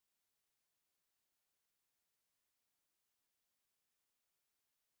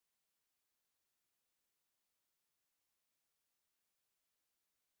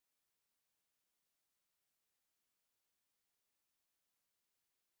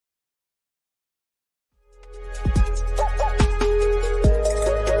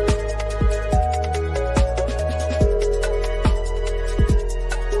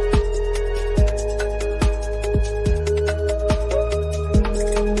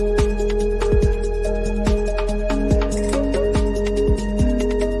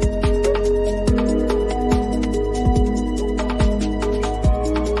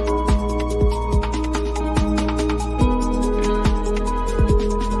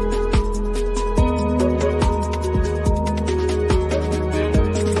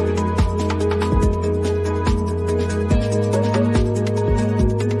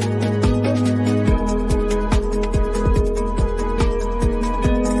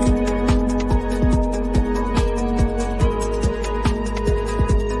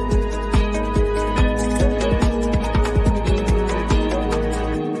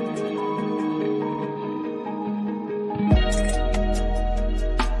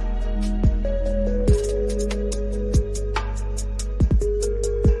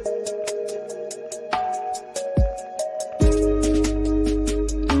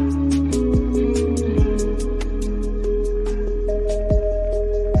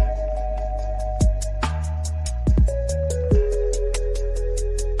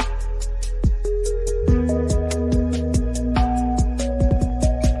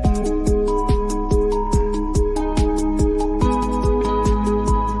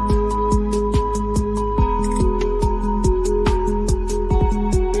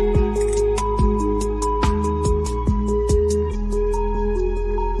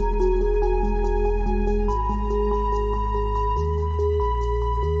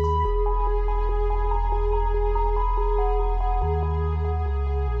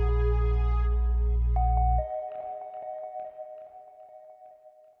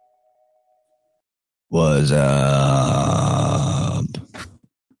Was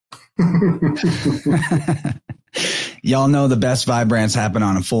y'all know the best vibrants happen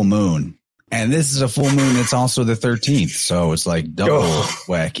on a full moon, and this is a full moon. It's also the 13th, so it's like double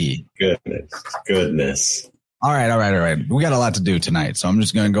wacky. Goodness. All right. We got a lot to do tonight, so I'm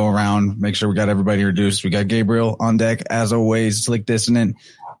just going to go around, make sure we got everybody reduced. We got Gabriel on deck, as always, Slick Dissonant.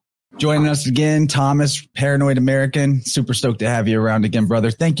 Joining us again, Thomas, Paranoid American. Super stoked to have you around again,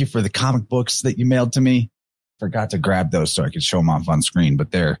 brother. Thank you for the comic books that you mailed to me. Forgot to grab those so I could show them off on screen,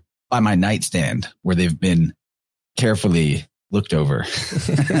 but they're by my nightstand where they've been carefully looked over.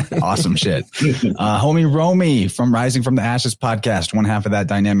 Awesome shit. Homie Romy from Rising from the Ashes podcast, one half of that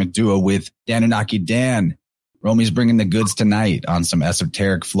dynamic duo with Danunaki Dan. Romy's bringing the goods tonight on some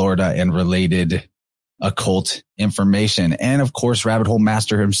esoteric Florida and related occult information. And of course, Rabbit Hole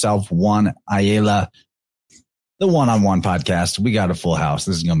Master himself, Juan Ayala, the one-on-one podcast. We got a full house.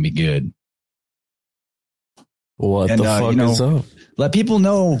 This is going to be good. What the fuck is up? Let people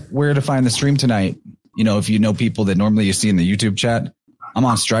know where to find the stream tonight. You know, if you know people that normally you see in the YouTube chat, I'm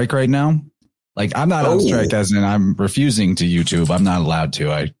on strike right now. Like, I'm not on strike as in I'm refusing to YouTube. I'm not allowed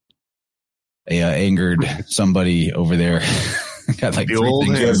to. I angered somebody over there. Got like the old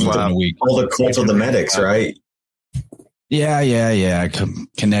hands in a week. All the cult of the medics, right? Yeah.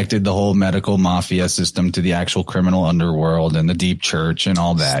 Connected the whole medical mafia system to the actual criminal underworld and the deep church and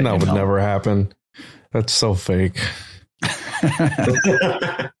all that. That would never happen. That's so fake.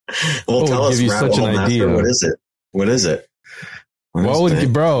 Well, tell us, give you such an idea. What is it?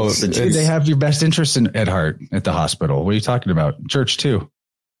 They have your best interest at heart at the hospital. What are you talking about? Church too.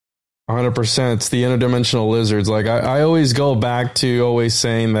 100%. It's the interdimensional lizards. Like I always go back to always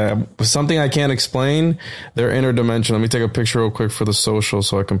saying that something I can't explain, they're interdimensional. Let me take a picture real quick for the social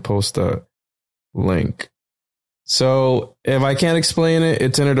so I can post that link. So if I can't explain it,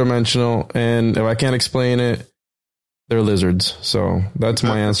 it's interdimensional. And if I can't explain it, they're lizards. So that's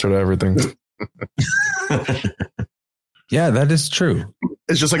my answer to everything. Yeah, that is true.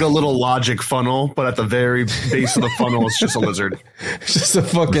 It's just like a little logic funnel, but at the very base of the funnel, it's just a lizard. It's just a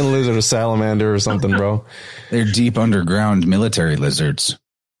fucking lizard, a salamander or something, bro. They're deep underground military lizards.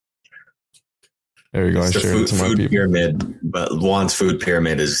 There you go. It's I shared it to my people. Pyramid, but Juan's food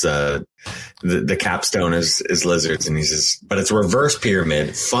pyramid is the capstone is lizards, and he says, but it's a reverse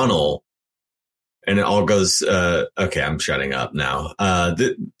pyramid funnel, and it all goes. Okay, I'm shutting up now.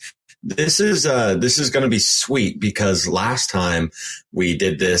 This is going to be sweet because last time we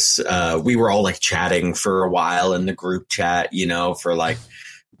did this, we were all like chatting for a while in the group chat, you know, for like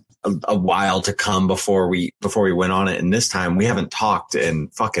a while to come before we went on it. And this time we haven't talked in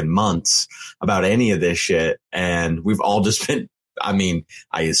fucking months about any of this shit. And we've all just been, I mean,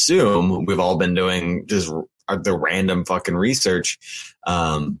 I assume we've all been doing just the random fucking research,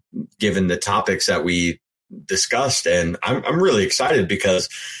 given the topics that we discussed. And I'm really excited because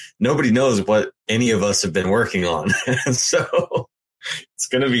nobody knows what any of us have been working on. So it's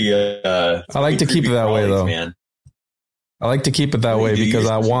going to be I like to keep it that way, though. Man. I like to keep it that way because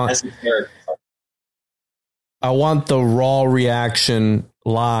I want the raw reaction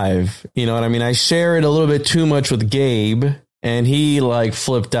live. You know what I mean? I share it a little bit too much with Gabe, and he like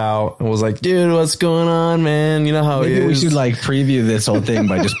flipped out and was like, dude, what's going on, man? You know how Maybe it is. We should like preview this whole thing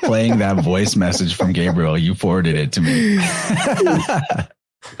by just playing that voice message from Gabriel. You forwarded it to me.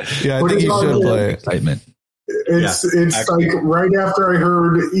 Yeah, I think you should play it. Excitement. It's like right after I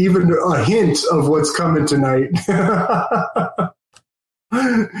heard even a hint of what's coming tonight.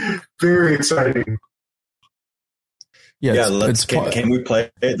 Very exciting. Can we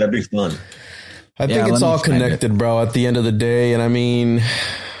play it? That'd be fun. I think it's all connected, bro, at the end of the day. And I mean,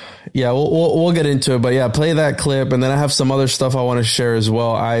 yeah, we'll get into it. But yeah, play that clip. And then I have some other stuff I want to share as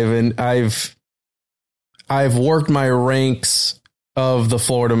well. I've worked my ranks of the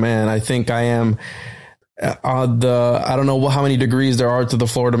Florida man. I think I am I don't know how many degrees there are to the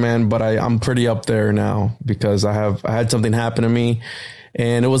Florida man, but I'm pretty up there now because I had something happen to me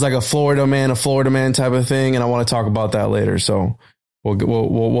and it was like a Florida man type of thing. And I want to talk about that later. So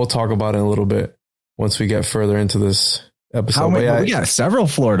we'll talk about it in a little bit once we get further into this episode. We got several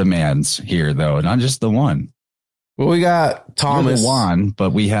Florida mans here though, not just the one. Well, we got Thomas, one,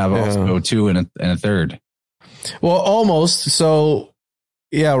 but we have also two and a third. Well, almost. So,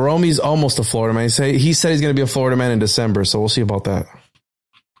 yeah, Romy's almost a Florida man. He said he's going to be a Florida man in December, so we'll see about that.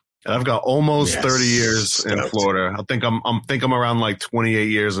 I've got almost 30 years in Florida. I think I'm around like 28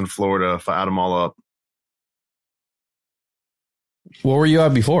 years in Florida if I add them all up. What were you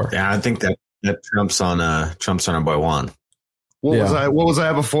at before? Yeah, I think that trumps on our boy Juan. What was I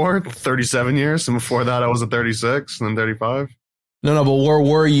at before? 37 years, and before that I was at 36 and then 35. No, but where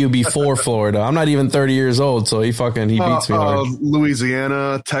were you before Florida? I'm not even 30 years old, so he beats me hard.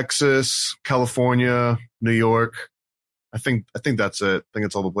 Louisiana, Texas, California, New York. I think that's it. I think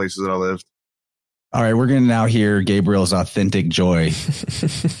it's all the places that I lived. All right, we're going to now hear Gabriel's authentic joy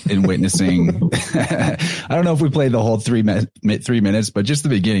in witnessing. I don't know if we played the whole 3 minutes, but just the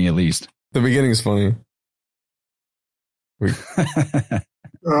beginning at least. The beginning is funny. All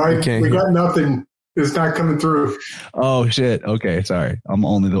right, we got nothing. It's not coming through. Oh shit! Okay, sorry. I'm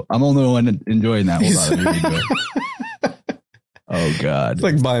only the one enjoying that. Hold on. Oh god! It's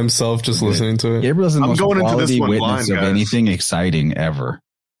like by himself, just listening to it. Gabriel's the most quality witness of anything exciting ever.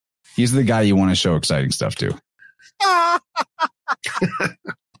 He's the guy you want to show exciting stuff to.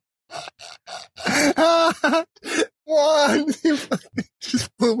 Juan, you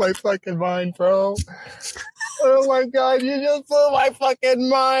just blew my fucking mind, bro. Oh my god, you just blew my fucking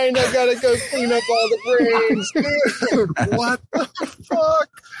mind. I gotta go clean up all the brains. Dude, what the fuck?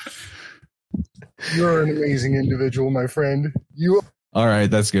 You're an amazing individual, my friend. All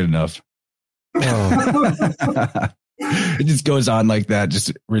right, that's good enough. Oh. It just goes on like that,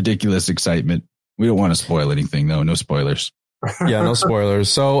 just ridiculous excitement. We don't want to spoil anything, though. No spoilers. Yeah, no spoilers.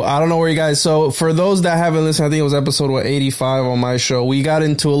 So I don't know where you guys. So for those that haven't listened, I think it was episode 85 on my show. We got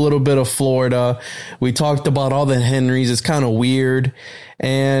into a little bit of Florida. We talked about all the Henrys. It's kind of weird.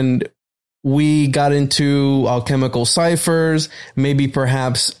 And we got into alchemical ciphers, maybe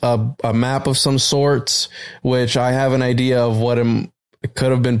perhaps a map of some sorts, which I have an idea of what it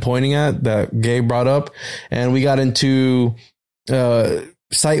could have been pointing at that Gabe brought up. And we got into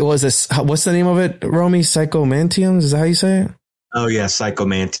what's the name of it, Romy? Psychomantiums? Is that how you say it? Oh yeah,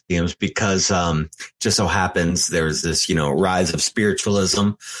 psychomantiums, because just so happens there's this, rise of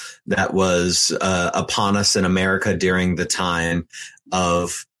spiritualism that was upon us in America during the time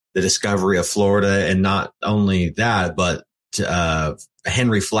of the discovery of Florida. And not only that, but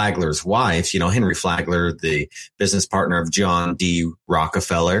Henry Flagler's wife, Henry Flagler, the business partner of John D.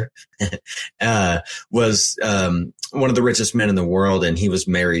 Rockefeller, was one of the richest men in the world. And he was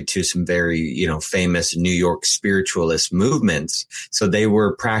married to some very, famous New York spiritualist movements. So they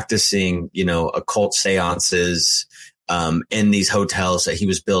were practicing, occult seances in these hotels that he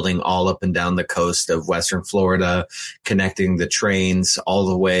was building all up and down the coast of Western Florida, connecting the trains all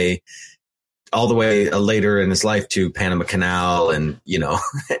the way later in his life to Panama Canal and,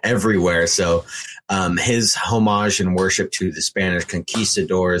 everywhere. So his homage and worship to the Spanish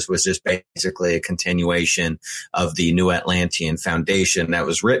conquistadors was just basically a continuation of the New Atlantean Foundation that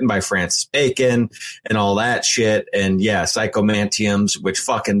was written by Francis Bacon and all that shit. And yeah, psychomantiums, which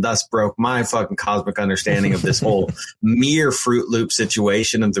fucking thus broke my fucking cosmic understanding of this whole mere Fruit Loop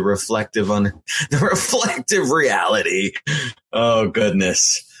situation of the reflective reality. Oh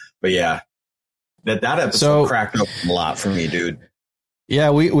goodness. But yeah. That episode cracked up a lot for me, dude. Yeah,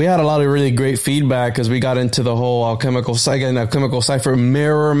 we had a lot of really great feedback because we got into the whole alchemical cipher,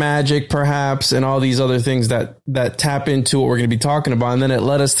 mirror magic, perhaps, and all these other things that tap into what we're going to be talking about. And then it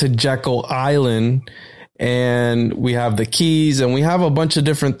led us to Jekyll Island, and we have the keys, and we have a bunch of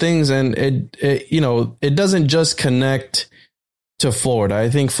different things. And it doesn't just connect to Florida.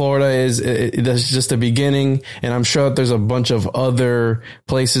 I think Florida that's just the beginning, and I'm sure that there's a bunch of other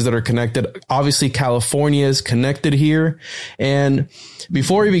places that are connected. Obviously, California is connected here. And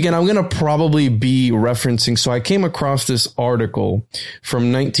before we begin, I'm going to probably be referencing. So I came across this article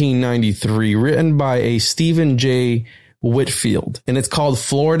from 1993 written by a Stephen J. Whitfield, and it's called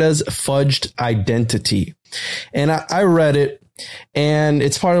Florida's Fudged Identity. And I read it. And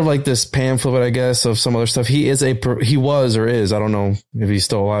it's part of like this pamphlet, I guess, of some other stuff. He was, or is, I don't know if he's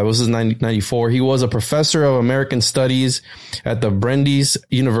still alive. This is 1994. He was a professor of American Studies at the Brandeis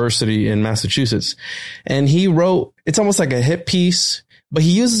University in Massachusetts. And he wrote, it's almost like a hit piece, but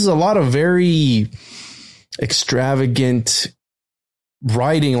he uses a lot of very extravagant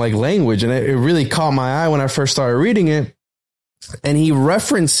writing, like language. And it really caught my eye when I first started reading it. And he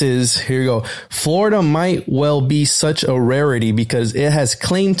references, here you go, Florida might well be such a rarity because it has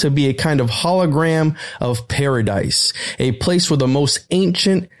claimed to be a kind of hologram of paradise, a place where the most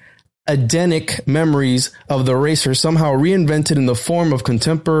ancient Edenic memories of the race are somehow reinvented in the form of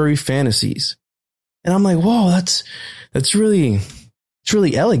contemporary fantasies. And I'm like, whoa, that's really... It's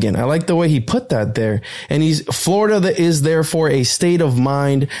really elegant. I like the way he put that there. And Florida that is therefore a state of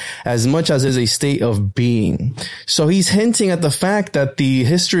mind as much as is a state of being. So he's hinting at the fact that the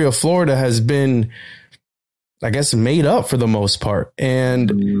history of Florida has been, I guess, made up for the most part,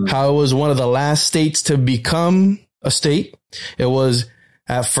 and how it was one of the last states to become a state.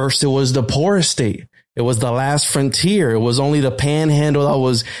 At first it was the poorest state. It was the last frontier. It was only the panhandle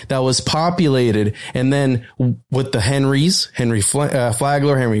that was populated. And then with the Henrys, Henry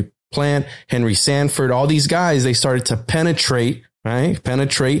Flagler, Henry Plant, Henry Sanford, all these guys, they started to penetrate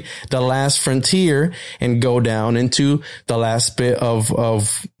the last frontier and go down into the last bit of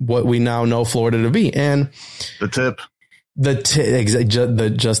what we now know Florida to be. And just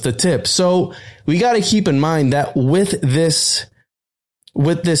the tip. So we got to keep in mind that with this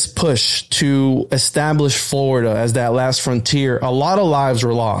push to establish Florida as that last frontier, a lot of lives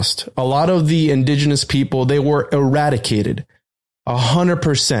were lost. A lot of the indigenous people, they were eradicated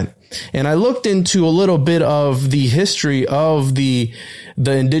 100%. And I looked into a little bit of the history of the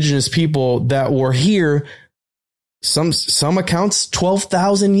indigenous people that were here. Some accounts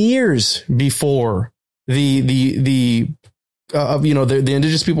 12,000 years before the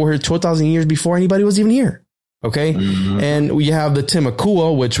indigenous people were here 12,000 years before anybody was even here. Okay. Mm-hmm. And we have the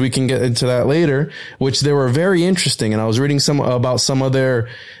Timucua, which we can get into that later, which they were very interesting. And I was reading about some of their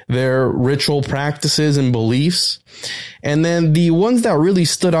ritual practices and beliefs. And then the ones that really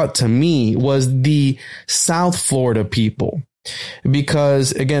stood out to me was the South Florida people,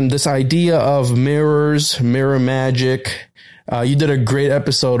 because again, this idea of mirrors, mirror magic, you did a great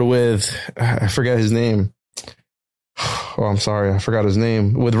episode with, I forget his name. Oh, I'm sorry. I forgot his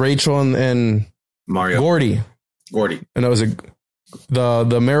name, with Rachel and Mario Gordy. And that was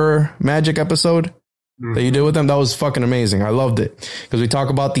the mirror magic episode that you did with them. That was fucking amazing. I loved it because we talk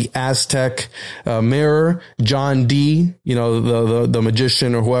about the Aztec mirror. John D, the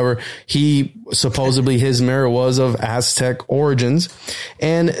magician or whoever, he supposedly his mirror was of Aztec origins.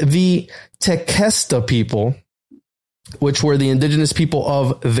 And the Tequesta people, which were the indigenous people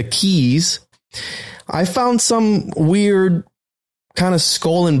of the Keys, I found some weird kind of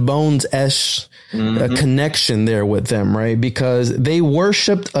skull and bones-esque connection there with them, right? Because they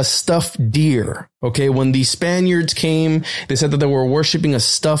worshipped a stuffed deer. Okay. When the Spaniards came, they said that they were worshiping a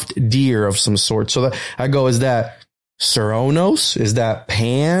stuffed deer of some sort. So I go, is that Cernunnos? Is that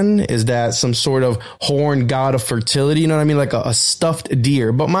Pan? Is that some sort of horned god of fertility? You know what I mean? Like a stuffed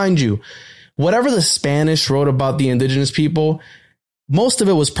deer. But mind you, whatever the Spanish wrote about the indigenous people, most of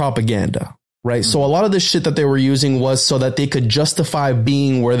it was propaganda. Right. So a lot of the shit that they were using was so that they could justify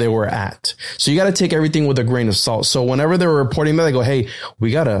being where they were at. So you got to take everything with a grain of salt. So whenever they were reporting that, they go, hey,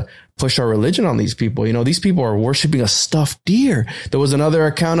 we got to push our religion on these people. These people are worshiping a stuffed deer. There was another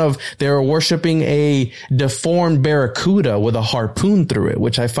account of they were worshiping a deformed barracuda with a harpoon through it,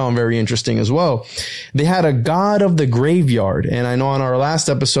 which I found very interesting as well. They had a god of the graveyard. And I know on our last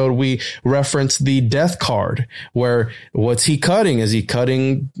episode, we referenced the death card, where what's he cutting? Is he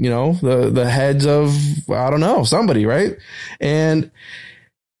cutting, the heads of, I don't know, somebody, right? And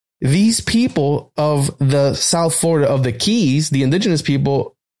these people of the South Florida, of the Keys, the indigenous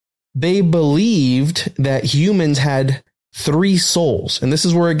people, they believed that humans had 3 souls. And this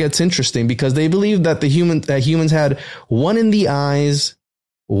is where it gets interesting, because they believed that humans had one in the eyes,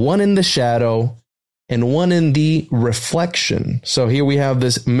 one in the shadow, and one in the reflection. So here we have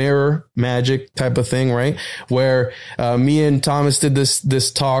this mirror magic type of thing, right? Where me and Thomas did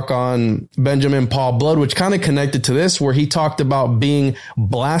this talk on Benjamin Paul Blood, which kind of connected to this, where he talked about being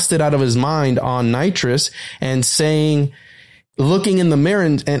blasted out of his mind on nitrous and saying, looking in the mirror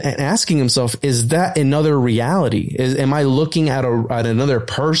and asking himself, is that another reality? Am I looking at another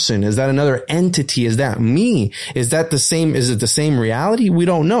person? Is that another entity? Is that me? Is it the same reality? We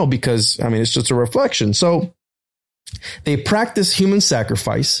don't know, because it's just a reflection. So they practice human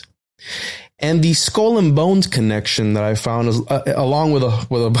sacrifice, and the skull and bones connection that I found is, along with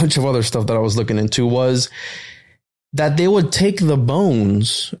a bunch of other stuff that I was looking into, was that they would take the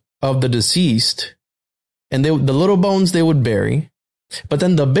bones of the deceased, and the little bones they would bury, but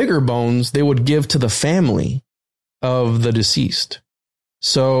then the bigger bones they would give to the family of the deceased.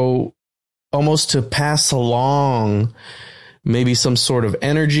 So almost to pass along maybe some sort of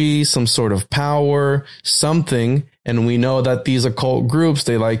energy, some sort of power, something. And we know that these occult groups,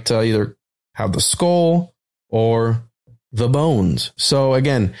 they like to either have the skull or the bones. So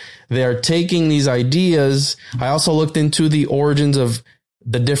again, they're taking these ideas. I also looked into the origins of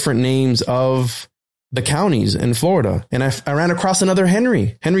the different names of the counties in Florida. And I ran across another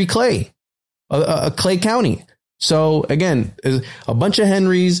Henry Clay, a Clay County. So again, a bunch of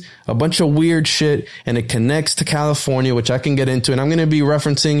Henrys, a bunch of weird shit, and it connects to California, which I can get into. And I'm going to be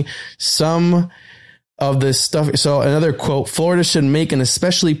referencing some of this stuff. So another quote, Florida should make an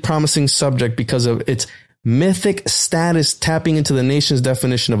especially promising subject because of its mythic status tapping into the nation's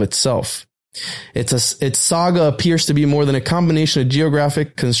definition of itself. Its saga appears to be more than a combination of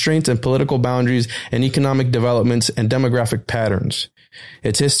geographic constraints and political boundaries and economic developments and demographic patterns.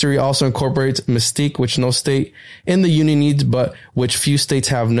 Its history also incorporates mystique, which no state in the union needs, but which few states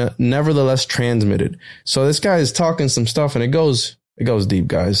have nevertheless transmitted. So this guy is talking some stuff, and it goes deep,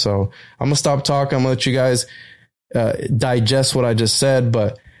 guys. So I'm going to stop talking. I'm going to let you guys digest what I just said,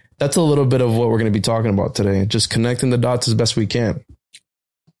 but that's a little bit of what we're going to be talking about today. Just connecting the dots as best we can.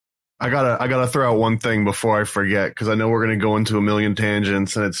 I gotta throw out one thing before I forget, because I know we're going to go into a million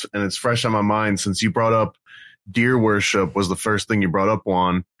tangents, and it's fresh on my mind since you brought up deer worship was the first thing you brought up,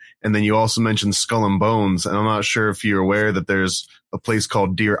 Juan. And then you also mentioned Skull and Bones. And I'm not sure if you're aware that there's a place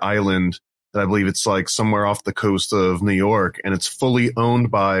called Deer Island that I believe it's like somewhere off the coast of New York. And it's fully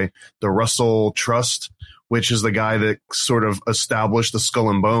owned by the Russell Trust, which is the guy that sort of established the Skull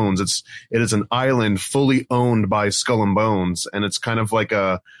and Bones. It is an island fully owned by Skull and Bones. And it's kind of like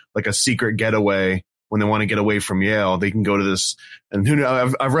a secret getaway. When they want to get away from Yale, they can go to this. And who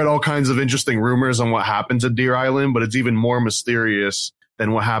knows? I've read all kinds of interesting rumors on what happens at Deer Island, but it's even more mysterious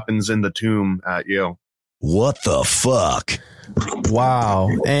than what happens in the tomb at Yale. What the fuck? Wow.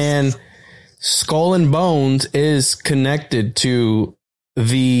 And Skull and Bones is connected to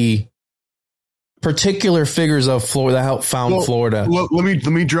the particular figures of Florida that helped found Florida. Let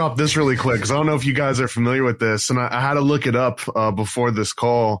me drop this really quick, because I don't know if you guys are familiar with this, and I had to look it up before this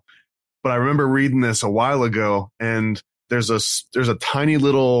call. But I remember reading this a while ago, and there's a tiny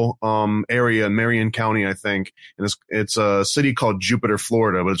little area in Marion County, I think, and it's a city called Jupiter,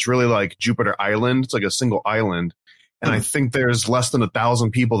 Florida, but it's really like Jupiter Island. It's like a single island, and I think there's less than 1,000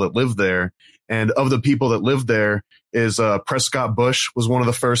 people that live there. And of the people that live there is Prescott Bush was one of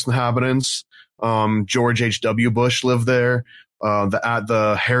the first inhabitants. George H.W. Bush lived there.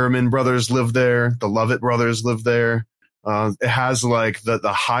 The Harriman brothers lived there. The Lovett brothers lived there. It has like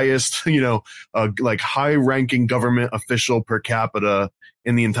the highest, like high ranking government official per capita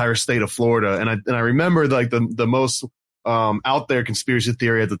in the entire state of Florida. And I remember like the most out there conspiracy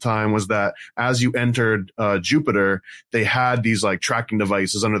theory at the time was that as you entered Jupiter, they had these like tracking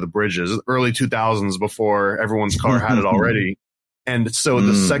devices under the bridges, early 2000s, before everyone's car had it already. And so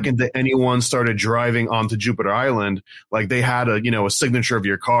the second that anyone started driving onto Jupiter Island, like they had a signature of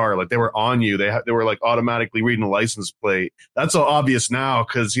your car, like they were on you. They were like automatically reading a license plate. That's so obvious now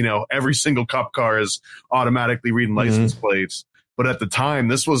because, every single cop car is automatically reading license plates. But at the time,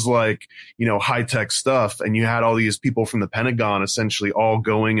 this was like, high tech stuff. And you had all these people from the Pentagon essentially all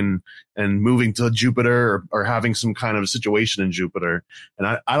going and moving to Jupiter or having some kind of situation in Jupiter. And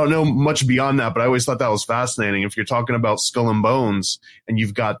I don't know much beyond that, but I always thought that was fascinating. If you're talking about Skull and Bones and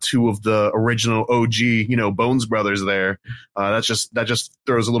you've got two of the original OG, Bones brothers there, that just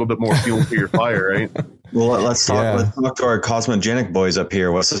throws a little bit more fuel to your fire, right? Well, let's talk to our cosmogenic boys up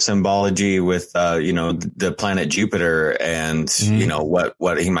here. What's the symbology with, the planet Jupiter and,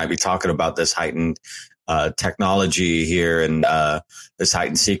 what he might be talking about, this heightened technology here and this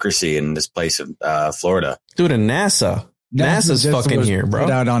heightened secrecy in this place of Florida. Dude, and NASA's fucking here, bro.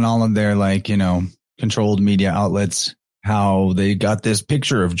 Put out on all of their controlled media outlets how they got this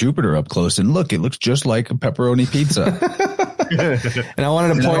picture of Jupiter up close, and look, it looks just like a pepperoni pizza. And I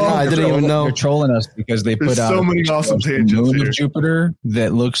wanted to point out, I didn't even know they're trolling us because they put out so many awesome tangents moon here. Of Jupiter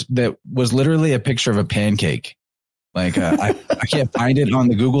that was literally a picture of a pancake. Like I can't find it on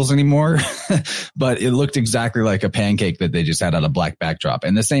the Googles anymore, but it looked exactly like a pancake that they just had on a black backdrop.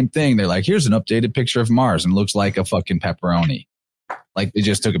 And the same thing, they're like, here's an updated picture of Mars and it looks like a fucking pepperoni. Like they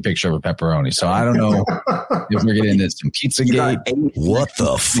just took a picture of a pepperoni. So I don't know if we're getting into some Pizzagate. What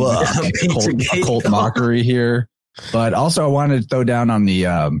the fuck? Occult mockery here. But also I wanted to throw down on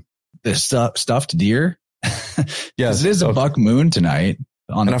the stuffed deer. Yes, it is a buck moon tonight.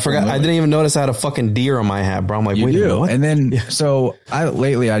 And I forgot, I didn't even notice I had a fucking deer on my hat, bro. I'm like, wait a minute, what? And then, so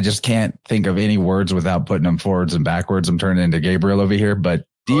lately I just can't think of any words without putting them forwards and backwards. I'm turning into Gabriel over here, but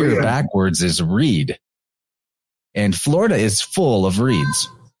deer backwards is reed. And Florida is full of reeds.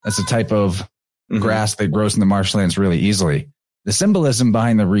 That's a type of grass that grows in the marshlands really easily. The symbolism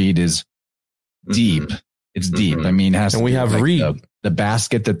behind the reed is deep. It's deep. I mean, we have reed, the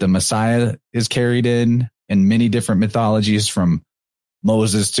basket that the Messiah is carried in many different mythologies from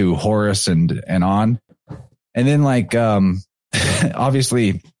Moses to Horus and on. And then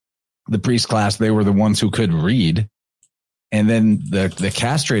obviously the priest class, they were the ones who could read. And then the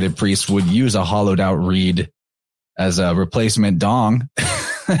castrated priests would use a hollowed out reed as a replacement dong.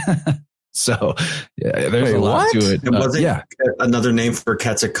 So there's a lot to it. Wasn't another name for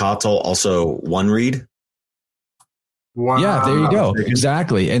Quetzalcoatl also one reed? Wow. Yeah, there you go.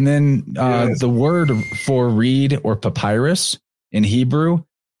 Exactly. And then the word for reed or papyrus in Hebrew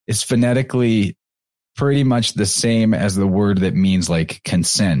is phonetically pretty much the same as the word that means like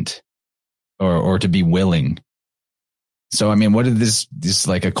consent or to be willing. So, I mean, what is this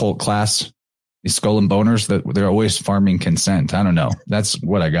like a cult class? These skull and boners that they're always farming consent. I don't know. That's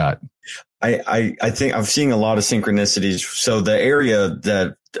what I got. I think I'm seeing a lot of synchronicities. So the area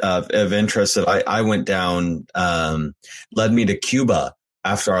that of interest that I went down led me to Cuba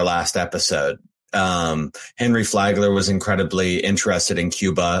after our last episode. Henry Flagler was incredibly interested in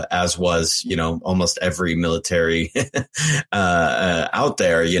Cuba, as was, almost every military out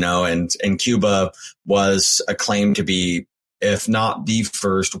there, and Cuba was acclaimed to be, if not the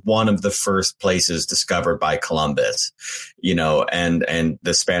first, one of the first places discovered by Columbus, and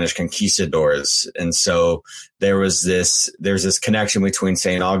the Spanish conquistadors. And so there's this connection between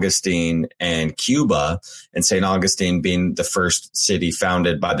St. Augustine and Cuba, and St. Augustine being the first city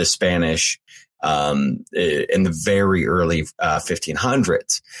founded by the Spanish in the very early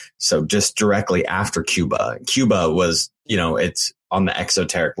 1500s. So just directly after Cuba. Cuba was, it's on the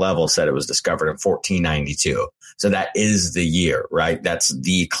exoteric level, said it was discovered in 1492. So that is the year, right? That's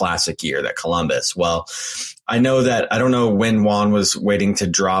the classic year that Columbus. Well, I don't know when Juan was waiting to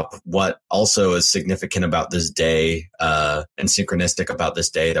drop what also is significant about this day and synchronistic about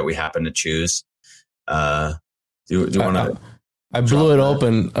this day that we happen to choose. Do you want to? I blew it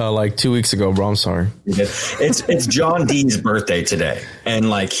open like 2 weeks ago, bro. I'm sorry. It's John Dee's birthday today. And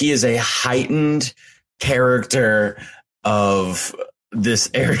like, he is a heightened character of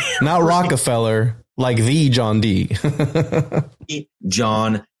this area. Not Rockefeller, like the John Dee.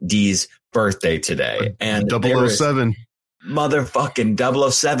 John Dee's birthday today. And 007.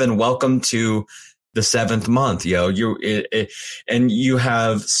 Motherfucking 007. Welcome to the 7th month, yo. And you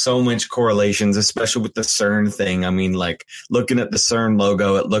have so much correlations, especially with the CERN thing. I mean, like, looking at the CERN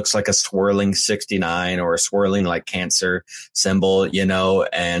logo, it looks like a swirling 69 or a swirling like cancer symbol,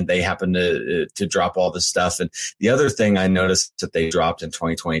 and they happen to drop all this stuff. And the other thing I noticed that they dropped in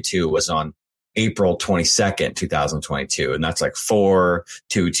 2022 was on April 22nd, 2022. And that's like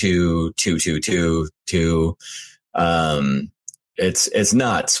 4/22/222. It's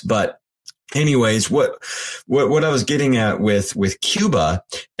nuts. But anyways, what I was getting at with Cuba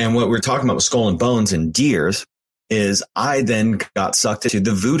and what we're talking about with Skull and Bones and deers is I then got sucked into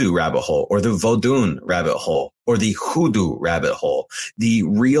the voodoo rabbit hole, or the Vodun rabbit hole, or the hoodoo rabbit hole, the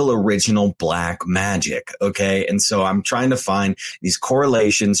real original black magic. Okay. And so I'm trying to find these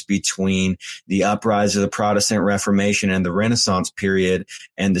correlations between the uprise of the Protestant Reformation and the Renaissance period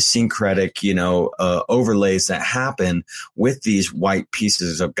and the syncretic, overlays that happen with these white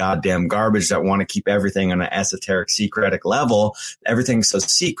pieces of goddamn garbage that want to keep everything on an esoteric, secretic level. Everything's so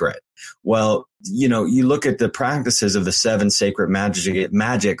secret. Well, you look at the practices of the 7 sacred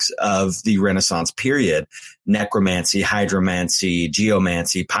magics of the Renaissance period: necromancy, hydromancy,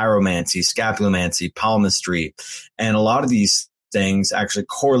 geomancy, pyromancy, scapulomancy, palmistry. And a lot of these things actually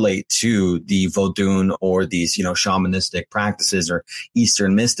correlate to the Vodun or these, shamanistic practices or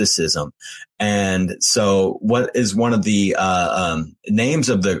Eastern mysticism. And so what is one of the names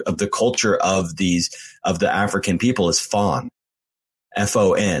of the culture of the African people is Fon,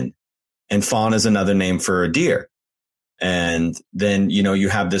 F-O-N. And fawn is another name for a deer. And then, you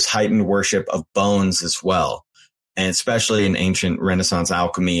have this heightened worship of bones as well. And especially in ancient Renaissance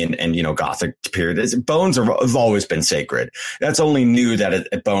alchemy and Gothic period, bones have always been sacred. That's only new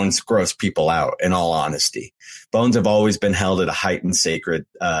that bones gross people out, in all honesty. Bones have always been held at a heightened sacred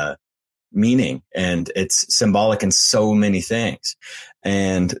meaning, and it's symbolic in so many things.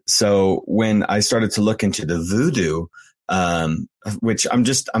 And so when I started to look into the voodoo, which I'm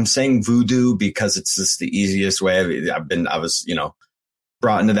saying voodoo because it's just the easiest way. I was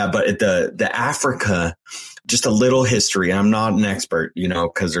brought into that, but the Africa, just a little history. And I'm not an expert,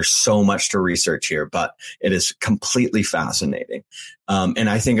 because there's so much to research here, but it is completely fascinating. And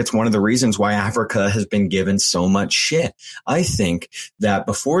I think it's one of the reasons why Africa has been given so much shit. I think that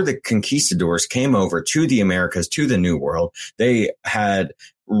before the conquistadors came over to the Americas, to the New World, they had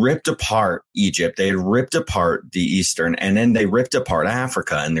ripped apart Egypt. They had ripped apart the Eastern, and then they ripped apart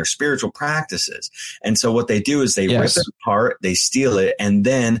Africa and their spiritual practices. And so what they do is they rip it apart, they steal it, and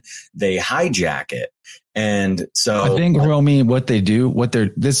then they hijack it. And so I think, Romy,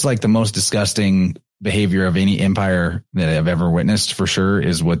 this is like the most disgusting behavior of any empire that I've ever witnessed, for sure,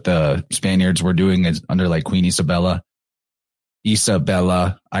 is what the Spaniards were doing under like Queen Isabella,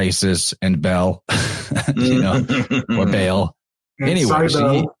 Isis, and Bel, or Baal.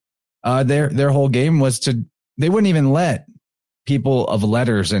 Anyway, their whole game was they wouldn't even let people of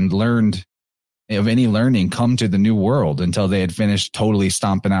letters and of any learning come to the New World until they had finished totally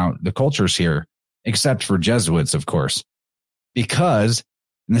stomping out the cultures here, except for Jesuits, of course. Because,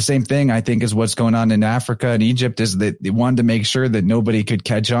 and the same thing I think is what's going on in Africa and Egypt, is that they wanted to make sure that nobody could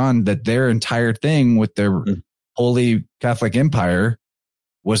catch on that their entire thing with their Holy Catholic Empire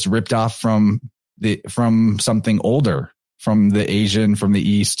was ripped off from something older, from the Asian, from the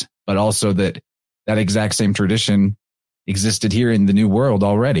East, but also that exact same tradition existed here in the New World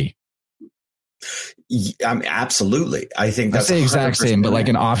already. I mean, absolutely. I think that's the exact same, but like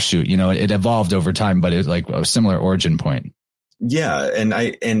an offshoot, it evolved over time, but it's like a similar origin point. Yeah.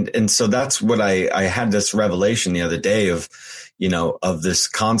 And so that's what I had this revelation the other day of, of this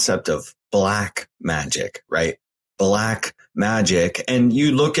concept of black magic, right? Black magic. And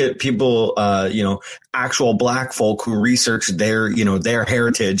you look at people, actual black folk who research their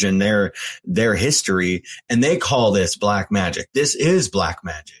heritage and their history, and they call this black magic. This is black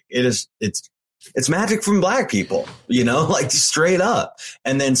magic. It's magic from black people, like straight up.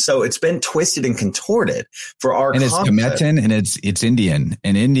 And then so it's been twisted and contorted for our concept. It's Kemetan and it's Indian.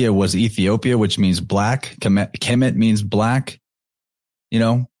 And India was Ethiopia, which means black. Kemet means black,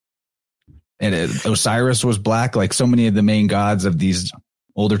 And Osiris was black. Like so many of the main gods of these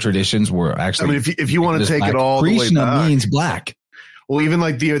older traditions were actually. I mean, if you want to take it all the way Krishna back, means black. Well, even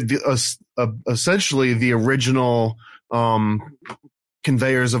like essentially the original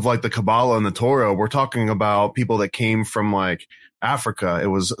conveyors of like the Kabbalah and the Torah, we're talking about people that came from like Africa. It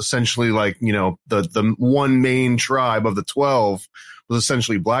was essentially like, the one main tribe of the 12 was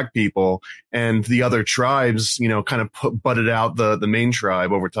essentially black people, and the other tribes, kind of butted out the main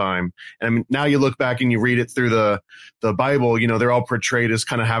tribe over time. And I mean, now you look back and you read it through the Bible, they're all portrayed as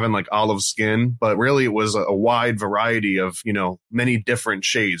kind of having like olive skin, but really it was a wide variety of, many different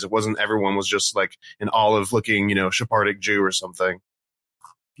shades. It wasn't everyone was just like an olive looking, Sephardic Jew or something.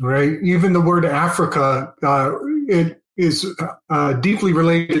 Right. Even the word Africa, it is deeply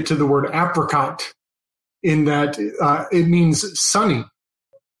related to the word apricot, in that it means sunny.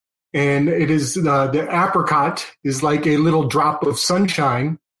 And it is the apricot is like a little drop of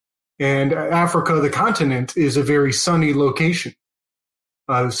sunshine. And Africa, the continent, is a very sunny location.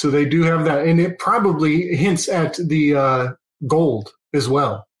 So they do have that. And it probably hints at the gold as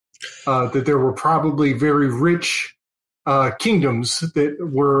well, that there were probably very rich kingdoms that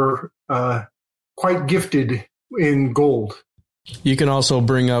were quite gifted in gold. You can also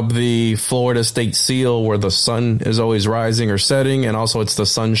bring up the Florida State Seal, where the sun is always rising or setting, and also it's the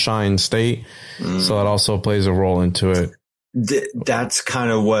sunshine state. So that also plays a role into it. That's kind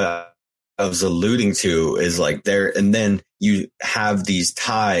of what I was alluding to, is like there, and then you have these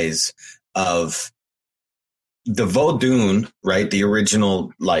ties of the Vodun, right? The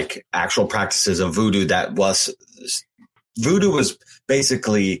original, like, actual practices of voodoo voodoo was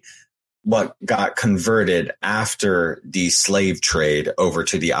basically what got converted after the slave trade over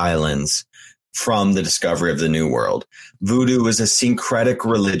to the islands from the discovery of the New World. Voodoo is a syncretic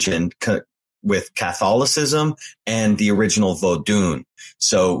religion with Catholicism and the original Vodun.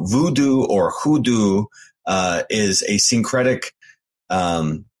 So voodoo or hoodoo is a syncretic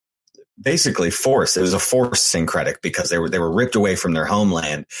basically force. It was a force syncretic because they were ripped away from their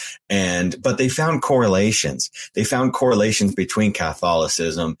homeland. But they found correlations. They found correlations between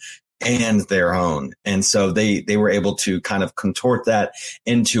Catholicism and their own. And so they were able to kind of contort that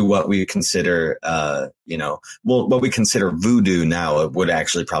into what we consider, what we consider voodoo now. It would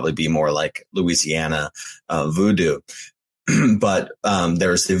actually probably be more like Louisiana voodoo. But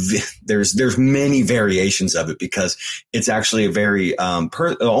there's many variations of it, because it's actually a very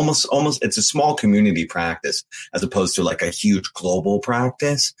almost it's a small community practice as opposed to like a huge global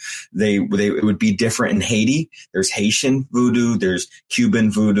practice. It would be different in Haiti. There's Haitian voodoo, there's Cuban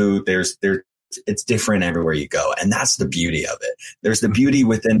voodoo, it's different everywhere you go. And that's the beauty of it. There's the beauty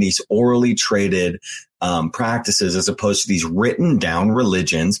within these orally traded practices, as opposed to these written down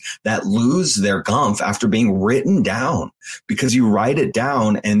religions that lose their gumph after being written down, because you write it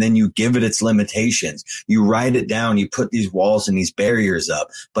down and then you give it its limitations. You write it down, you put these walls and these barriers up,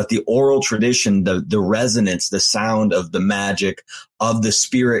 but the oral tradition, the resonance, the sound of the magic of the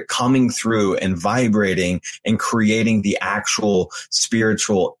spirit coming through and vibrating and creating the actual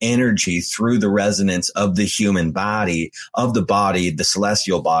spiritual energy through the resonance of the human body, the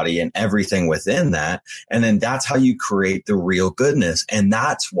celestial body, and everything within that. And then that's how you create the real goodness. And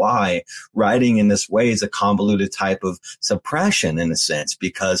that's why writing in this way is a convoluted type of suppression, in a sense,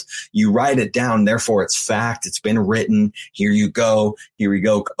 because you write it down. Therefore, it's fact. It's been written. Here you go. Here we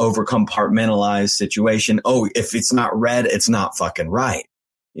go. Over compartmentalized situation. Oh, if it's not read, it's not fucking right,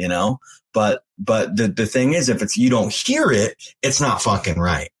 but the thing is, if you don't hear it, it's not fucking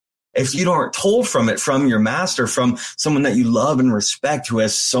right. If you aren't told from it, from your master, from someone that you love and respect, who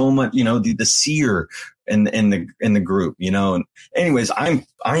has so much, the seer in the group, And anyways, I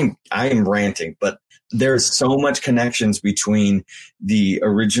am ranting, but there's so much connections between the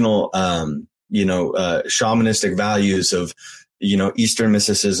original shamanistic values of, Eastern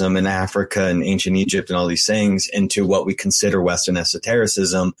mysticism in Africa and ancient Egypt and all these things into what we consider Western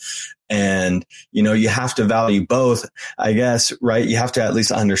esotericism. And, you have to value both, I guess, right? You have to at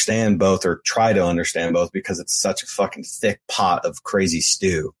least understand both or try to understand both because it's such a fucking thick pot of crazy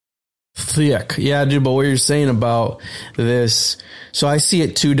stew. Thick. Yeah, dude, but what you're saying about this, so I see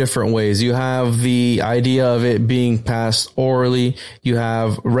it two different ways. You have the idea of it being passed orally. You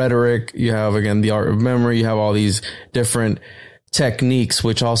have rhetoric. You have, again, the art of memory. You have all these different techniques,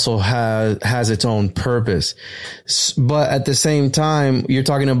 which also has its own purpose. But at the same time, you're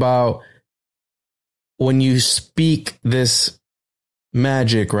talking about when you speak this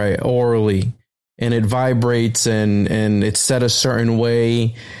magic, right, orally, and it vibrates and it's said a certain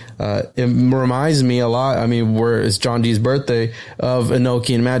way. It reminds me a lot, where it's John Dee's birthday, of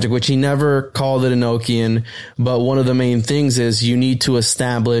Enochian magic, which he never called it Enochian. But one of the main things is you need to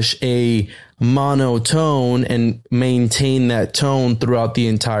establish a monotone and maintain that tone throughout the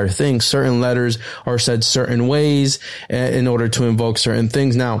entire thing. Certain letters are said certain ways in order to invoke certain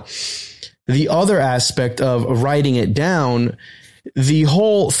things. Now, the other aspect of writing it down, the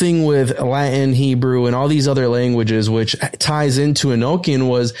whole thing with Latin, Hebrew, and all these other languages, which ties into Enochian,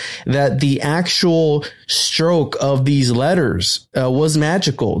 was that the actual stroke of these letters was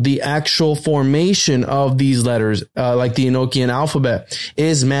magical. The actual formation of these letters, like the Enochian alphabet,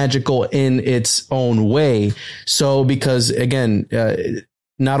 is magical in its own way. So because, again,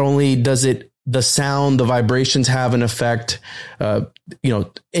 not only does the sound, the vibrations have an effect,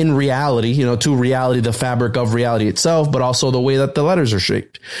 in reality, to reality, the fabric of reality itself, but also the way that the letters are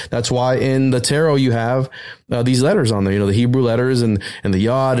shaped. That's why in the tarot you have these letters on there, the Hebrew letters and the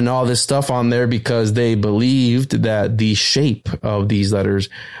Yod and all this stuff on there, because they believed that the shape of these letters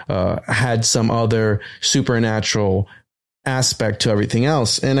had some other supernatural aspect to everything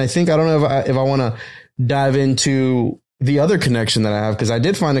else. And I think, I don't know if I want to dive into the other connection that I have, because I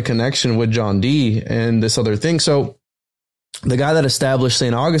did find a connection with John Dee and this other thing. So the guy that established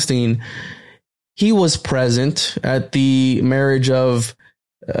St. Augustine, he was present at the marriage of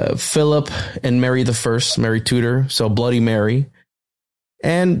Philip and Mary the Mary Tudor, so Bloody Mary.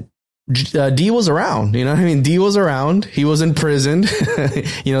 And Dee was around, Dee was around. He was in prison,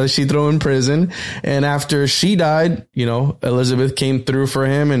 she threw him in prison. And after she died, Elizabeth came through for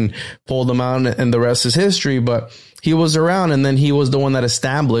him and pulled him out, and the rest is history. But he was around, and then he was the one that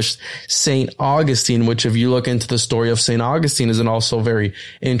established St. Augustine, which, if you look into the story of St. Augustine, is an also very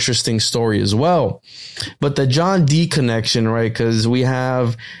interesting story as well. But the John Dee connection, right? Because we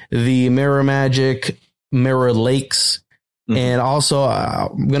have the mirror magic, mirror lakes. And also,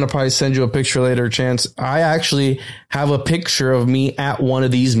 I'm going to probably send you a picture later, Chance. I actually have a picture of me at one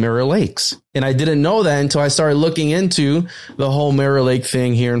of these mirror lakes. And I didn't know that until I started looking into the whole mirror lake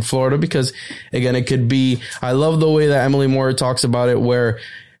thing here in Florida, because, again, it could be, I love the way that Emily Moore talks about it, where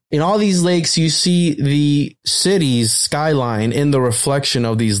in all these lakes, you see the city's skyline in the reflection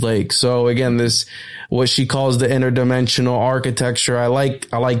of these lakes. So again, this, what she calls the interdimensional architecture. I like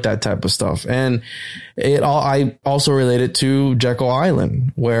that type of stuff. And I also relate it to Jekyll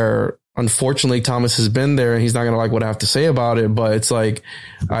Island, where unfortunately Thomas has been there and he's not going to like what I have to say about it. But it's like,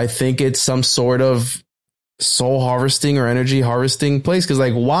 I think it's some sort of soul harvesting or energy harvesting place. Cause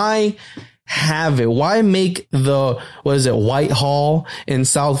like, why have it? Why make Whitehall in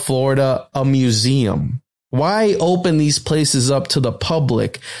South Florida a museum? Why open these places up to the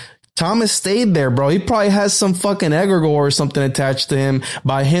public? Thomas stayed there, bro. He probably has some fucking egregore or something attached to him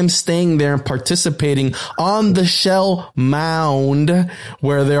by him staying there and participating on the shell mound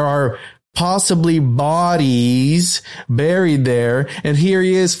where there are possibly bodies buried there. And here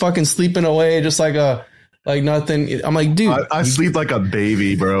he is fucking sleeping away just like nothing. I'm like, dude, I sleep like a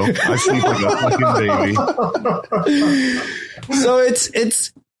baby, bro. I sleep like a fucking baby. So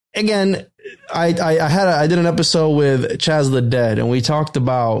it's again, I did an episode with Chaz the Dead, and we talked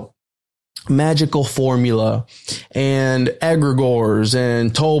about magical formula and egregores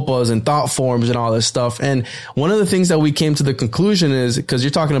and tulpas and thought forms and all this stuff. And one of the things that we came to the conclusion is, because you're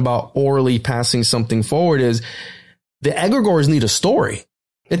talking about orally passing something forward, is the egregores need a story.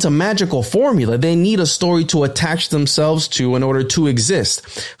 It's a magical formula. They need a story to attach themselves to in order to exist.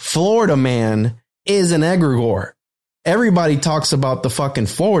 Florida Man is an egregore. Everybody talks about the fucking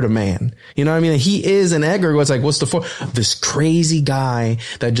Florida Man. You know what I mean? He is an egregore. It's like, what's this crazy guy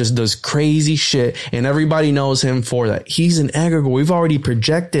that just does crazy shit, and everybody knows him for that. He's an egregore. We've already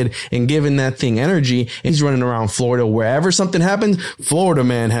projected and given that thing energy, and he's running around Florida. Wherever something happens, Florida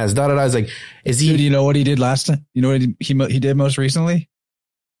Man has da da da. It's like, is he? Dude, you know what he did last time? You know what he did most recently?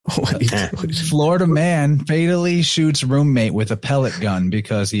 Florida Man fatally shoots roommate with a pellet gun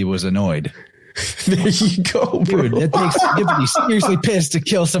because he was annoyed. There you go, bro. Dude, you have to be seriously pissed to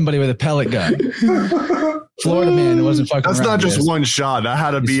kill somebody with a pellet gun. Florida man wasn't fucking That's around not with just this. one shot. That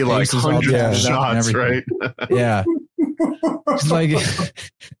had to be like His face is all hundreds of jazzed up and shots, right? everything. Yeah. It's like,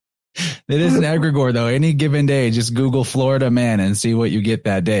 it is an egregore though. Any given day, just Google Florida man and see what you get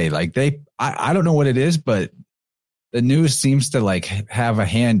that day. Like I don't know what it is, but the news seems to like have a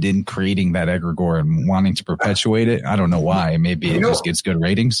hand in creating that egregore and wanting to perpetuate it. I don't know why. Maybe it just gets good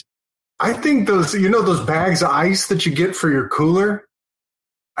ratings. I think those bags of ice that you get for your cooler,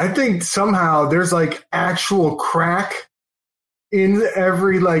 I think somehow there's like actual crack in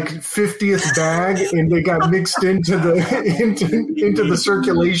every like 50th bag, and they got mixed into the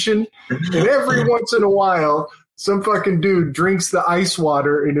circulation. And every once in a while, some fucking dude drinks the ice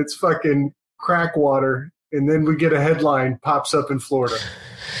water and it's fucking crack water. And then we get a headline pops up in Florida.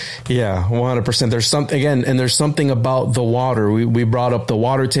 Yeah, 100%. There's something again, and there's something about the water. We brought up the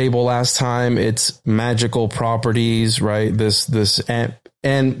water table last time. It's magical properties, right?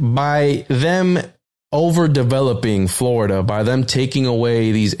 And by them overdeveloping Florida, by them taking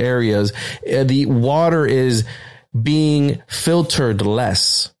away these areas, the water is being filtered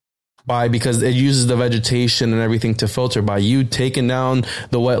less. Because it uses the vegetation and everything to filter. By you taking down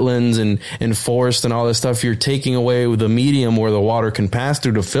the wetlands and forest and all this stuff, you're taking away the medium where the water can pass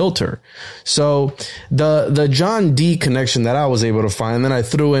through to filter. So the John D connection that I was able to find, then I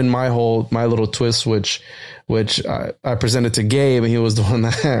threw in my little twist, which I presented to Gabe, and he was the one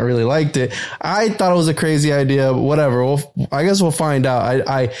that really liked it. I thought it was a crazy idea, but whatever. I guess we'll find out.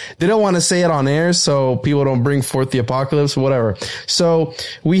 I didn't want to say it on air so people don't bring forth the apocalypse, whatever. So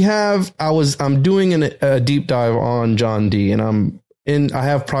I'm doing a deep dive on John D, and I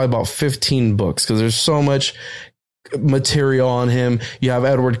have probably about 15 books because there's so much material on him. You have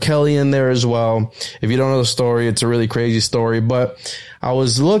Edward Kelly in there as well. If you don't know the story, it's a really crazy story, but I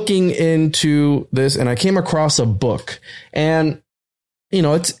was looking into this and I came across a book, and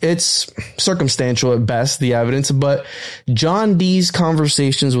it's circumstantial at best, the evidence, but John Dee's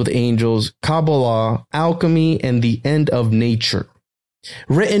Conversations with Angels, Kabbalah, Alchemy, and the End of Nature,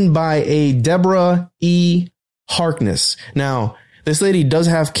 written by a Deborah E. Harkness. Now, this lady does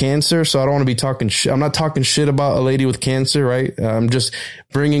have cancer, so I don't want to be talking shit. I'm not talking shit about a lady with cancer, right? I'm just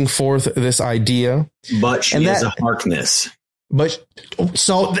bringing forth this idea. But she is a Harkness. But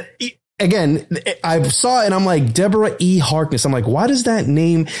so again, I saw it and I'm like, Deborah E. Harkness. I'm like, why does that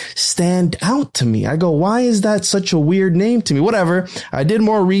name stand out to me? I go, why is that such a weird name to me? Whatever. I did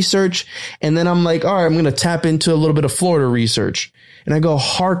more research, and then I'm like, all right, I'm going to tap into a little bit of Florida research. And I go,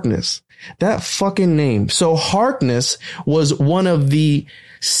 Harkness. That fucking name. So Harkness was one of the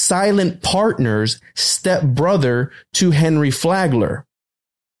silent partners, stepbrother to Henry Flagler.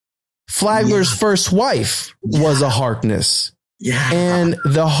 Flagler's first wife was a Harkness. Yeah. And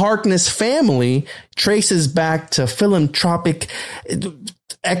the Harkness family traces back to philanthropic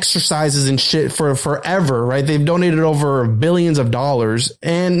exercises and shit for forever, right? They've donated over billions of dollars.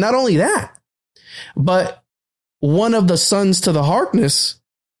 And not only that, but one of the sons to the Harkness,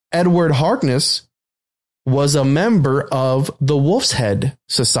 Edward Harkness, was a member of the Wolf's Head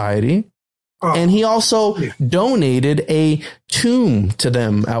Society. And he also donated a tomb to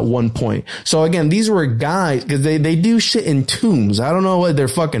them at one point. So again, these were guys, because they do shit in tombs. I don't know whether they're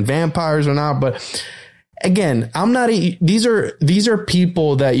fucking vampires or not, but again, these are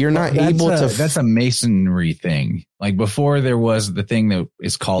people that you're not able to. That's a masonry thing. Like before there was the thing that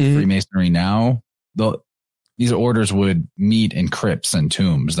is called Freemasonry now, these orders would meet in crypts and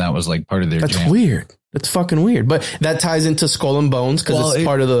tombs. That was like part of their jam. Weird. That's fucking weird. But that ties into Skull and Bones because it's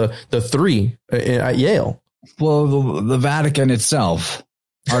part of the three at Yale. Well, the Vatican itself,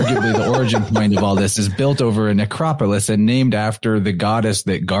 arguably the origin point of all this, is built over a necropolis and named after the goddess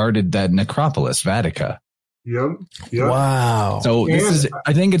that guarded that necropolis, Vatica. Yep. Wow. So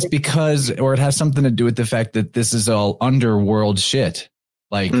I think it's because, or it has something to do with the fact that this is all underworld shit.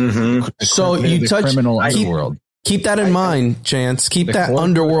 Like, so you touch criminal underworld. Keep that in mind, Chance. Keep that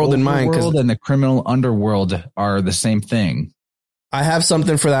underworld in mind. Because and the criminal underworld are the same thing. I have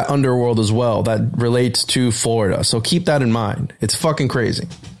something for that underworld as well that relates to Florida. So keep that in mind. It's fucking crazy.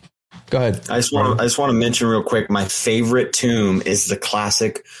 Go ahead. I just want to mention real quick. My favorite tomb is the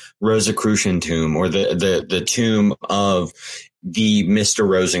classic Rosicrucian tomb, or the tomb of the Mr.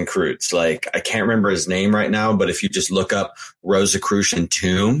 Rosencreutz. Like, I can't remember his name right now, but if you just look up Rosicrucian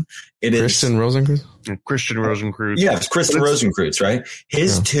tomb, it is Christian Rosencreutz. Christian Rosencreutz. Yeah, it's Christian Rosencreutz, right?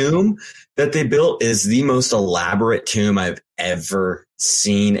 His tomb that they built is the most elaborate tomb I've ever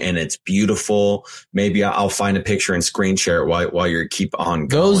scene and it's beautiful. Maybe I'll find a picture and screen share it while you keep on going.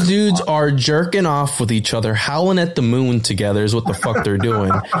 Those dudes are jerking off with each other, howling at the moon together is what the fuck they're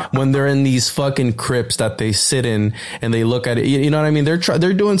doing when they're in these fucking crypts that they sit in and they look at it. You know what I mean? They're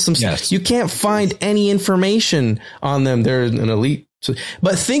doing some stuff. You can't find any information on them. They're an elite.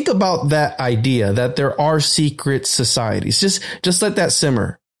 But think about that idea that there are secret societies. Just let that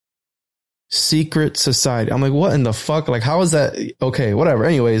simmer. Secret society. I'm like, what in the fuck? Like, how is that? Okay, whatever.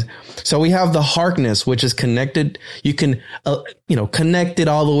 Anyways, so we have the Harkness, which is connected. You can, connect it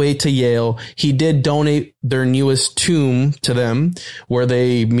all the way to Yale. He did donate their newest tomb to them where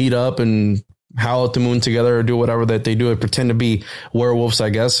they meet up and howl at the moon together or do whatever that they do and pretend to be werewolves, I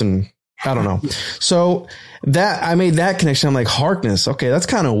guess. And I don't know. So that I made that connection. I'm like, Harkness. Okay, that's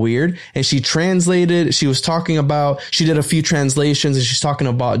kind of weird. And she translated. She was talking about. She did a few translations, and she's talking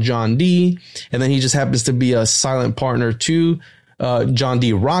about John D. And then he just happens to be a silent partner to John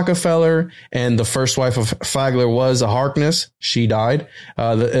D. Rockefeller. And the first wife of Flagler was a Harkness. She died.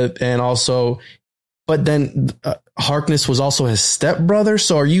 And also, but then Harkness was also his stepbrother.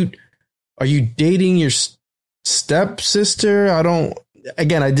 So are you dating your stepsister?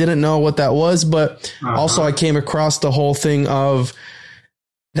 Again, I didn't know what that was, but also I came across the whole thing of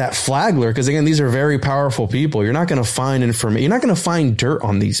that Flagler. Because again, these are very powerful people. You're not going to find information. You're not going to find dirt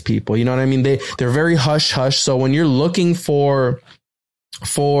on these people. You know what I mean? They're very hush hush. So when you're looking for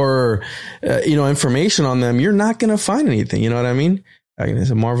information on them, you're not going to find anything. You know what I mean?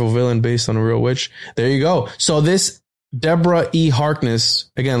 It's a Marvel villain based on a real witch. There you go. So this Deborah E.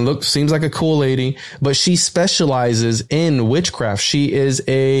 Harkness, again, seems like a cool lady, but she specializes in witchcraft. She is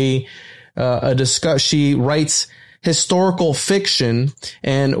she writes historical fiction,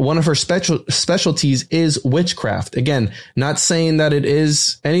 and one of her specialties is witchcraft. Again, not saying that it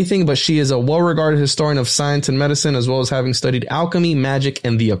is anything, but she is a well-regarded historian of science and medicine, as well as having studied alchemy, magic,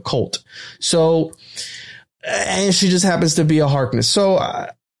 and the occult. So, and she just happens to be a Harkness. So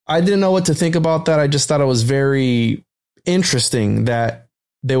I didn't know what to think about that. I just thought it was very interesting that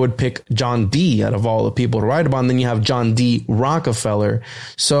they would pick John D out of all the people to write about. And then you have John D. Rockefeller.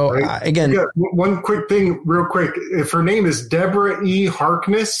 So again, one quick thing real quick. If her name is Deborah E.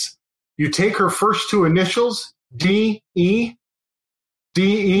 Harkness, you take her first two initials, D-E,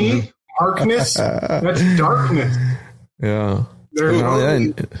 Harkness. That's darkness. Yeah.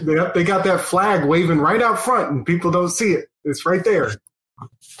 They got that flag waving right out front and people don't see it. It's right there.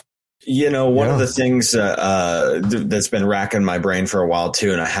 One of the things that's been racking my brain for a while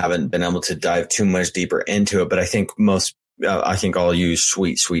too, and I haven't been able to dive too much deeper into it, but I think all you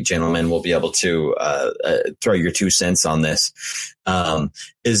sweet gentlemen will be able to throw your 2 cents on this,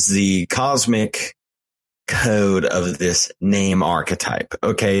 is the cosmic code of this name archetype.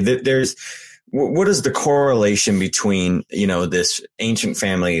 Okay, what is the correlation between, this ancient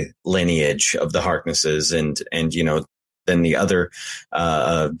family lineage of the Harknesses and than the other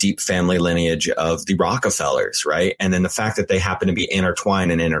deep family lineage of the Rockefellers, right? And then the fact that they happen to be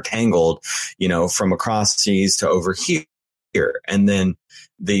intertwined and intertangled, from across seas to over here. And then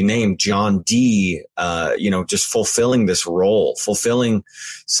the name John D, just fulfilling this role, fulfilling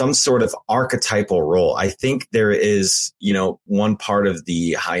some sort of archetypal role. I think there is, one part of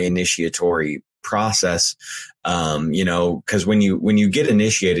the high initiatory process, because when you get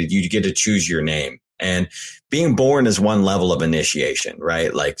initiated, you get to choose your name. And being born is one level of initiation,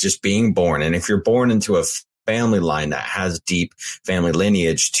 right? Like just being born. And if you're born into a family line that has deep family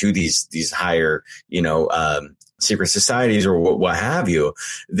lineage to these higher, secret societies or what have you,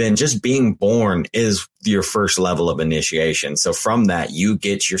 then just being born is your first level of initiation. So from that, you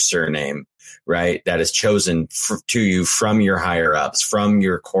get your surname, right? That is chosen to you from your higher ups, from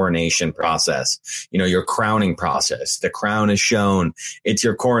your coronation process, your crowning process. The crown is shown. It's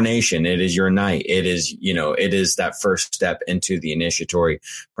your coronation. It is your knight. It is, it is that first step into the initiatory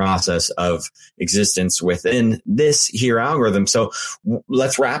process of existence within this here algorithm. So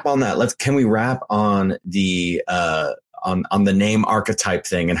let's wrap on that. Can we wrap on the, on the name archetype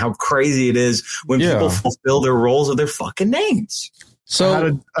thing and how crazy it is when people fulfill their roles of their fucking names.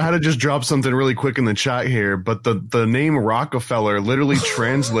 So I had to just drop something really quick in the chat here, but the name Rockefeller literally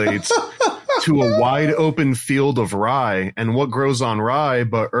translates to a wide open field of rye, and what grows on rye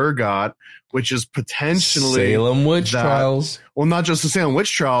but ergot, which is potentially Salem witch trials. Well, not just the Salem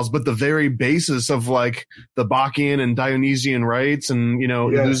witch trials, but the very basis of like the Bacchean and Dionysian rites and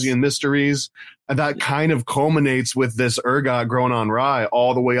Eleusinian mysteries. And that kind of culminates with this ergot growing on rye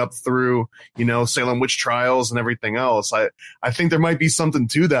all the way up through, Salem witch trials and everything else. I think there might be something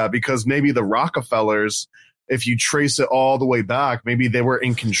to that, because maybe the Rockefellers, if you trace it all the way back, maybe they were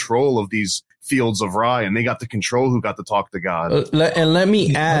in control of these fields of rye, and they got to control who got to talk to God. And let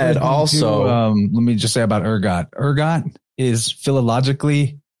me add also, let me just say about ergot. Ergot is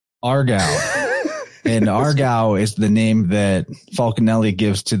philologically Argao. And Argao is the name that Falconelli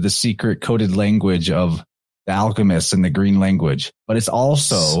gives to the secret coded language of the alchemists in the green language. But it's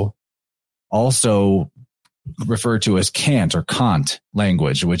also referred to as Cant or Kant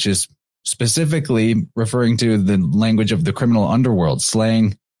language, which is specifically referring to the language of the criminal underworld,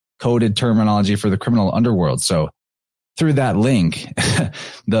 slang, coded terminology for the criminal underworld. So through that link,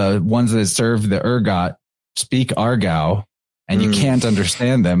 the ones that serve the ergot speak Argao, and you can't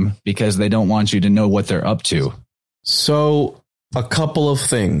understand them because they don't want you to know what they're up to. So a couple of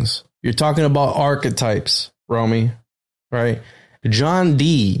things. You're talking about archetypes, Romy, right? John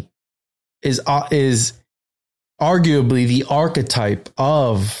Dee is arguably the archetype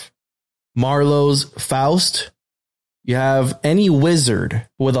of Marlowe's Faust. You have any wizard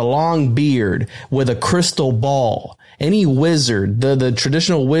with a long beard, with a crystal ball, any wizard, the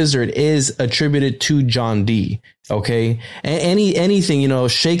traditional wizard is attributed to John Dee. Okay. Anything,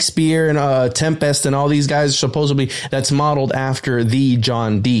 Shakespeare and Tempest and all these guys supposedly that's modeled after the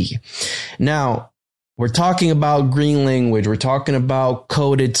John Dee. Now we're talking about green language. We're talking about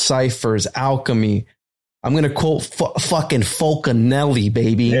coded ciphers, alchemy. I'm going to quote fucking Falconelli,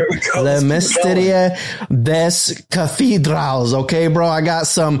 baby. La Mysteria des Cathedrals. Okay, bro. I got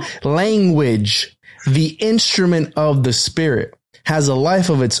some language. The instrument of the spirit has a life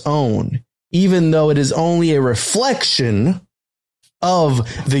of its own, even though it is only a reflection of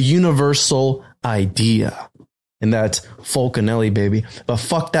the universal idea. And that's Falconelli, baby. But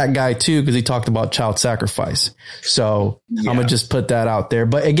fuck that guy too, because he talked about child sacrifice. So I'm going to just put that out there.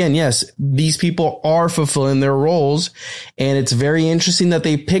 But again, yes, these people are fulfilling their roles. And it's very interesting that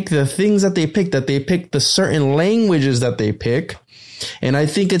they pick the things that they pick the certain languages that they pick. And I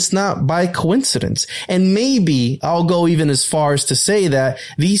think it's not by coincidence. And maybe I'll go even as far as to say that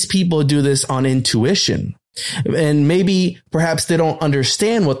these people do this on intuition. And maybe perhaps they don't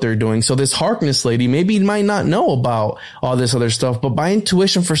understand what they're doing. So this Harkness lady maybe might not know about all this other stuff, but by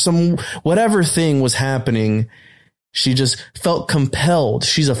intuition for whatever thing was happening, she just felt compelled.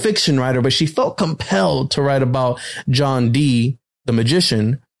 She's a fiction writer, but she felt compelled to write about John Dee, the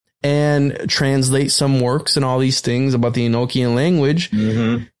magician, and translate some works and all these things about the Enochian language.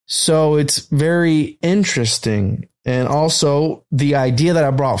 Mm-hmm. So it's very interesting. And also the idea that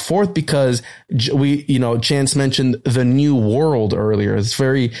I brought forth, because Chance mentioned the New World earlier. It's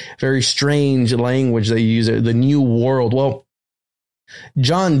very, very strange language that you use, the New World. Well,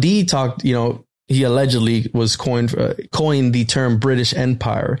 John Dee talked, he allegedly was coined the term British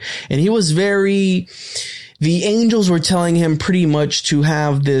Empire. And he was the angels were telling him pretty much to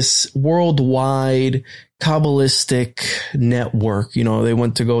have this worldwide Kabbalistic network. They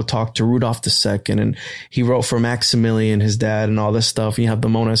went to go talk to Rudolph II, and he wrote for Maximilian, his dad, and all this stuff. And you have the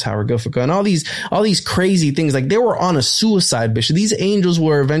Monas Hieroglyphica and all these crazy things. Like, they were on a suicide mission. These angels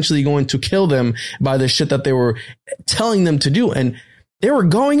were eventually going to kill them by the shit that they were telling them to do. And they were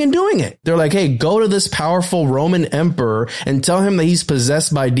going and doing it. They're like, hey, go to this powerful Roman emperor and tell him that he's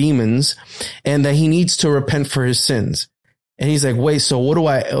possessed by demons and that he needs to repent for his sins. And he's like, wait, so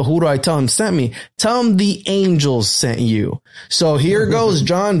who do I tell him sent me? Tell him the angels sent you. So here goes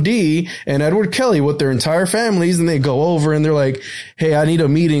John Dee and Edward Kelly with their entire families. And they go over and they're like, hey, I need a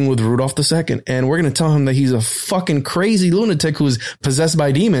meeting with Rudolph II. And we're going to tell him that he's a fucking crazy lunatic who's possessed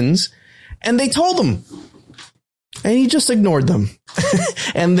by demons. And they told him. And he just ignored them.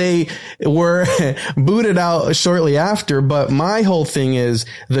 And they were booted out shortly after. But my whole thing is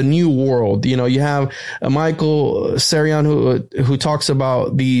the New World. You have Michael Sarian who talks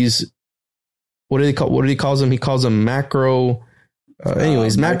about these. What do he calls them? He calls them macrobes,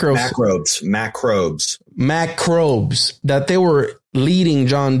 that they were leading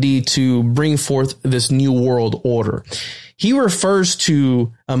John Dee to bring forth this New World order. He refers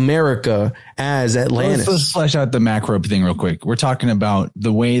to America as Atlantis. Let's flesh out the macrobe thing real quick. We're talking about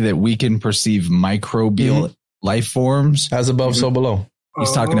the way that we can perceive microbial life forms. As above, so below.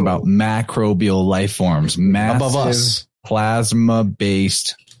 He's talking about macrobial life forms, massive above us,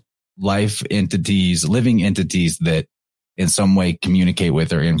 plasma-based life entities, living entities that in some way communicate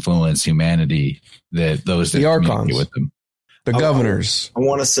with or influence humanity. That those that the communicate archons with them. The governors. I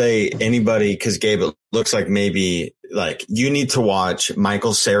want to say anybody, because Gabe, it looks like maybe like you need to watch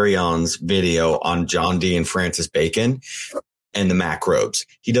Michael Sarian's video on John Dee and Francis Bacon and the macrobes.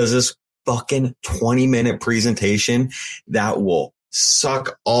 He does this fucking 20-minute presentation that will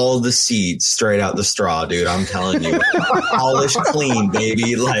suck all the seeds straight out the straw, dude. I'm telling you, polished clean,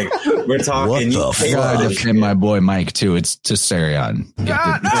 baby. Like, We're talking. What the I gotta defend my boy Mike too. It's Tessarion.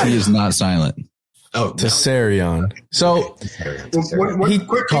 He is not silent. Oh, Tessarion. So He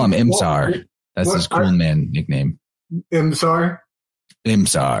call him Imsar. That's his cool man nickname. Imsar.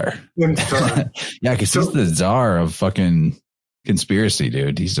 Imsar. Yeah, because he's the czar of fucking conspiracy,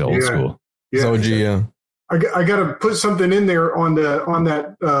 dude. He's old school. Yeah. OG, yeah. I got to put something in there on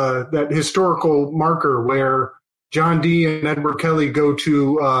that historical marker where John Dee and Edward Kelly go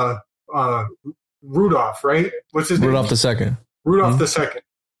to Rudolph, right? What's his name? Rudolph II. Rudolph II.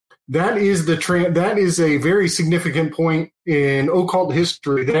 That is that is a very significant point in occult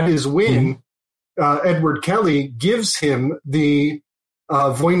history. That is when Edward Kelly gives him the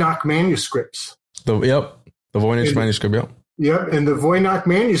Voynich manuscripts. The Voynich manuscript, yep. Yep, and the Voynich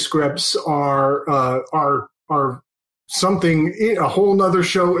manuscripts are something, a whole nother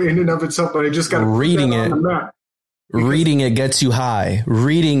show in and of itself. But I just got reading it. Reading it gets you high.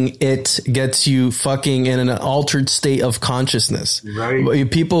 Reading it gets you fucking in an altered state of consciousness.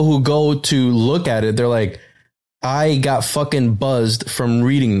 Right. People who go to look at it, they're like, I got fucking buzzed from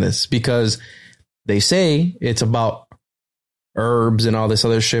reading this, because they say it's about herbs and all this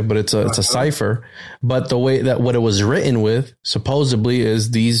other shit, but it's a cipher. But the way that what it was written with supposedly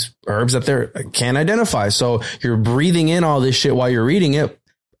is these herbs that they can't identify. So you're breathing in all this shit while you're reading it.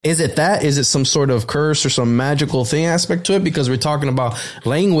 Is it that? Is it some sort of curse or some magical thing aspect to it? Because we're talking about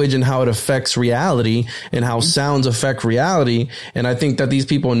language and how it affects reality and how sounds affect reality. And I think that these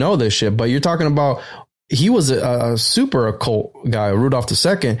people know this shit, but you're talking about, he was a super occult guy, Rudolph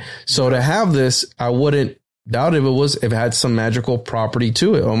II. So to have this, I wouldn't doubt if it had some magical property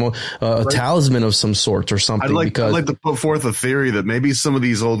to it, almost a talisman of some sort or something. I'd like to put forth a theory that maybe some of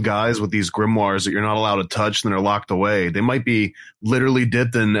these old guys with these grimoires that you're not allowed to touch and they're locked away, they might be literally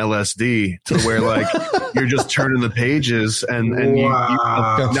dipped in LSD to where like you're just turning the pages and you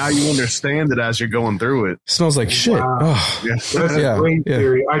now you understand it as you're going through it. Smells like shit. Wow. Oh. Yeah. That's a great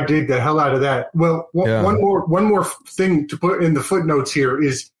theory. I dig the hell out of that. Well, one more thing to put in the footnotes here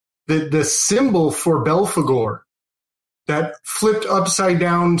is the symbol for Belphegor, that flipped upside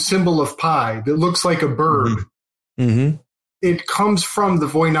down symbol of pi that looks like a bird. Mm-hmm. It comes from the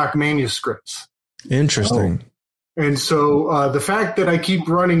Voynich manuscripts. Interesting. And so the fact that I keep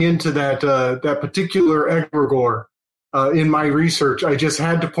running into that particular egregore in my research, I just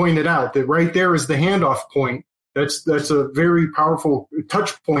had to point it out that right there is the handoff point. That's a very powerful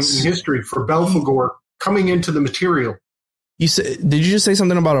touch point in history for Belphegor coming into the material. Did you just say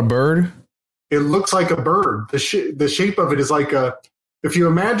something about a bird? It looks like a bird. The shape of it is like if you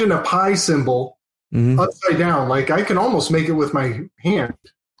imagine a pi symbol upside down, like I can almost make it with my hand.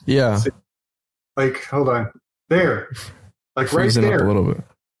 Yeah. Like, hold on. There. Like freezing right there. Up a little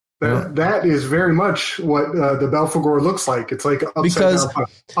bit. That is very much what the Belphegor looks like. It's like upside down pi.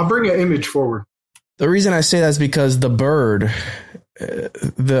 I'll bring an image forward. The reason I say that is because the bird,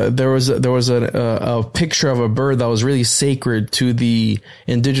 there was a picture of a bird that was really sacred to the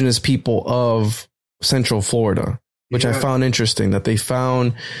indigenous people of Central Florida, which I found interesting, that they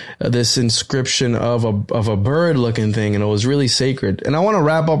found this inscription of a bird looking thing, and it was really sacred. And I want to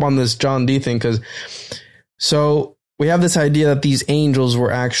wrap up on this John Dee thing, because so we have this idea that these angels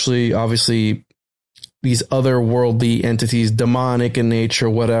were actually obviously these otherworldly entities, demonic in nature,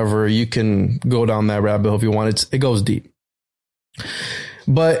 whatever. You can go down that rabbit hole if you want. It goes deep.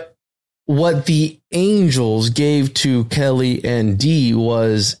 But what the angels gave to Kelly and Dee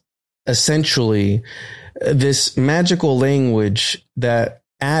was essentially this magical language that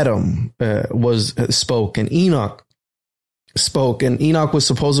Adam spoke and Enoch spoke. And Enoch was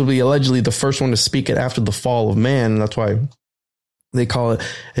supposedly, allegedly, the first one to speak it after the fall of man. And that's why they call it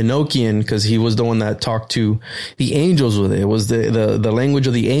Enochian, because he was the one that talked to the angels with it. It was the language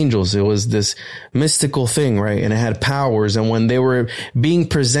of the angels. It was this mystical thing, right? And it had powers. And when they were being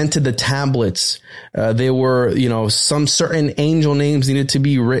presented the tablets, they were, some certain angel names needed to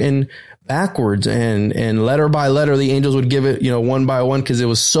be written backwards, and letter by letter, the angels would give it, one by one, because it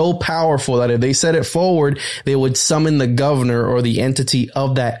was so powerful that if they said it forward, they would summon the governor or the entity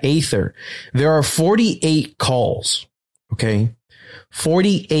of that aether. There are 48 calls. Okay.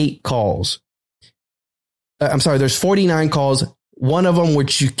 48 calls. I'm sorry, there's 49 calls. One of them,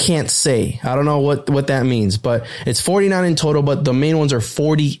 which you can't say. I don't know what that means, but it's 49 in total, but the main ones are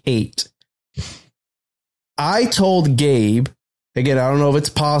 48. I told Gabe, again, I don't know if it's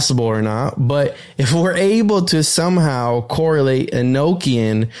possible or not, but if we're able to somehow correlate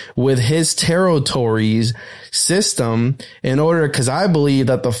Enochian with his territories system in order, because I believe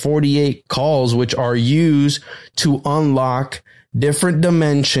that the 48 calls, which are used to unlock different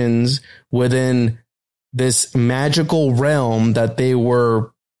dimensions within this magical realm that they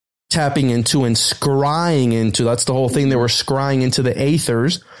were tapping into and scrying into. That's the whole thing. They were scrying into the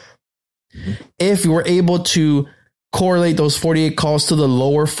aethers. If you were able to correlate those 48 calls to the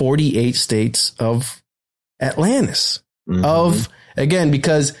lower 48 states of Atlantis, again,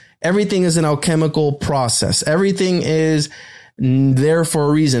 because everything is an alchemical process. Everything is there for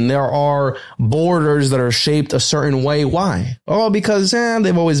a reason. There are borders that are shaped a certain way. Why? Oh, because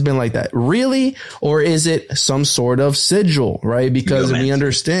they've always been like that. Really? Or is it some sort of sigil, right? Because we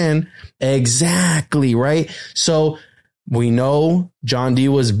understand exactly, right? So we know John Dee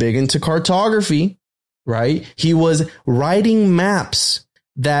was big into cartography, right? He was writing maps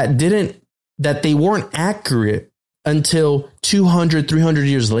that they weren't accurate until 200, 300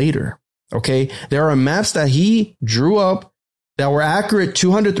 years later. Okay. There are maps that he drew up that were accurate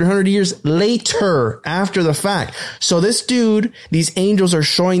 200, 300 years later after the fact. So this dude, these angels are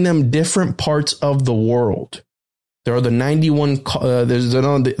showing them different parts of the world. There are the 91, there's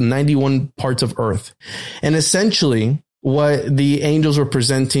the 91 parts of Earth. And essentially what the angels were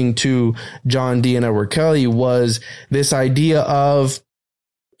presenting to John Dee and Edward Kelly was this idea of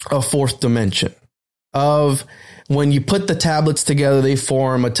a fourth dimension, of when you put the tablets together, they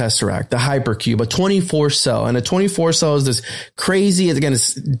form a tesseract, the hypercube, a 24 cell. And a 24 cell is this crazy, again,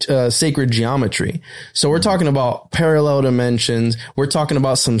 it's sacred geometry. So we're talking about parallel dimensions. We're talking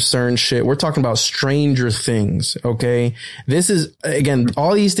about some CERN shit. We're talking about Stranger Things. Okay. This is, again,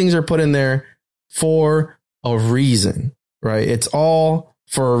 all these things are put in there for a reason, right? It's all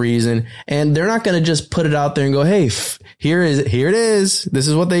for a reason. And they're not going to just put it out there and go, hey, here it is. This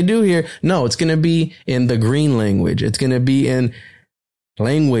is what they do here. No, it's going to be in the green language. It's going to be in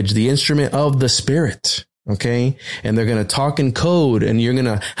language, the instrument of the spirit. Okay. And they're going to talk in code, and you're going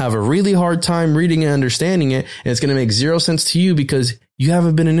to have a really hard time reading and understanding it. And it's going to make zero sense to you because you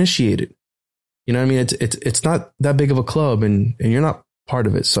haven't been initiated. You know what I mean? It's not that big of a club, and you're not part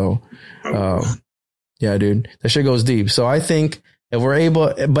of it. So, yeah, dude, that shit goes deep. So I think if we're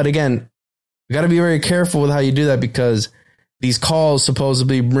able, but again, you got to be very careful with how you do that, because these calls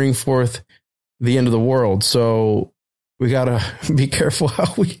supposedly bring forth the end of the world. So we got to be careful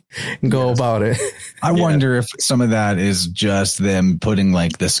how we go about it. I wonder if some of that is just them putting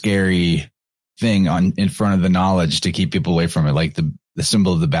like the scary thing in front of the knowledge to keep people away from it. Like the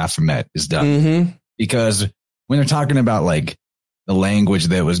symbol of the Baphomet is done because when they're talking about like the language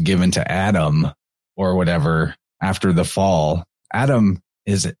that was given to Adam or whatever after the fall, Adam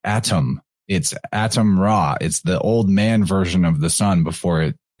is Atom. It's Atom Ra. It's the old man version of the sun before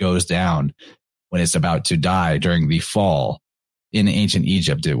it goes down when it's about to die during the fall. In ancient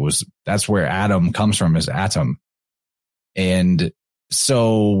Egypt, that's where Adam comes from, is Atom. And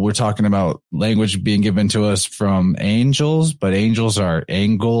so we're talking about language being given to us from angels, but angels are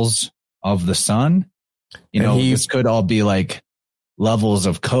angles of the sun. You know, this could all be like levels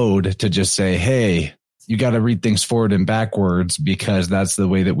of code to just say, hey, you got to read things forward and backwards because that's the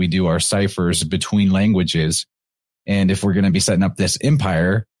way that we do our ciphers between languages. And if we're going to be setting up this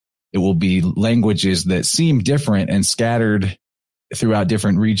empire, it will be languages that seem different and scattered throughout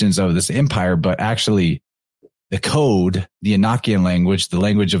different regions of this empire. But actually the code, the Enochian language, the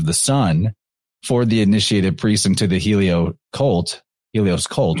language of the sun for the initiated priests into the Helios cult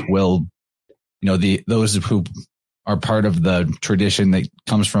will, you know, those who are part of the tradition that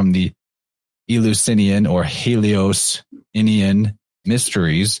comes from the Eleusinian or Helios-Inian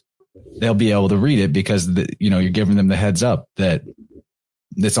mysteries, they'll be able to read it because you're giving them the heads up that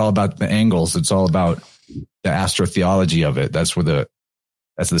it's all about the angles. It's all about the astrotheology of it. That's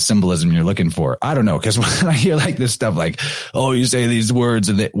the symbolism you're looking for. I don't know. Cause when I hear like this stuff, like, oh, you say these words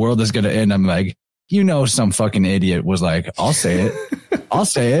and the world is going to end. I'm like, some fucking idiot was like, I'll say it. I'll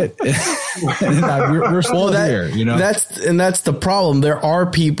say it. We're still here, you know? That's the problem. There are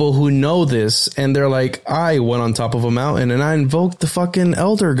people who know this and they're like, I went on top of a mountain and I invoked the fucking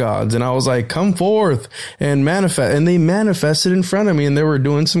elder gods. And I was like, come forth and manifest. And they manifested in front of me and they were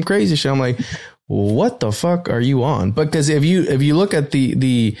doing some crazy shit. I'm like, what the fuck are you on? Because if you look at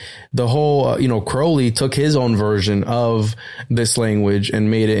the whole, Crowley took his own version of this language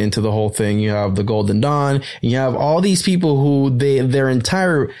and made it into the whole thing. You have the Golden Dawn, and you have all these people who their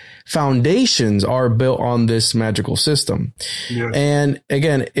entire foundations are built on this magical system. Yeah. And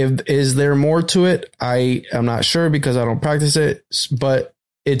again, is there more to it? I'm not sure because I don't practice it, but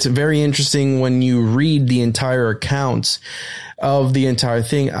it's very interesting when you read the entire accounts of the entire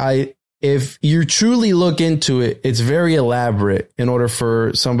thing. If you truly look into it, it's very elaborate in order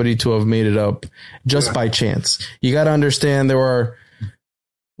for somebody to have made it up just by chance. You got to understand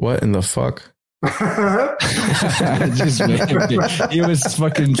what in the fuck? He was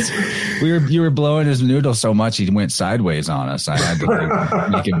fucking. You were blowing his noodle so much he went sideways on us. I had to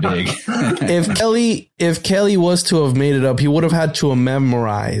make it big. If Kelly was to have made it up, he would have had to have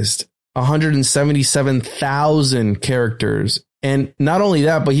memorized 177,000 characters, and not only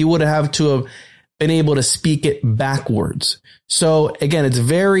that, but he would have to have been able to speak it backwards. So again, it's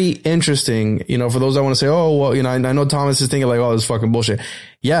very interesting, you know, for those that want to say, oh, well, you know, I know Thomas is thinking like, oh, this is fucking bullshit.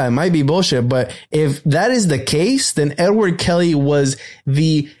 Yeah, it might be bullshit. But if that is the case, then Edward Kelly was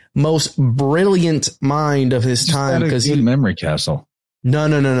the most brilliant mind of his time. Because he memory castle. No.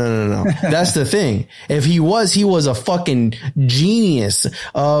 That's the thing. If he was a fucking genius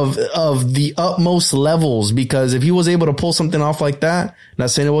of the utmost levels, because if he was able to pull something off like that,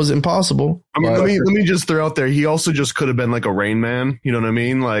 not saying it was impossible. I mean, let me just throw out there. He also just could have been like a Rain Man. You know what I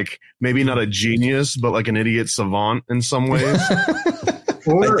mean? Like maybe not a genius, but like an idiot savant in some ways.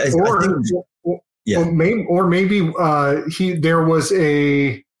 or maybe there was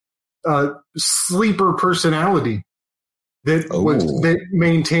a sleeper personality that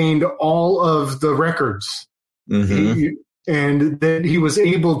maintained all of the records, and that he was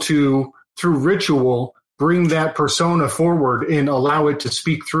able to, through ritual, bring that persona forward and allow it to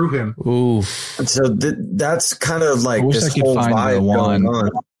speak through him. Oof! And so that's kind of like this whole vibe going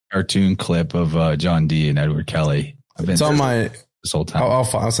on. Cartoon clip of John Dee and Edward Kelly. It's on my this whole time.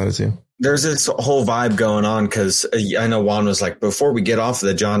 I'll send it to you. There's this whole vibe going on because I know Juan was like, before we get off of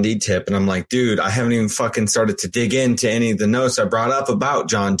the John Dee tip, and I'm like, dude, I haven't even fucking started to dig into any of the notes I brought up about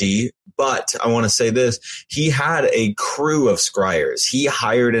John Dee. But I want to say this. He had a crew of scryers. He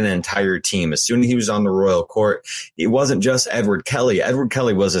hired an entire team. As soon as he was on the royal court, it wasn't just Edward Kelly. Edward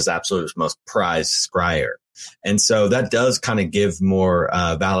Kelly was his absolute most prized scryer. And so that does kind of give more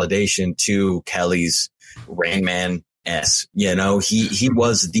validation to Kelly's Rain Man. You know, he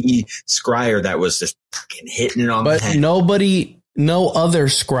was the scryer that was just fucking hitting it on the head. But no other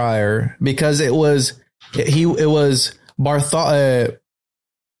scryer, because it was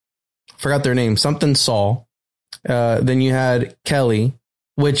forgot their name, something Saul. Then you had Kelly,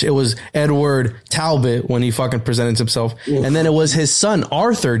 which it was Edward Talbot when he fucking presented himself. Oof. And then it was his son,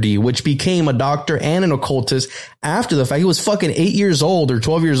 Arthur Dee, which became a doctor and an occultist after the fact. He was fucking 8 years old or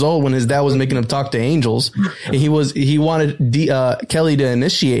 12 years old when his dad was making him talk to angels. And he wanted Kelly to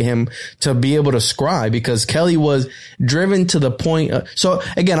initiate him to be able to scry, because Kelly was driven to the point. So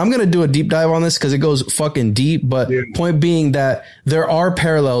again, I'm going to do a deep dive on this because it goes fucking deep. But point being that there are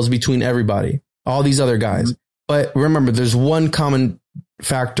parallels between everybody, all these other guys. But remember, there's one common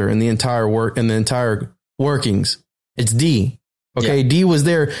factor in the entire workings. It's Dee. Okay. Yeah. Dee was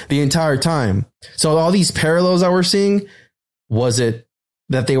there the entire time. So all these parallels that we're seeing, was it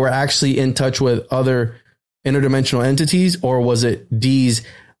that they were actually in touch with other interdimensional entities, or was it Dee's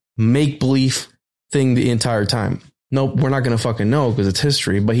make-believe thing the entire time? Nope, we're not going to fucking know because it's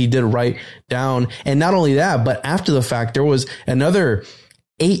history, but he did write down. And not only that, but after the fact, there was another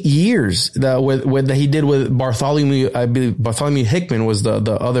 8 years that he did with Bartholomew. I believe Bartholomew Hickman was the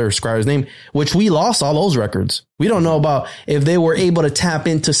other scryer's name, which we lost all those records. We don't know about if they were able to tap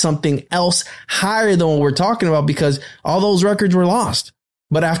into something else higher than what we're talking about, because all those records were lost.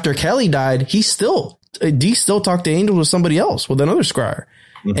 But after Kelly died, Dee still talked to angels with somebody else, with another scryer.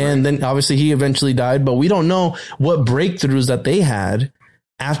 Mm-hmm. And then obviously he eventually died, but we don't know what breakthroughs that they had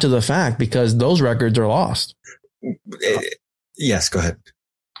after the fact, because those records are lost. Yes, go ahead.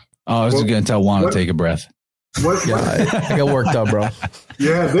 Oh, I was going to tell Juan to take a breath. Yeah, I got worked up, bro.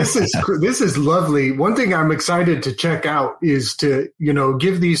 Yeah, this is lovely. One thing I'm excited to check out is to,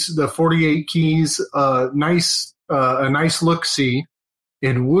 give the 48 keys a nice look see.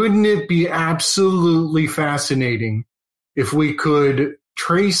 And wouldn't it be absolutely fascinating if we could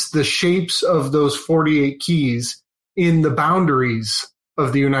trace the shapes of those 48 keys in the boundaries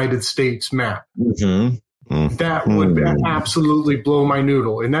of the United States map? Mm-hmm. That would absolutely blow my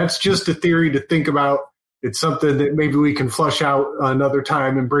noodle. And that's just a theory to think about. It's something that maybe we can flush out another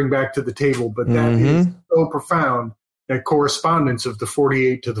time and bring back to the table. But that is so profound, that correspondence of the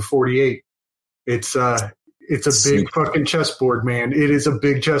 48 to the 48. It's a big fucking chessboard, man. It is a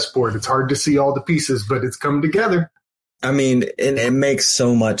big chessboard. It's hard to see all the pieces, but it's come together. I mean, it makes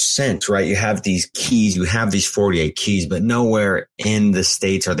so much sense, right? You have these keys, you have these 48 keys, but nowhere in the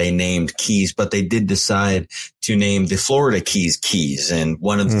States are they named keys, but they did decide to name the Florida keys. And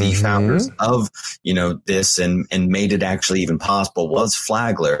one of the founders of, this and made it actually even possible was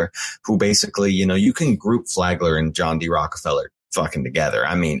Flagler, who basically, you can group Flagler and John D. Rockefeller fucking together.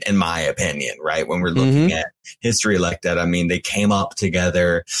 I mean, in my opinion, right? When we're looking at history like that, I mean, they came up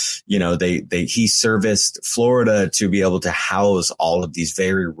together, you know, he serviced Florida to be able to house all of these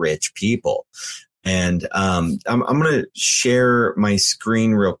very rich people. And, I'm going to share my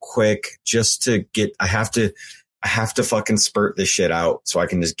screen real quick just to get, I have to fucking spurt this shit out so I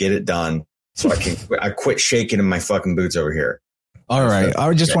can just get it done. So I quit shaking in my fucking boots over here. All right. I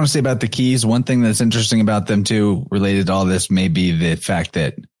would just want to say about the keys. One thing that's interesting about them too, related to all this, may be the fact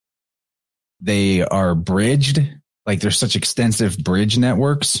that they are bridged. Like there's such extensive bridge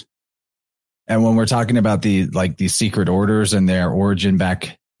networks. And when we're talking about these secret orders and their origin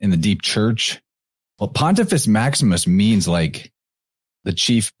back in the deep church, well, Pontifex Maximus means like the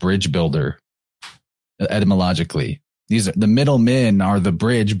chief bridge builder etymologically. The middlemen are the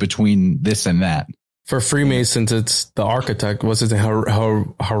bridge between this and that. For Freemasons, it's the architect. What's his name?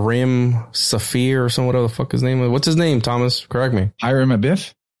 Harim Safir or something. Whatever the fuck his name is. What's his name, Thomas? Correct me. Hiram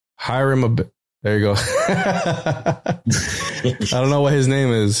Abiff? Hiram Abiff. There you go. I don't know what his name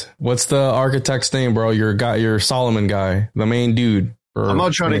is. What's the architect's name, bro? Your Solomon guy, the main dude. I'm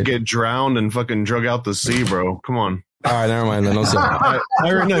not trying to get drowned and fucking drug out the sea, bro. Come on. All right, never mind then. No,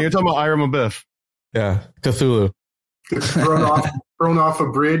 you're talking about Hiram Abiff. Yeah, Cthulhu. Thrown off a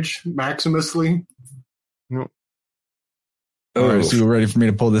bridge, Maximusly. Nope. All right, so you ready for me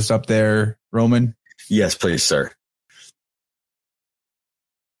to pull this up there, Roman? Yes, please, sir.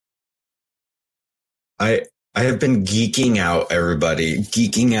 I have been geeking out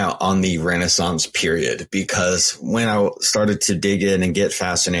on the Renaissance period, because when I started to dig in and get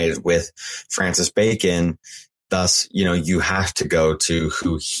fascinated with Francis Bacon, thus, you know, you have to go to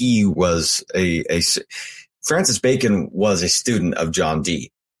who he was. Francis Bacon was a student of John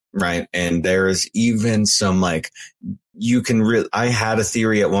Dee. Right. And there is even some I had a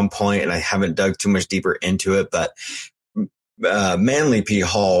theory at one point and I haven't dug too much deeper into it, but Manly P.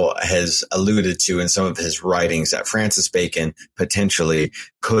 Hall has alluded to in some of his writings that Francis Bacon potentially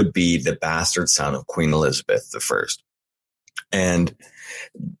could be the bastard son of Queen Elizabeth I. And,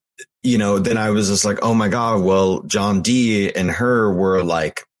 you know, then I was just like, oh my God, well, John Dee and her were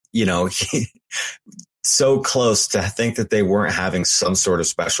like, you know, so close to think that they weren't having some sort of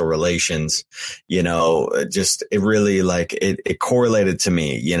special relations, you know, just it really it correlated to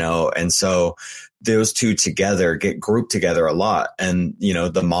me, you know, and so those two together get grouped together a lot. And, you know,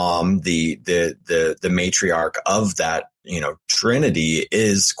 the mom, the matriarch of that, you know, Trinity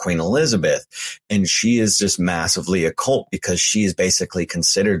is Queen Elizabeth, and she is just massively occult because she is basically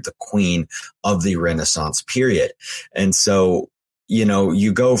considered the queen of the Renaissance period. And so, you know,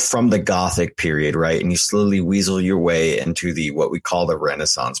 you go from the Gothic period, right? And you slowly weasel your way into what we call the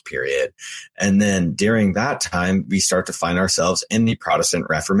Renaissance period. And then during that time, we start to find ourselves in the Protestant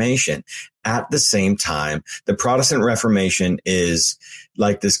Reformation. At the same time, the Protestant Reformation is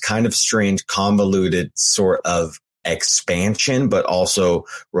like this kind of strange, convoluted sort of expansion, but also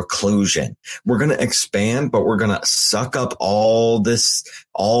reclusion. We're going to expand, but we're going to suck up all this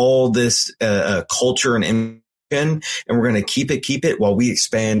culture and and we're going to keep it while we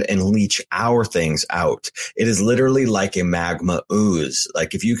expand and leach our things out. It is literally like a magma ooze.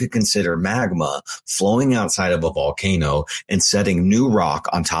 Like if you could consider magma flowing outside of a volcano and setting new rock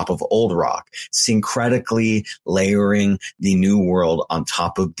on top of old rock, syncretically layering the new world on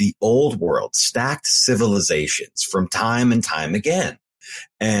top of the old world, stacked civilizations from time and time again.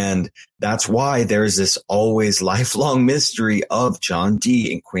 And that's why there's this always lifelong mystery of John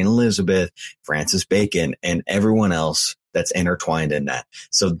Dee and Queen Elizabeth, Francis Bacon, and everyone else that's intertwined in that.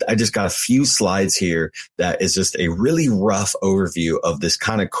 So I just got a few slides here that is just a really rough overview of this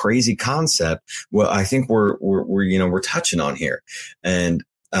kind of crazy concept. Well, I think we're touching on here. And,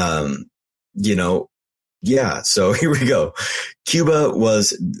 so here we go. Cuba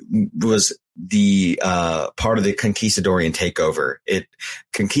was the part of the Conquistadorian takeover.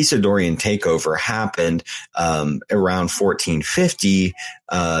 Conquistadorian takeover happened around 1450.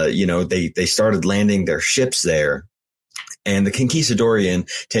 They started landing their ships there. And the Conquistadorian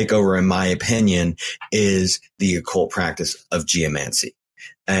takeover, in my opinion, is the occult practice of geomancy.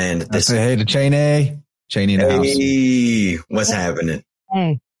 And I say hey to Cheney in the house. Hey, what's happening?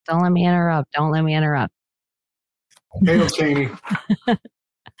 Hey, don't let me interrupt. Hail Cheney.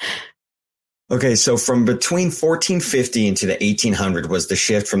 Okay, so from between 1450 into the 1800 was the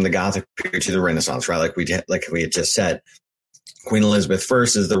shift from the Gothic period to the Renaissance, right? Like we had just said. Queen Elizabeth I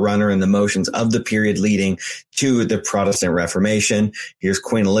is the runner in the motions of the period leading to the Protestant Reformation. Here's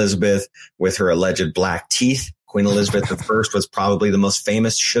Queen Elizabeth with her alleged black teeth. Queen Elizabeth I was probably the most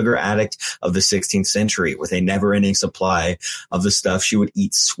famous sugar addict of the 16th century, with a never-ending supply of the stuff. She would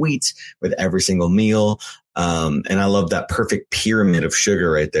eat sweets with every single meal. And I love that perfect pyramid of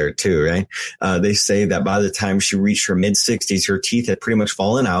sugar right there too, right? They say that by the time she reached her mid-60s, her teeth had pretty much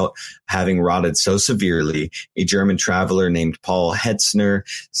fallen out, having rotted so severely. A German traveler named Paul Hetzner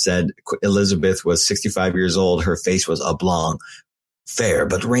said Elizabeth was 65 years old. Her face was oblong, fair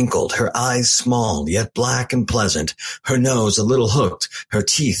but wrinkled, her eyes small, yet black and pleasant, her nose a little hooked, her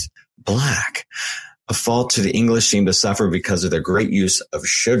teeth black. A fault to the English seemed to suffer because of their great use of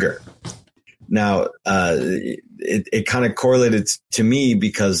sugar. Now, it kind of correlated to me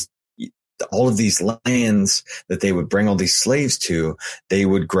because all of these lands that they would bring all these slaves to, they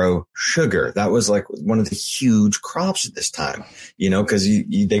would grow sugar. That was like one of the huge crops at this time, you know, because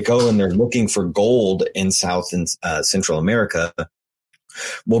they go and they're looking for gold in South and Central America.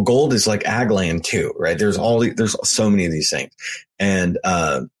 Well, gold is like ag land too, right? There's so many of these things. And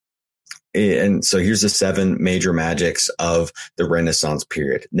so here's the 7 major magics of the Renaissance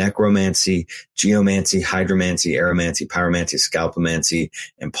period: necromancy, geomancy, hydromancy, aeromancy, pyromancy, scalpomancy,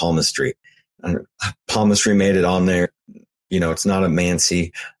 and palmistry. Palmistry made it on there. You know, it's not a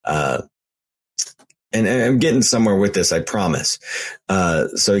mancy. And I'm getting somewhere with this, I promise.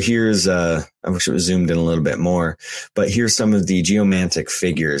 So here's, I wish it was zoomed in a little bit more, but here's some of the geomantic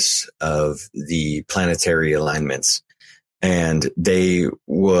figures of the planetary alignments. And they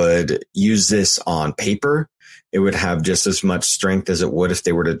would use this on paper. It would have just as much strength as it would if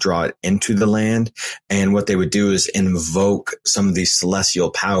they were to draw it into the land. And what they would do is invoke some of these celestial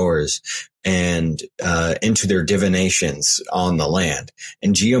powers and into their divinations on the land.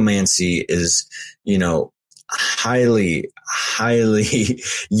 And geomancy is, you know, highly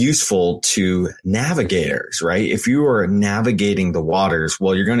useful to navigators, right? If you are navigating the waters,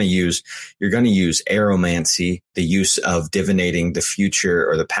 well, you're going to use aeromancy, the use of divinating the future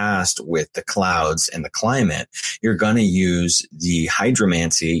or the past with the clouds and the climate. You're going to use the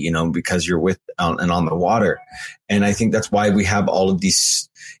hydromancy, you know, because you're on the water. And I think that's why we have all of these,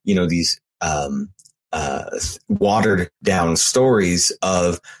 you know, these watered down stories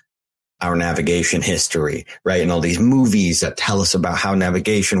of our navigation history, right? And all these movies that tell us about how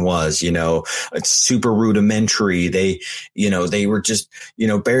navigation was, you know, it's super rudimentary. They were just, you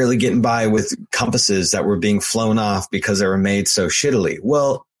know, barely getting by with compasses that were being flown off because they were made so shittily.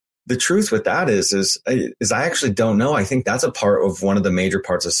 Well, the truth with that is I actually don't know. I think that's a part of one of the major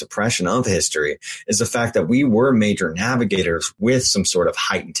parts of suppression of history is the fact that we were major navigators with some sort of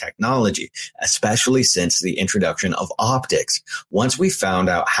heightened technology, especially since the introduction of optics. Once we found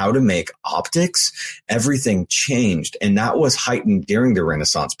out how to make optics, everything changed. And that was heightened during the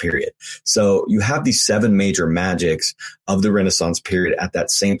Renaissance period. So you have these 7 major magics of the Renaissance period at that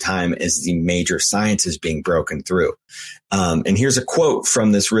same time as the major sciences being broken through. And here's a quote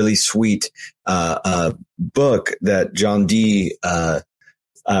from this really sweet book that John Dee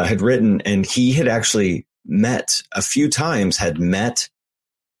had written, and he had actually met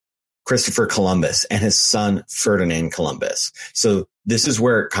Christopher Columbus and his son Ferdinand Columbus. So this is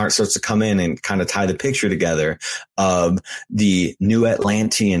where it starts to come in and kind of tie the picture together of the New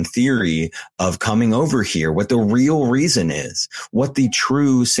Atlantean theory of coming over here, what the real reason is, what the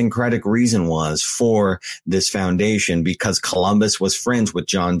true syncretic reason was for this foundation, because Columbus was friends with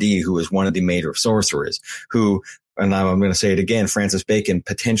John Dee, who was one of the major sorcerers, who, and I'm going to say it again, Francis Bacon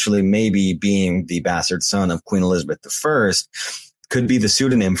potentially maybe being the bastard son of Queen Elizabeth I, could be the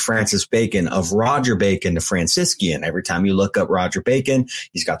pseudonym Francis Bacon of Roger Bacon, the Franciscan. Every time you look up Roger Bacon,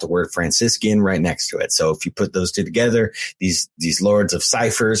 he's got the word Franciscan right next to it. So if you put those two together, these lords of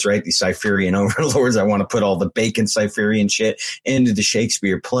ciphers, right? These Cypherian overlords, I want to put all the Bacon Cypherian shit into the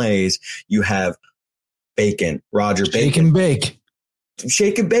Shakespeare plays. You have Bacon, Roger Bacon. Shake and bake.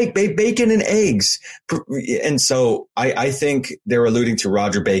 Shake and bake, bacon and eggs. And so I think they're alluding to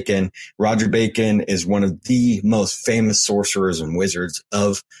Roger Bacon. Roger Bacon is one of the most famous sorcerers and wizards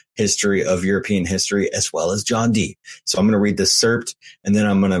of history, of European history, as well as John Dee. So I'm going to read this Serpt, and then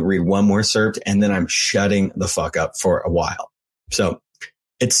I'm going to read one more Serpt, and then I'm shutting the fuck up for a while. So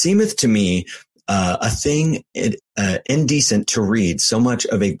it seemeth to me a thing indecent to read so much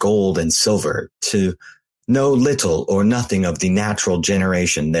of a gold and silver, to know little or nothing of the natural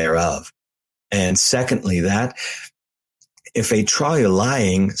generation thereof. And secondly, that if a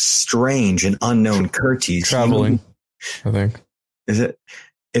lying, strange and unknown Curtes traveling, I think. Is it?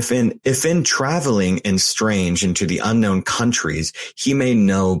 If in traveling and strange into the unknown countries, he may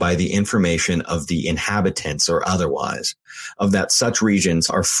know by the information of the inhabitants or otherwise, of that such regions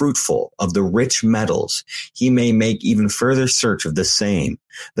are fruitful of the rich metals, he may make even further search of the same.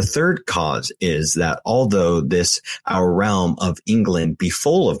 The third cause is that although this our realm of England be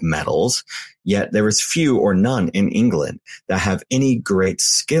full of metals, yet there is few or none in England that have any great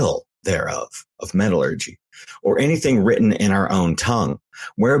skill thereof, of metallurgy. or anything written in our own tongue,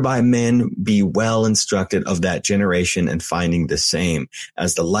 whereby men be well instructed of that generation and finding the same,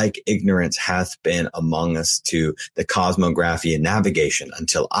 as the like ignorance hath been among us to the cosmography and navigation,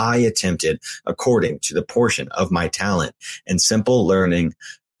 until I attempted, according to the portion of my talent and simple learning,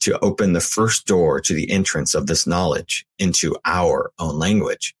 to open the first door to the entrance of this knowledge into our own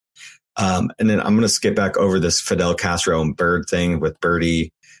language. And then I'm going to skip back over this Fidel Castro and Bird thing with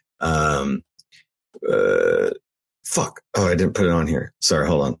Birdie. Fuck. Oh, I didn't put it on here. Sorry.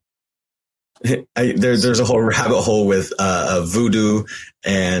 Hold on. There's a whole rabbit hole with voodoo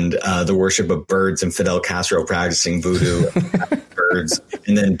and the worship of birds, and Fidel Castro practicing voodoo birds,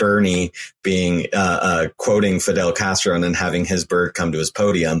 and then Bernie being quoting Fidel Castro and then having his bird come to his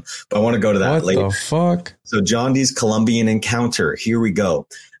podium. But I want to go to that later. What the fuck? So John Dee's Columbian encounter. Here we go.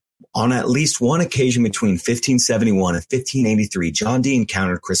 On at least one occasion between 1571 and 1583, John Dee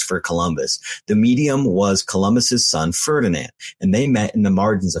encountered Christopher Columbus. The medium was Columbus's son, Ferdinand, and they met in the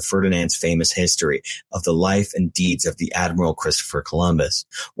margins of Ferdinand's famous history of the life and deeds of the Admiral Christopher Columbus.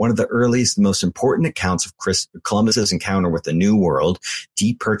 One of the earliest, most important accounts of Columbus's encounter with the New World.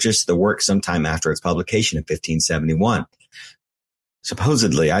 Dee purchased the work sometime after its publication in 1571.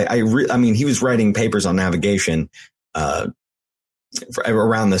 Supposedly, I mean, he was writing papers on navigation,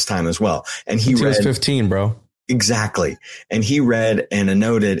 around this time as well. And he was 15, bro. Exactly. And he read and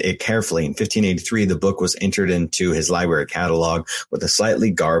noted it carefully. In 1583, the book was entered into his library catalog with a slightly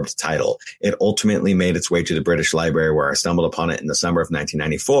garbed title. It ultimately made its way to the British Library, where I stumbled upon it in the summer of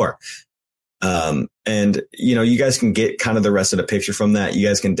 1994. And, you know, you guys can get kind of the rest of the picture from that. You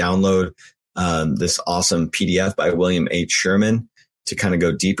guys can download this awesome PDF by William H. Sherman to kind of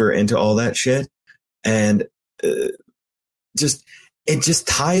go deeper into all that shit. And it just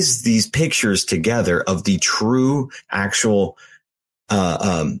ties these pictures together of the true, actual,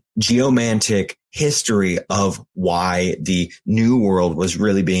 geomantic history of why the New World was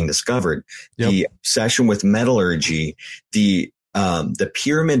really being discovered. Yep. The obsession with metallurgy, the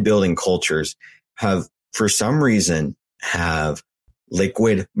pyramid building cultures have, for some reason, have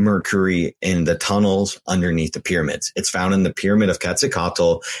liquid mercury in the tunnels underneath the pyramids. It's found in the pyramid of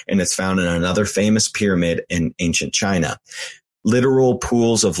Quetzalcoatl, and it's found in another famous pyramid in ancient China. Literal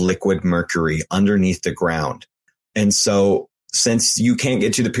pools of liquid mercury underneath the ground. And so since you can't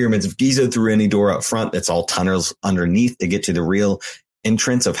get to the pyramids of Giza through any door up front, it's all tunnels underneath to get to the real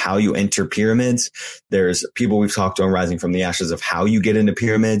entrance of how you enter pyramids. There's people we've talked to on Rising from the Ashes of how you get into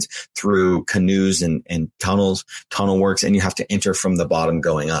pyramids through canoes and tunnel works, and you have to enter from the bottom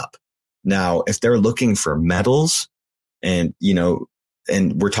going up. Now, if they're looking for metals and, you know,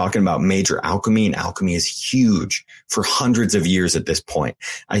 and we're talking about major alchemy, and alchemy is huge for hundreds of years at this point.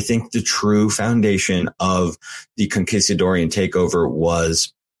 I think the true foundation of the Conquistadorian takeover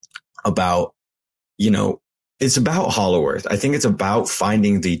was about, you know, it's about Hollow Earth. I think it's about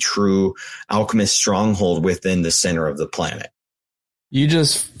finding the true alchemist stronghold within the center of the planet. You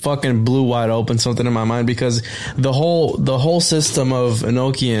just fucking blew wide open something in my mind, because the whole system of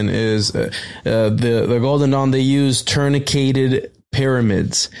Enochian is the Golden Dawn. They use tourniqueted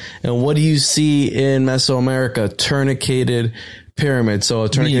pyramids. And what do you see in Mesoamerica? Tourniqueted pyramids. So a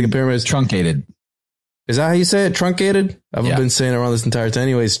tourniqueted pyramid is truncated. Is that how you say it? Truncated? I've been saying it wrong this entire time.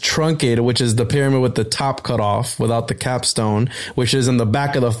 Anyways, truncated, which is the pyramid with the top cut off without the capstone, which is in the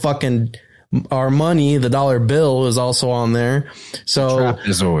back of the fucking, our money. The dollar bill is also on there. So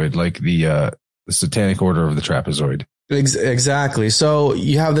trapezoid, like the satanic order of the trapezoid. Exactly. So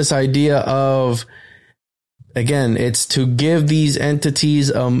you have this idea of, again, it's to give these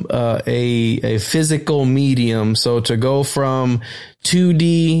entities a physical medium. So to go from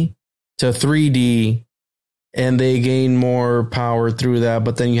 2D to 3D, and they gain more power through that.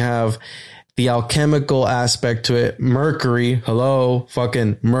 But then you have the alchemical aspect to it. Mercury, hello,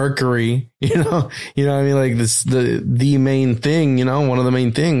 fucking Mercury. You know what I mean? Like this, the main thing. You know, one of the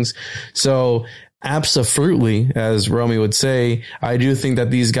main things. So absolutely, as Romy would say, I do think that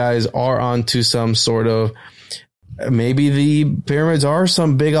these guys are onto some sort of. Maybe the pyramids are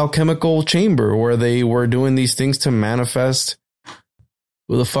some big alchemical chamber where they were doing these things to manifest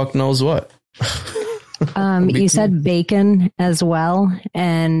who the fuck knows what. You said Bacon as well,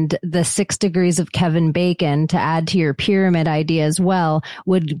 and the 6 degrees of Kevin Bacon, to add to your pyramid idea as well,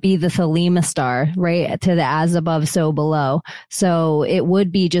 would be the Thelema star, right? To the as above, so below. So it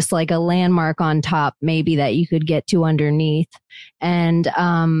would be just like a landmark on top, maybe, that you could get to underneath. And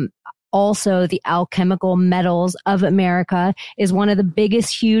also the alchemical metals of America is one of the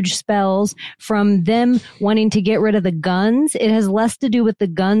biggest, huge spells from them wanting to get rid of the guns. It has less to do with the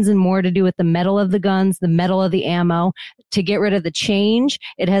guns and more to do with the metal of the guns, the metal of the ammo. To get rid of the change,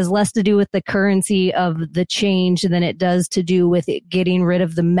 it has less to do with the currency of the change than it does to do with it getting rid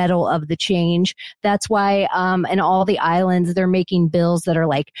of the metal of the change. That's why in all the islands, they're making bills that are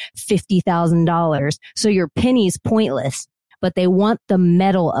like $50,000. So your penny's pointless, but they want the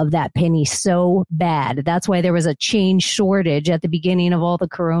metal of that penny so bad. That's why there was a change shortage at the beginning of all the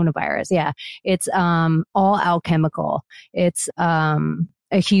coronavirus. Yeah, it's all alchemical. It's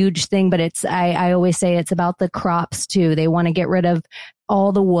a huge thing, but I always say it's about the crops too. They want to get rid of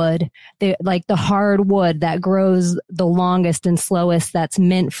all the wood, like the hard wood that grows the longest and slowest that's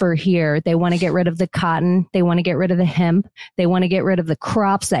meant for here. They want to get rid of the cotton. They want to get rid of the hemp. They want to get rid of the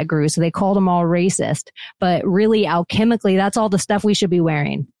crops that grew. So they called them all racist, but really alchemically, that's all the stuff we should be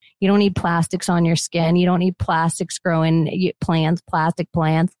wearing. You don't need plastics on your skin. You don't need plastics growing plants, plastic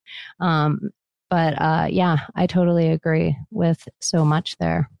plants. But yeah, I totally agree with so much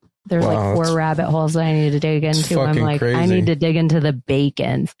there. There's like 4 rabbit holes that I need to dig into. I'm like, crazy. I need to dig into the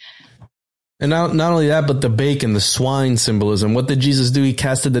bacons. And not only that, but the bacon, the swine symbolism. What did Jesus do? He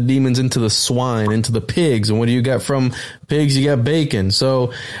casted the demons into the swine, into the pigs. And what do you get from pigs? You get bacon.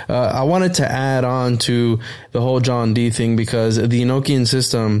 So I wanted to add on to the whole John Dee thing because the Enochian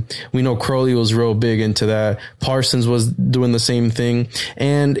system, we know Crowley was real big into that. Parsons was doing the same thing.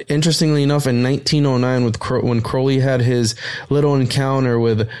 And interestingly enough, in 1909, when Crowley had his little encounter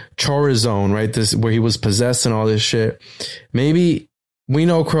with Chorazone, right, this where he was possessed and all this shit, maybe... We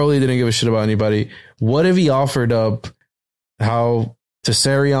know Crowley didn't give a shit about anybody. What if he offered up how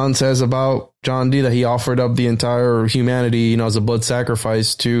Tessarion says about John Dee, that he offered up the entire humanity, as a blood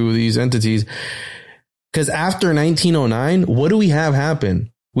sacrifice to these entities? Because after 1909, what do we have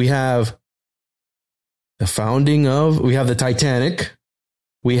happen? We have we have the Titanic.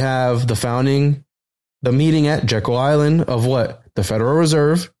 We have the meeting at Jekyll Island of what? The Federal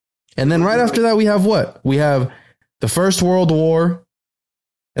Reserve. And then right after that, we have what? We have the First World War.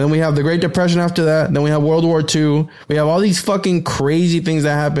 And then we have the Great Depression after that. Then we have World War II. We have all these fucking crazy things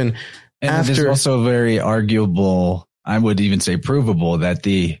that happen after. It's also very arguable, I would even say provable, that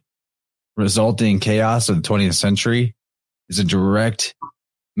the resulting chaos of the 20th century is a direct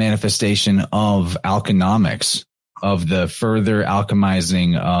manifestation of alchenomics, of the further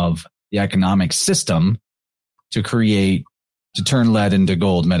alchemizing of the economic system to turn lead into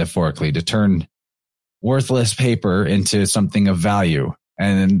gold, metaphorically, to turn worthless paper into something of value.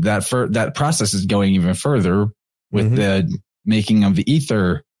 And that process is going even further with the making of the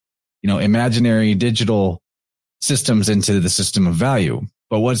ether, imaginary digital systems into the system of value.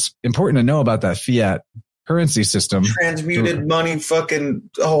 But what's important to know about that fiat currency system? Transmuted money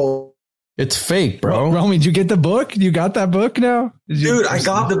fucking, it's fake, bro. Romy, did you get the book? You got that book now? Dude, I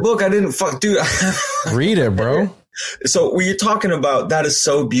got the book. I didn't read it, bro. So what you're talking about, that is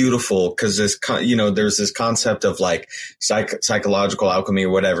so beautiful because there's this concept of like psychological alchemy or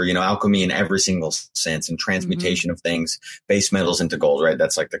whatever, alchemy in every single sense and transmutation of things, base metals into gold, right?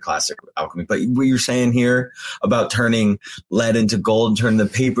 That's like the classic alchemy. But what you're saying here about turning lead into gold and turning the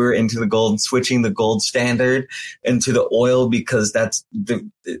paper into the gold, switching the gold standard into the oil, because that's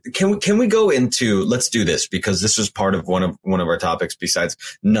can we go into, let's do this because this was part of one of our topics. Besides,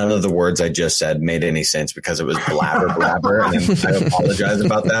 none of the words I just said made any sense because it was blabber, and I apologize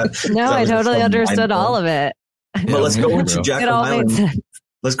about that. No, I totally understood all of it. But let's go into Jekyll Island.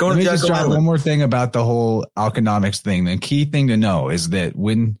 Let's go into Jekyll Island. One more thing about the whole alchonomics thing. The key thing to know is that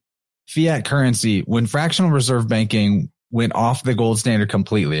when fiat currency, when fractional reserve banking went off the gold standard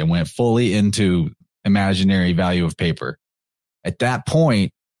completely and went fully into imaginary value of paper, at that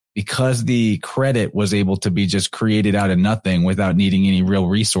point, because the credit was able to be just created out of nothing without needing any real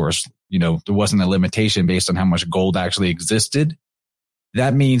resource, there wasn't a limitation based on how much gold actually existed.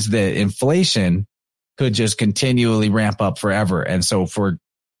 That means that inflation could just continually ramp up forever. And so for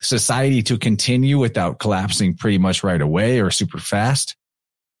society to continue without collapsing pretty much right away or super fast,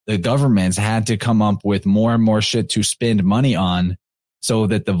 the governments had to come up with more and more shit to spend money on so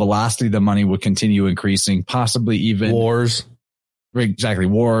that the velocity of the money would continue increasing, possibly even wars. Exactly.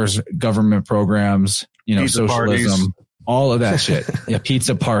 Wars, government programs, pizza socialism, parties. All of that shit. Yeah.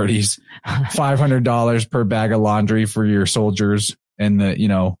 Pizza parties, $500 per bag of laundry for your soldiers in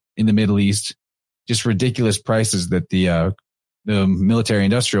the Middle East. Just ridiculous prices that the military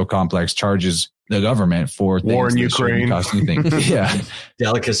industrial complex charges the government for things war in Ukraine. Cost anything. Yeah.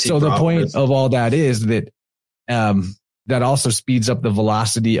 Delicacy. So the point of all that is that, that also speeds up the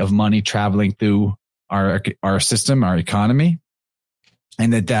velocity of money traveling through our system, our economy.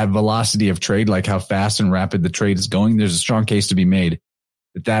 and that velocity of trade, like how fast and rapid the trade is going, there's a strong case to be made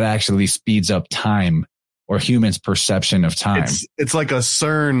that actually speeds up time or humans' perception of time. It's like a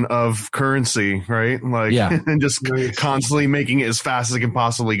CERN of currency, right? Like, and just constantly making it as fast as it can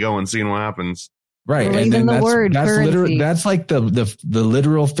possibly go and seeing what happens. Right. Well, and even the word that's currency. literally, that's like the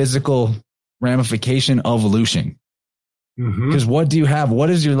literal physical ramification of looshing. Because what do you have? What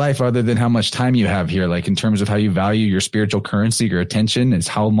is your life other than how much time you have here? Like in terms of how you value your spiritual currency, your attention is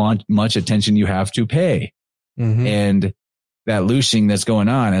how much attention you have to pay. And that looshing that's going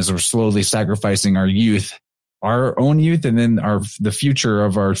on as we're slowly sacrificing our youth, our own youth, and then the future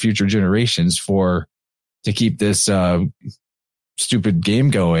of our future generations to keep this stupid game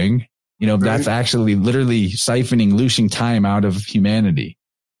going. You know, that's actually literally siphoning, looshing time out of humanity.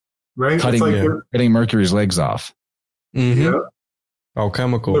 Right. Cutting Mercury's legs off. Yeah.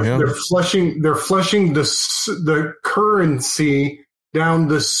 Alchemical. They're flushing the currency down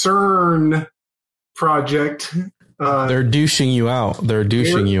the CERN project. They're douching you out.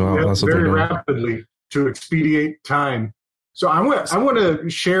 That's what very rapidly to expedite time. So I want to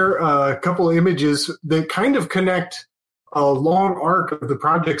share a couple of images that kind of connect a long arc of the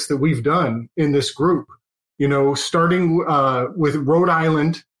projects that we've done in this group. You know, starting with Rhode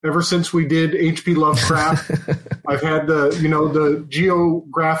Island. Ever since we did H.P. Lovecraft, I've had the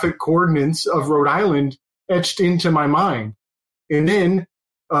geographic coordinates of Rhode Island etched into my mind. And then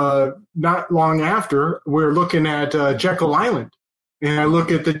not long after, we're looking at Jekyll Island. And I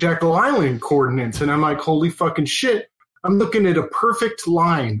look at the Jekyll Island coordinates, and I'm like, holy fucking shit. I'm looking at a perfect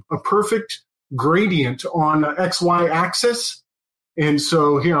line, a perfect gradient on the XY axis. And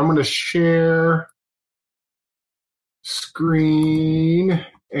so here, I'm going to share screen.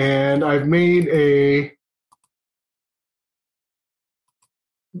 And I've made a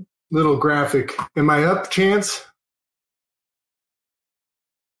little graphic. Am I up, Chance?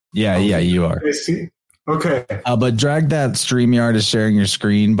 Yeah, you are. I see. Okay. But drag that StreamYard is sharing your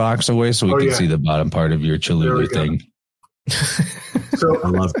screen box away so we can see the bottom part of your Cholula thing. So I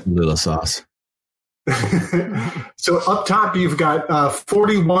love Cholula sauce. So up top, you've got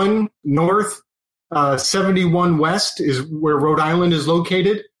 41 north. 71 west is where Rhode Island is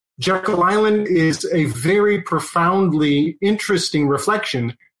located. Jekyll Island is a very profoundly interesting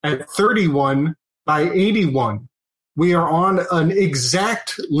reflection at 31 by 81. We are on an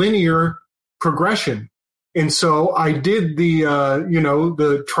exact linear progression. And so I did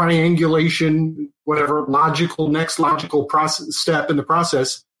the triangulation, whatever next logical step in the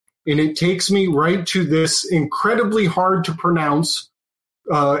process. And it takes me right to this incredibly hard to pronounce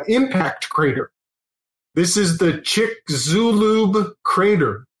impact crater. This is the Chicxulub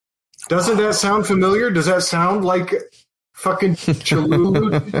crater. Doesn't that sound familiar? Does that sound like fucking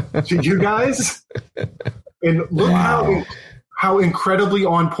Cholula to you guys? And look how incredibly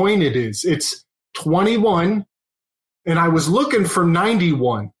on point it is. It's 21, and I was looking for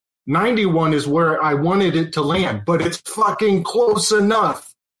 91. 91 is where I wanted it to land, but it's fucking close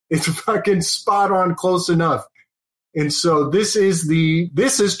enough. It's fucking spot on close enough. And so this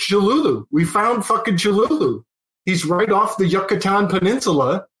is Cholula. We found fucking Cholula. He's right off the Yucatan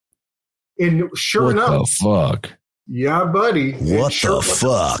Peninsula. And sure enough. What the fuck? Yeah, buddy. What the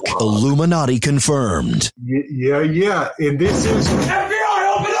fuck? Illuminati confirmed. Yeah. And this is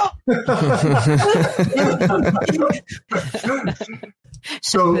FBI, open up!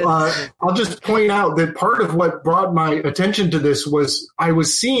 So I'll just point out that part of what brought my attention to this was I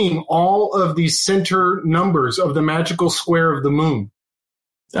was seeing all of these center numbers of the magical square of the moon.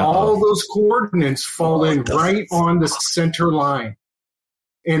 All those coordinates fall in right on the center line.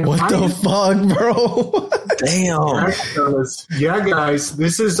 And what the fuck, bro? Damn. Yeah, guys,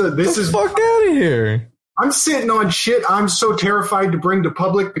 this is fuck out of here. I'm sitting on shit I'm so terrified to bring to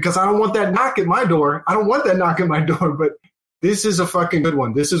public because I don't want that knock at my door. But this is a fucking good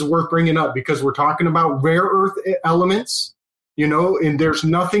one. This is worth bringing up because we're talking about rare earth elements, and there's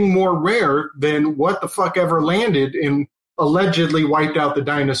nothing more rare than what the fuck ever landed and allegedly wiped out the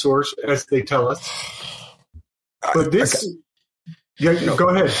dinosaurs, as they tell us. But this... Okay. Yeah, go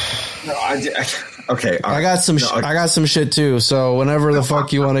ahead. No, okay. I got some. I got some shit too. So whenever the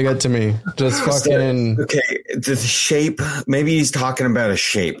fuck you want to get to me, just fucking. Okay, the shape. Maybe he's talking about a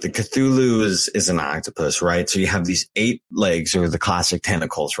shape. The Cthulhu is an octopus, right? So you have these 8 legs, or the classic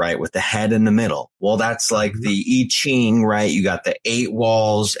tentacles, right, with the head in the middle. Well, that's like the I Ching, right? You got the 8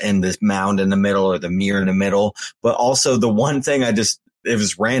 walls and this mound in the middle, or the mirror in the middle. But also the one thing it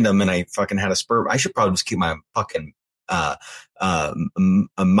was random, and I fucking had a spur. I should probably just keep my fucking a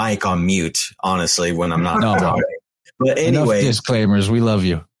mic on mute, honestly, when I'm not talking. But anyway, disclaimers. We love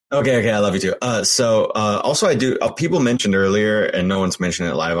you. Okay, I love you too. Also I do, people mentioned earlier, and no one's mentioned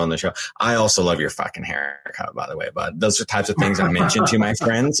it live on the show, I also love your fucking haircut, by the way, bud. Those are types of things I mentioned to my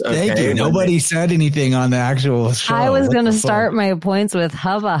friends. Okay? Thank you. Nobody said anything on the actual show. I was going to start my points with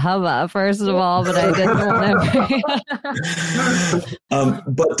hubba, first of all, but I didn't want to.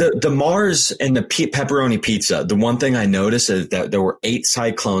 But the Mars and the pepperoni pizza, the one thing I noticed is that there were 8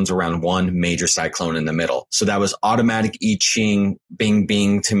 cyclones around one major cyclone in the middle. So that was automatic I Ching, Bing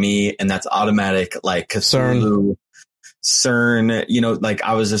Bing to me, and that's automatic like Cthulhu, CERN, you know, like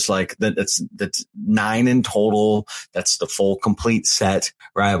I was just like that's 9 in total. That's the full complete set,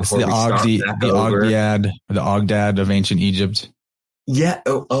 right? Before the Ogdad of ancient Egypt. Yeah.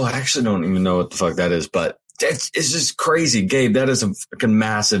 Oh, I actually don't even know what the fuck that is, but it's just crazy, Gabe. That is a fucking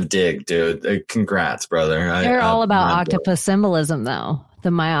massive dig, dude. Congrats, brother. They're all about octopus symbolism, though.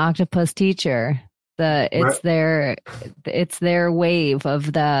 My octopus teacher. It's their wave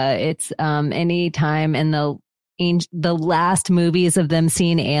of any time in the last movies of them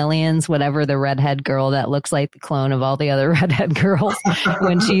seeing aliens, whatever, the redhead girl that looks like the clone of all the other redhead girls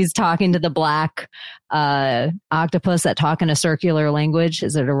when she's talking to the black octopus that talk in a circular language.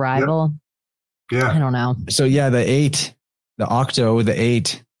 Is it a rival? Yeah. I don't know. So yeah, the 8, the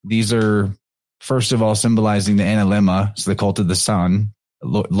 8, these are first of all symbolizing the Analemma, so the cult of the sun.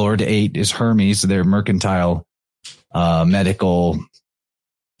 Lord 8 is Hermes, their mercantile, medical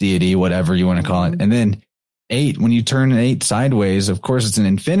deity, whatever you want to call it. And then 8, when you turn 8 sideways, of course, it's an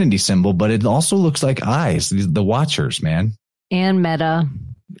infinity symbol, but it also looks like eyes, the Watchers, man. And Meta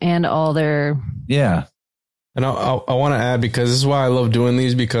and all their. Yeah. And I want to add, because this is why I love doing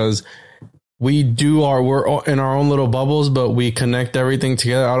these, because we're in our own little bubbles, but we connect everything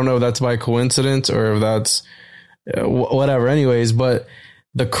together. I don't know if that's by coincidence or if that's whatever. Anyways, but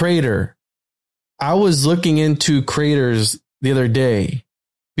the crater, I was looking into craters the other day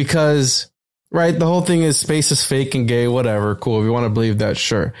because, right, the whole thing is space is fake and gay, whatever. Cool. If you want to believe that,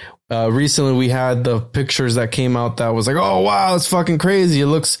 sure. Recently we had the pictures that came out that was like, oh, wow, it's fucking crazy. It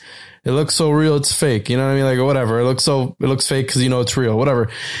looks so real. It's fake. You know what I mean? Like, whatever. It looks fake because, you know, it's real, whatever.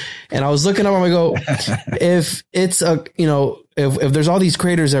 And I was looking up and I go, if it's if there's all these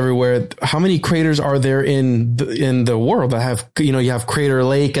craters everywhere, how many craters are there in the world that have, you have Crater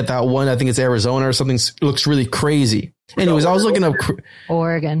Lake at that one, I think it's Arizona or something, looks really crazy. Anyways, I was looking up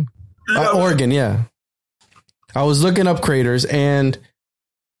Oregon. Oregon. Yeah. I was looking up craters, and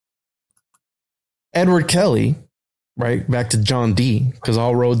Edward Kelly, right, back to John Dee, because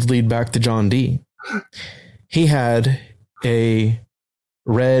all roads lead back to John Dee. He had a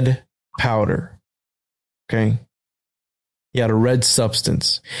red powder. Okay. He had a red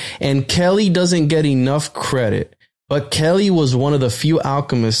substance. And Kelly doesn't get enough credit, but Kelly was one of the few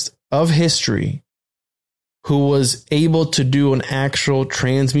alchemists of history who was able to do an actual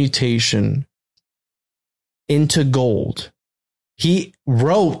transmutation into gold. He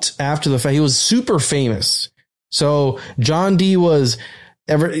wrote after the fact, he was super famous. So John Dee was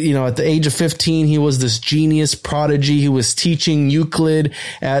at the age of 15, he was this genius prodigy. He was teaching Euclid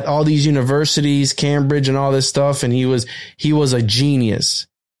at all these universities, Cambridge and all this stuff. And he was a genius.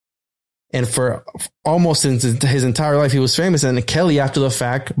 And for almost his entire life, he was famous. And Kelly, after the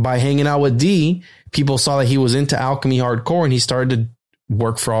fact, by hanging out with Dee, people saw that he was into alchemy hardcore, and he started to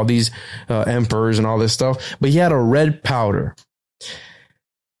work for all these emperors and all this stuff. But he had a red powder.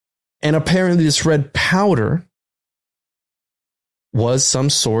 And apparently this red powder was some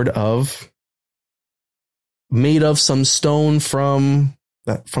sort of made of some stone from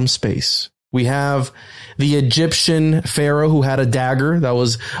space. We have the Egyptian pharaoh who had a dagger that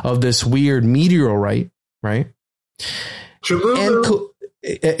was of this weird meteorite, right?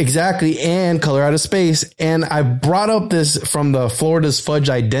 Exactly. And color out of space. And I brought up this from the Florida's Fudge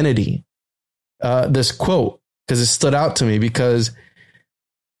Identity, this quote, because it stood out to me, because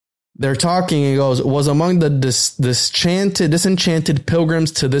they're talking, it goes, was among the disenchanted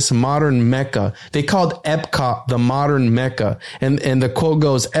pilgrims to this modern Mecca. They called Epcot the modern Mecca. And the quote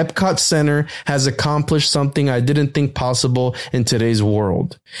goes, Epcot Center has accomplished something I didn't think possible in today's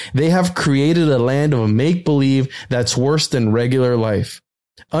world. They have created a land of make-believe that's worse than regular life.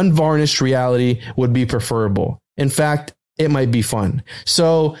 Unvarnished reality would be preferable. In fact, it might be fun.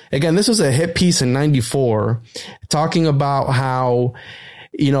 So again, this was a hit piece in 94 talking about how,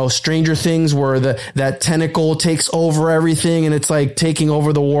 Stranger Things, where that tentacle takes over everything and it's like taking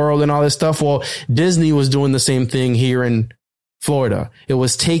over the world and all this stuff. Well, Disney was doing the same thing here in Florida. It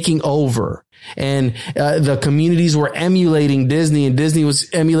was taking over, and the communities were emulating Disney, and Disney was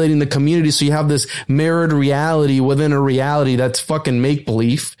emulating the community. So you have this mirrored reality within a reality that's fucking make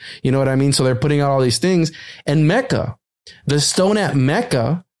believe. You know what I mean? So they're putting out all these things. And Mecca, the stone at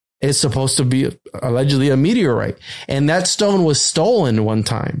Mecca is supposed to be allegedly a meteorite. And that stone was stolen one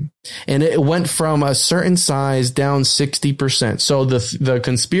time. And it went from a certain size down 60%. So the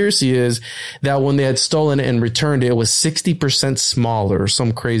conspiracy is that when they had stolen it and returned it, it was 60% smaller or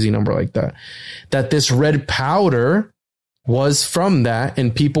some crazy number like that. That this red powder was from that.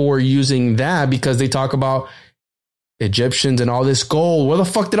 And people were using that because they talk about Egyptians and all this gold. Where the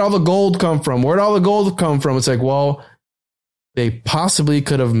fuck did all the gold come from? Where'd all the gold come from? It's like, well, they possibly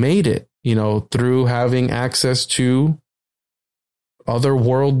could have made it, through having access to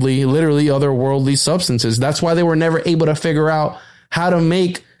literally otherworldly substances. That's why they were never able to figure out how to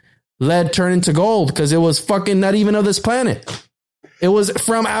make lead turn into gold, because it was fucking not even of this planet. It was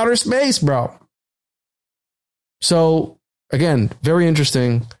from outer space, bro. So again, very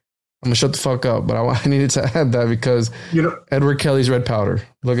interesting. I'm gonna shut the fuck up, but I needed to add that because Edward Kelly's red powder.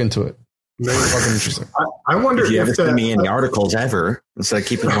 Look into it. Very fucking interesting. I wonder if you haven't sent me any articles ever, instead of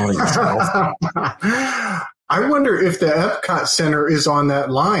keeping it all yourself. I wonder if the Epcot Center is on that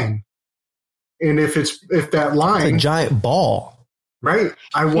line, and if that line, it's a giant ball. Right.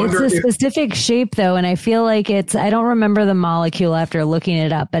 I wonder. It's a specific shape, though, and I feel like I don't remember the molecule after looking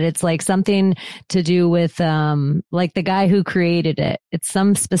it up, but it's like something to do with, like the guy who created it. It's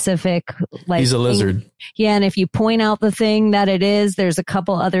some specific, like. He's a lizard. Yeah. And if you point out the thing that it is, there's a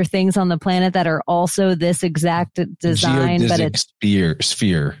couple other things on the planet that are also this exact design, but it's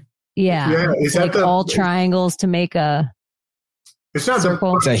sphere. Yeah. It's like all triangles to make a. It's not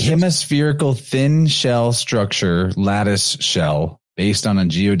circle. It's a hemispherical thin shell structure, lattice shell, based on a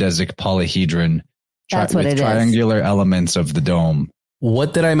geodesic polyhedron. That's what it is. Triangular elements of the dome.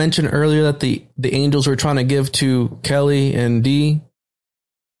 What did I mention earlier that the angels were trying to give to Kelly and Dee?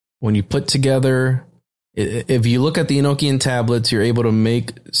 When you put together, if you look at the Enochian tablets, you're able to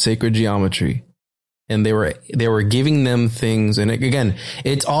make sacred geometry. And they were giving them things. And again,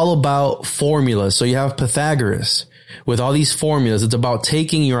 it's all about formulas. So you have Pythagoras with all these formulas. It's about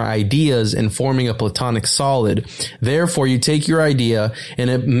taking your ideas and forming a Platonic solid. Therefore, you take your idea and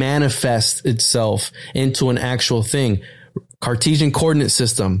it manifests itself into an actual thing. Cartesian coordinate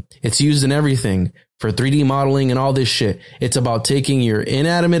system. It's used in everything for 3D modeling and all this shit. It's about taking your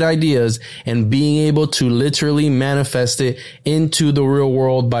inanimate ideas and being able to literally manifest it into the real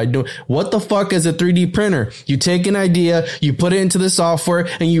world by doing what the fuck is a 3D printer? You take an idea, you put it into the software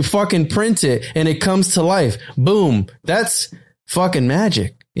and you fucking print it and it comes to life. Boom. That's fucking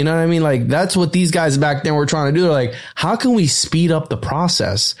magic. You know what I mean? Like that's what these guys back then were trying to do. They're like, how can we speed up the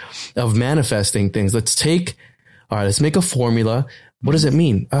process of manifesting things? Let's make a formula. What does it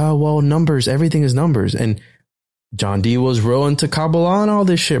mean? Well, numbers, everything is numbers. And John Dee was real into Kabbalah and all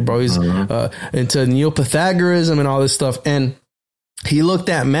this shit, bro. He's into Neo-Pythagoreanism and all this stuff. And he looked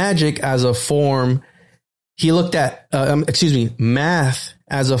at magic as a form. He looked at, math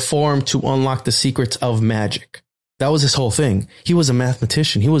as a form to unlock the secrets of magic. That was his whole thing. He was a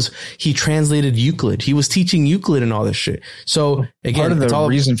mathematician. He translated Euclid. He was teaching Euclid and all this shit. So again, part of the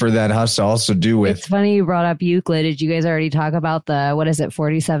reason for that has to also do with. It's funny you brought up Euclid. Did you guys already talk about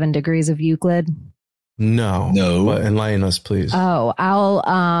 47 degrees of Euclid? No. But enlighten us, please. Oh,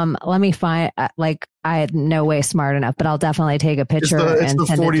 I'll let me find. I'm no way smart enough, but I'll definitely take a picture. It's the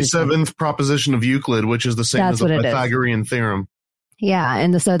 47th proposition of Euclid, which is the same as the Pythagorean theorem. Yeah,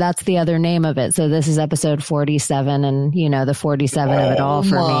 and so that's the other name of it. So this is episode 47, and the 47 of it all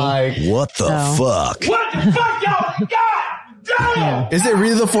for me. What the fuck? What the fuck, y'all? God damn! Is it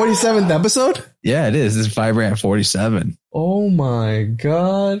really the 47th episode? Yeah, it is. This is Vibrant 47. Oh my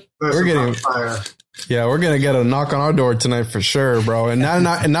god, we're getting fire. Yeah, we're gonna get a knock on our door tonight for sure, bro. And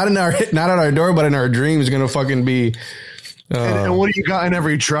not at our door, but in our dreams, gonna fucking be. And what do you got in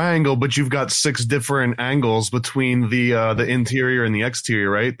every triangle? But you've got 6 different angles between the interior and the exterior,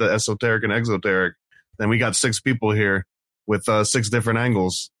 right? The esoteric and exoteric. Then we got 6 people here with 6 different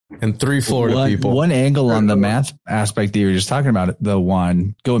angles and 3 Florida people. One angle on the math aspect that you were just talking about, the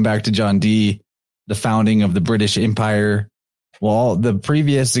one going back to John Dee, the founding of the British Empire. Well, the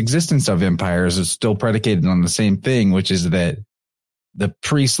previous existence of empires is still predicated on the same thing, which is that the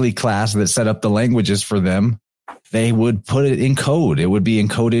priestly class that set up the languages for them, they would put it in code. It would be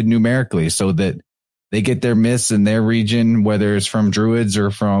encoded numerically so that they get their myths in their region, whether it's from druids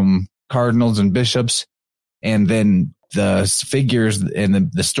or from cardinals and bishops. And then the figures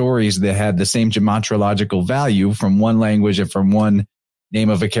and the stories that had the same gematological value from one language and from one name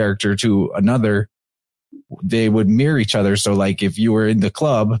of a character to another, they would mirror each other. So like if you were in the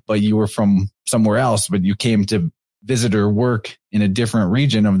club, but you were from somewhere else, but you came to visit or work in a different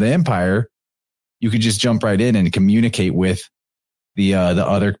region of the empire, you could just jump right in and communicate with the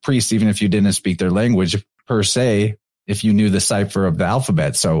other priests, even if you didn't speak their language per se, if you knew the cipher of the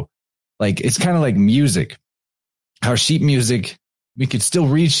alphabet. So like, it's kind of like music, how sheet music, we could still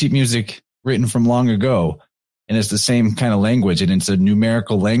read sheet music written from long ago. And it's the same kind of language, and it's a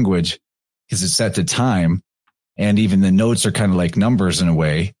numerical language because it's set to time. And even the notes are kind of like numbers in a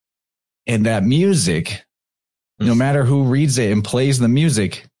way. And that music, no matter who reads it and plays the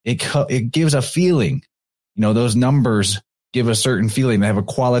music, it gives a feeling. You know, those numbers give a certain feeling. They have a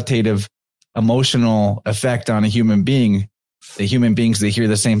qualitative, emotional effect on a human being. The human beings that hear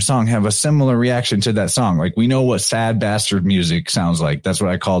the same song have a similar reaction to that song. Like, we know what sad bastard music sounds like. That's what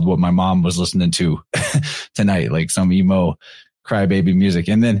I called what my mom was listening to tonight, like some emo crybaby music.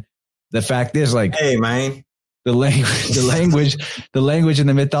 And then the fact is, like, hey man, the language and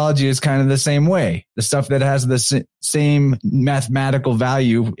the mythology is kind of the same way. The stuff that has the same mathematical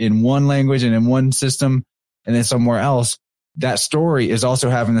value in one language and in one system and then somewhere else, that story is also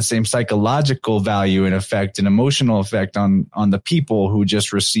having the same psychological value and effect and emotional effect on the people who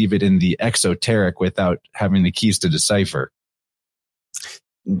just receive it in the exoteric without having the keys to decipher.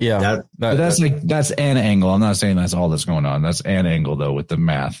 Yeah. That's an angle. I'm not saying that's all that's going on. That's an angle though with the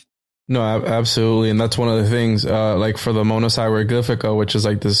math. No, absolutely. And that's one of the things, like for the Mona Hieroglyphica, which is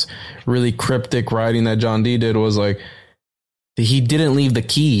like this really cryptic writing that John Dee did, was like, he didn't leave the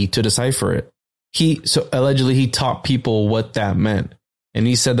key to decipher it. So allegedly he taught people what that meant. And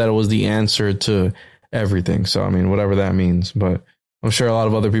he said that it was the answer to everything. So, I mean, whatever that means, but I'm sure a lot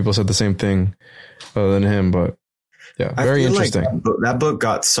of other people said the same thing other than him, but yeah, very interesting. Like that book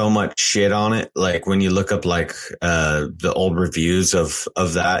got so much shit on it. Like when you look up like, the old reviews of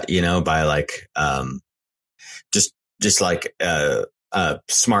that, you know, by like, just like,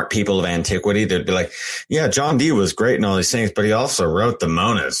 smart people of antiquity, they'd be like, yeah, John Dee was great and all these things, but he also wrote the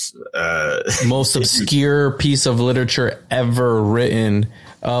Monas. Most obscure piece of literature ever written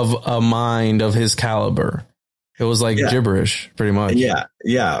of a mind of his caliber. It was like gibberish, pretty much. Yeah.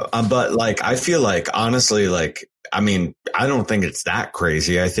 Yeah. But like, I feel like, honestly, like, I mean, I don't think it's that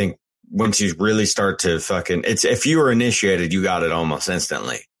crazy. I think once you really start to if you were initiated, you got it almost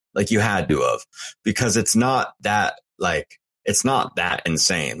instantly. Like you had to have, because it's not that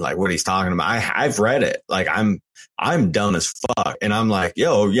insane. Like what he's talking about. I've read it. Like I'm dumb as fuck. And I'm like,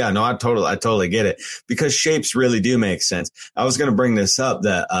 yo, yeah, no, I totally get it, because shapes really do make sense. I was going to bring this up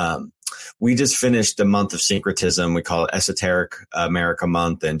that, we just finished the month of syncretism. We call it Esoteric America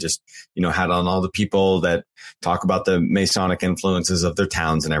Month, and just, you know, had on all the people that talk about the Masonic influences of their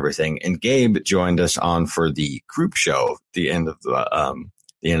towns and everything. And Gabe joined us on for the group show at the end of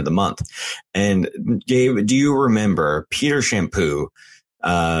the month. And Gabe, do you remember Peter Shampoo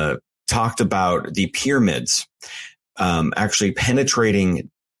talked about the pyramids actually penetrating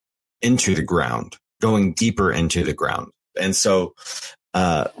into the ground, going deeper into the ground? And so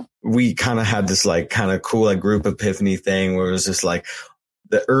we kind of had this like kind of cool like group epiphany thing where it was just like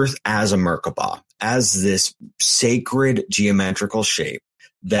the earth as a Merkabah, as this sacred geometrical shape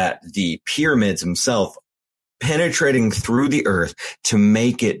that the pyramids themselves penetrating through the earth to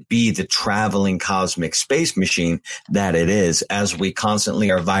make it be the traveling cosmic space machine that it is, as we constantly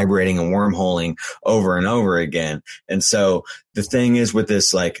are vibrating and wormholing over and over again. And so the thing is with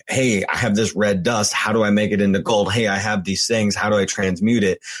this, like, hey, I have this red dust. How do I make it into gold? Hey, I have these things. How do I transmute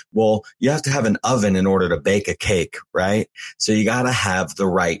it? Well, you have to have an oven in order to bake a cake, right? So you got to have the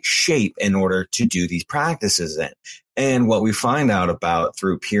right shape in order to do these practices in. And what we find out about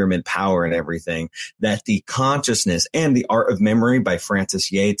through pyramid power and everything, that the consciousness and the art of memory by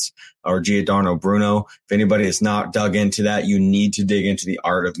Francis Yates or Giordano Bruno, if anybody has not dug into that, you need to dig into the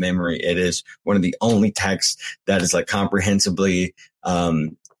art of memory. It is one of the only texts that is like comprehensively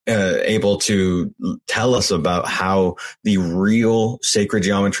able to tell us about how the real sacred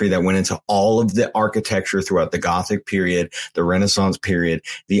geometry that went into all of the architecture throughout the Gothic period, the Renaissance period,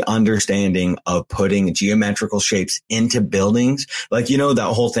 the understanding of putting geometrical shapes into buildings. Like, you know,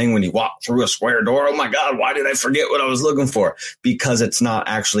 that whole thing when you walk through a square door, oh my God, why did I forget what I was looking for? Because it's not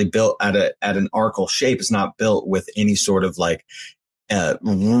actually built at an arcal shape. It's not built with any sort of like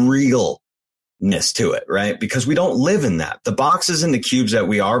realness to it, right? Because we don't live in that. The boxes and the cubes that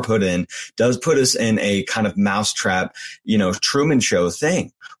we are put in does put us in a kind of mousetrap, you know, Truman Show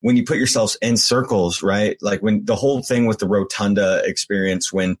thing. When you put yourselves in circles, right? Like when the whole thing with the rotunda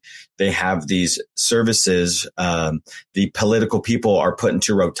experience, when they have these services, the political people are put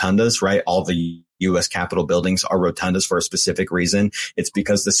into rotundas, right? All the U.S. Capitol buildings are rotundas for a specific reason. It's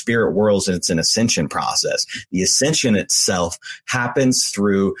because the spirit whirls and it's an ascension process. The ascension itself happens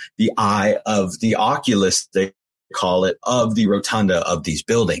through the eye of the oculist that call it, of the rotunda of these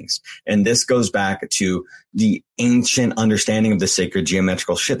buildings. And this goes back to the ancient understanding of the sacred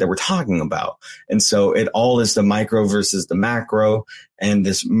geometrical shit that we're talking about. And so it all is the micro versus the macro. And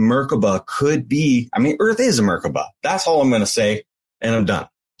this Merkaba could be, I mean, Earth is a Merkaba. That's all I'm going to say. And I'm done.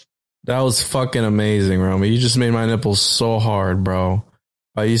 That was fucking amazing, Romy. You just made my nipples so hard, bro.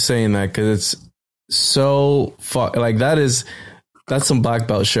 By you saying that, because it's so like that's some black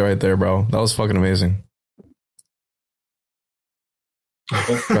belt shit right there, bro. That was fucking amazing.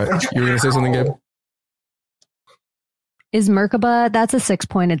 Right. You were gonna say something, Gabe? Is Merkaba, that's a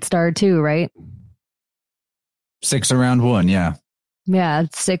 6-pointed star too, right? 6 around 1, yeah. Yeah,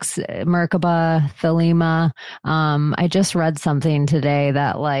 6 Merkaba, Thelema. I just read something today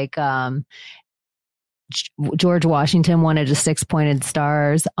that like George Washington wanted a 6-pointed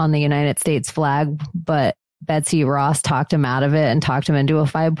stars on the United States flag, but Betsy Ross talked him out of it and talked him into a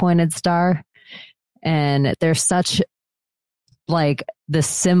 5-pointed star. And there's such like the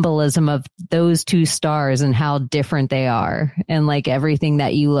symbolism of those 2 stars and how different they are, and like everything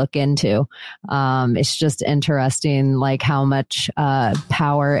that you look into. It's just interesting, like how much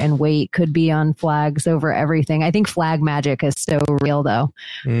power and weight could be on flags over everything. I think flag magic is so real, though.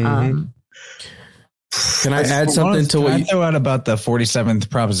 Mm-hmm. Can I add something to what you throw out about the 47th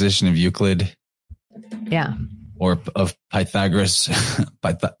proposition of Euclid? Yeah. Or of Pythagoras.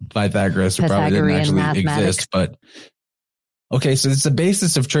 Pythagoras who probably didn't actually exist, but okay, so it's the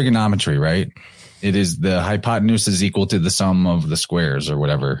basis of trigonometry, right? It is the hypotenuse is equal to the sum of the squares or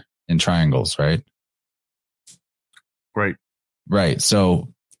whatever in triangles, right? Right. Right.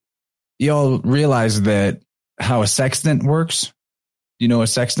 So you all realize that how a sextant works? You know what a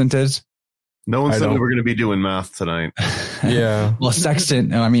sextant is? No one said we were going to be doing math tonight. Yeah. Well,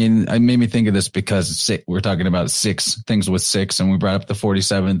 sextant, I mean, it made me think of this because we're talking about 6 things with 6, and we brought up the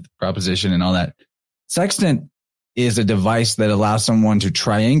 47th proposition and all that. Sextant is a device that allows someone to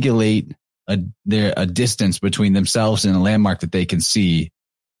triangulate a distance between themselves and a landmark that they can see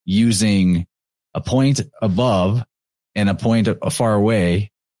using a point above and a point far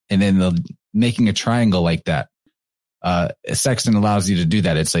away, and then making a triangle like that. A sextant allows you to do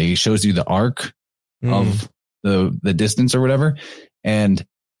that. It's like it shows you the arc of the distance or whatever. And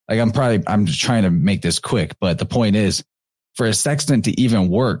like I'm just trying to make this quick, but the point is, for a sextant to even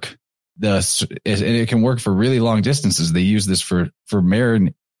work, it can work for really long distances. They use this for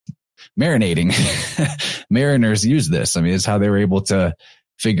marinating. Mariners use this. I mean, it's how they were able to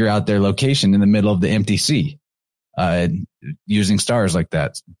figure out their location in the middle of the empty sea, using stars like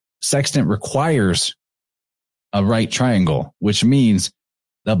that. Sextant requires a right triangle, which means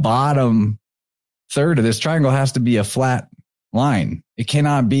the bottom third of this triangle has to be a flat line. There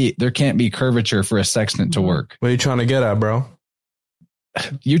can't be curvature for a sextant to work. What are you trying to get at, bro?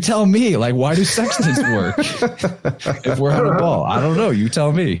 You tell me, like, why do sextants work if we're on a ball? I don't know. You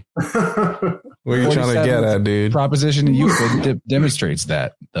tell me. What are you trying to get at, dude? Proposition in Euclid demonstrates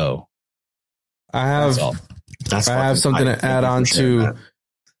that, though. I have something to add on to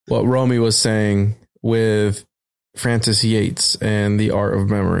what Romy was saying with Francis Yates and The Art of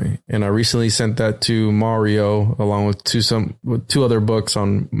Memory. And I recently sent that to Mario along with 2 other books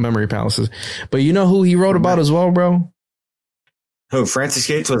on memory palaces. But you know who he wrote about as well, bro? Who? Francis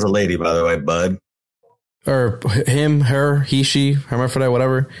Yates was a lady, by the way, bud. Or him, her, he, she, hermaphrodite,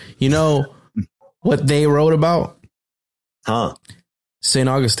 whatever. You know what they wrote about? Huh? St.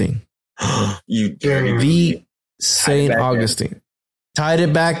 Augustine. The St. Augustine. Tied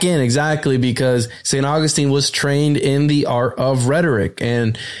it back in, exactly, because St. Augustine was trained in the art of rhetoric.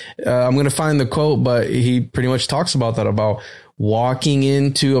 And I'm going to find the quote, but he pretty much talks about that, about walking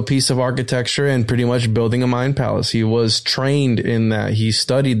into a piece of architecture and pretty much building a mind palace. He was trained in that. He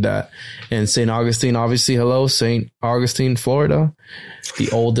studied that. And St. Augustine, obviously, St. Augustine, Florida, the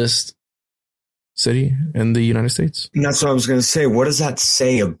oldest city in the United States. And that's what I was going to say. What does that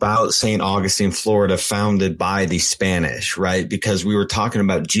say about St. Augustine, Florida, founded by the Spanish, right? Because we were talking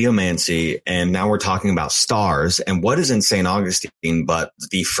about geomancy and now we're talking about stars. And what is in St. Augustine but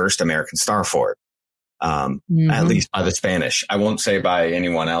the first American star fort? At least by the Spanish. I won't say by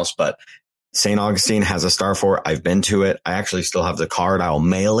anyone else, but St. Augustine has a star fort. I've been to it. I actually still have the card. I'll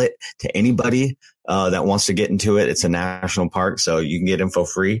mail it to anybody that wants to get into it. It's a national park, so you can get info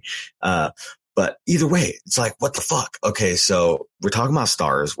free. But either way, it's like, what the fuck? Okay, so we're talking about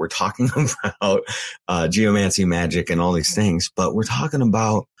stars. We're talking about geomancy, magic, and all these things. But we're talking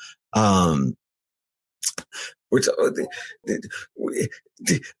about I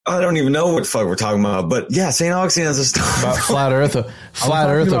don't even know what the fuck we're talking about, but yeah, St. Augustine has a star. About flat Earth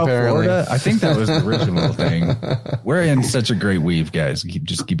apparently. Florida? I think that was the original thing. We're in such a great weave, guys.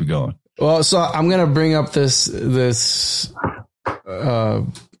 Just keep it going. Well, so I'm gonna bring up this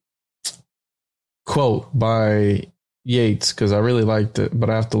quote by Yeats because I really liked it,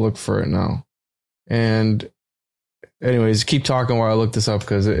 but I have to look for it now. And anyways, keep talking while I look this up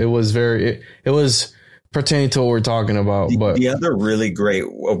because it was pertaining to what we're talking about. But the other really great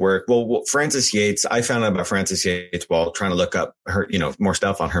work, well, Frances Yates, I found out about Frances Yates while trying to look up her, more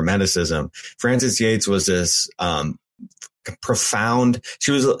stuff on Hermeticism. Frances Yates was this profound.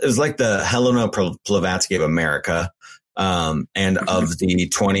 It was like the Helena Blavatsky of America, and of the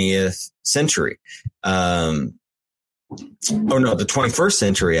 20th century. The 21st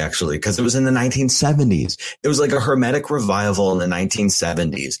century, actually, because it was in the 1970s. It was like a Hermetic revival in the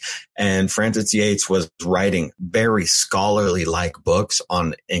 1970s. And Frances Yates was writing very scholarly like books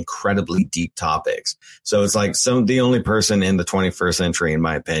on incredibly deep topics. So it's like the only person in the 21st century, in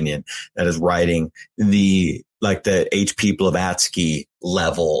my opinion, that is writing the H.P. Blavatsky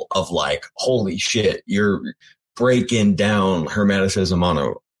level of like, holy shit, you're breaking down Hermeticism on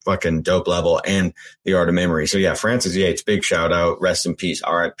a fucking dope level and the art of memory. So yeah, Frances Yates, big shout out, rest in peace,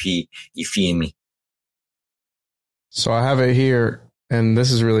 R.I.P. Ifeimi. So I have it here, and this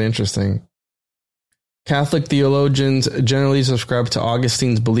is really interesting. Catholic theologians generally subscribe to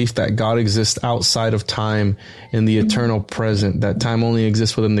Augustine's belief that God exists outside of time in the eternal present, that time only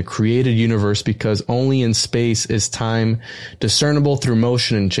exists within the created universe because only in space is time discernible through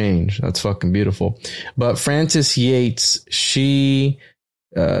motion and change. That's fucking beautiful. But Frances Yates,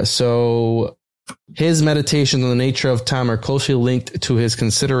 so his meditations on the nature of time are closely linked to his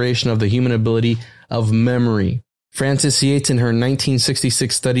consideration of the human ability of memory. Frances Yates, in her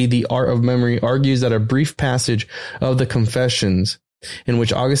 1966 study, The Art of Memory, argues that a brief passage of the Confessions, in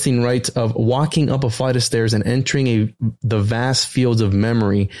which Augustine writes of walking up a flight of stairs and entering the vast fields of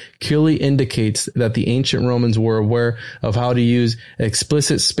memory, clearly indicates that the ancient Romans were aware of how to use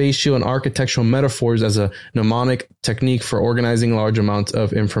explicit spatial and architectural metaphors as a mnemonic technique for organizing large amounts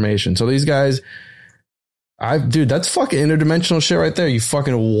of information. So these guys, dude, that's fucking interdimensional shit right there. You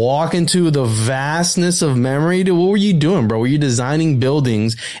fucking walk into the vastness of memory. Dude, what were you doing, bro? Were you designing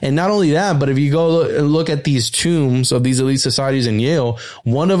buildings? And not only that, but if you go look at these tombs of these elite societies in Yale,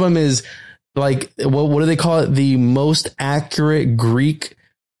 one of them is like, what do they call it? The most accurate Greek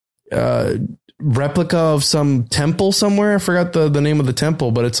replica of some temple somewhere. I forgot the name of the temple,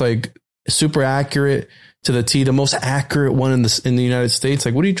 but it's like super accurate to the T, the most accurate one in the United States.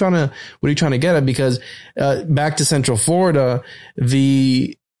 Like, what are you trying to get at? Because, back to Central Florida,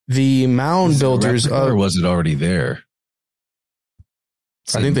 the mound builders, or was it already there?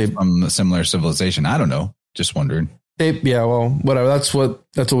 I think they from a similar civilization. I don't know. Just wondering. Whatever. That's what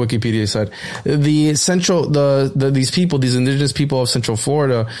Wikipedia said. These indigenous people of Central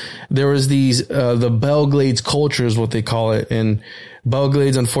Florida, there was the Belglades culture is what they call it. And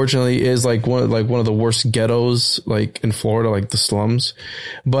Belglades, unfortunately, is like one of the worst ghettos, like in Florida, like the slums.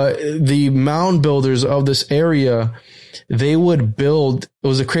 But the mound builders of this area, they would build, it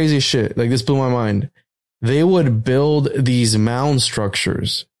was the craziest shit. Like, this blew my mind. They would build these mound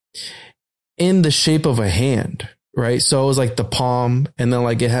structures in the shape of a hand. Right. So it was like the palm, and then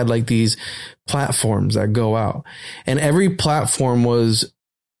like it had like these platforms that go out, and every platform was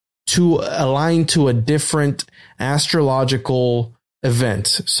to align to a different astrological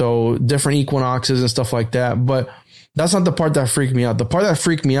event. So different equinoxes and stuff like that. But that's not the part that freaked me out. The part that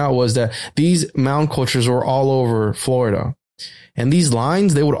freaked me out was that these mound cultures were all over Florida, and these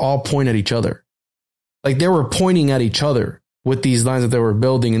lines, they would all point at each other. Like, they were pointing at each other with these lines that they were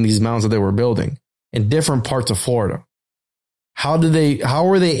building and these mounds that they were building in different parts of Florida. How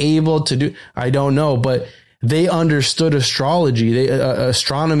were they able to do? I don't know, but they understood astrology,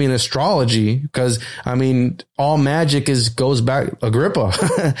 astronomy and astrology, because I mean, all magic goes back,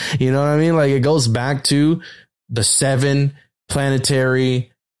 Agrippa, you know what I mean? Like, it goes back to the 7 planetary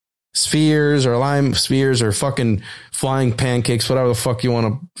spheres or lime spheres or fucking flying pancakes, whatever the fuck you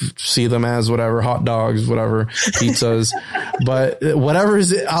want to see them as, whatever, hot dogs, whatever, pizzas, but whatever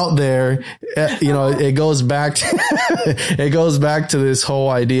is out there, it goes back to this whole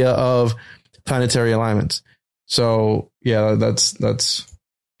idea of planetary alignments. So yeah, that's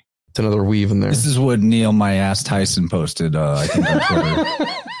another weave in there. This is what Neil My Ass Tyson posted, I think on Twitter.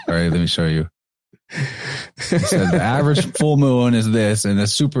 All right, let me show you. He said the average full moon is this, and the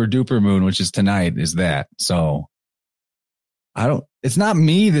super duper moon, which is tonight, is that. So it's not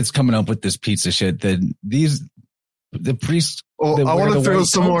me that's coming up with this pizza shit. The priests. Well, I want to throw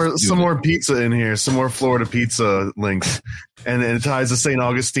some more pizza in here, some more Florida pizza links, and it ties to St.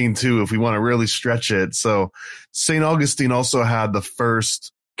 Augustine too, if we want to really stretch it. So St. Augustine also had the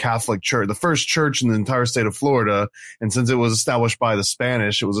first Catholic church, the first church in the entire state of Florida. And since it was established by the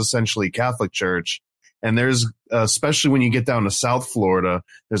Spanish, it was essentially Catholic church. And there's, especially when you get down to South Florida,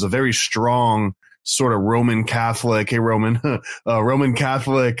 there's a very strong sort of Roman Catholic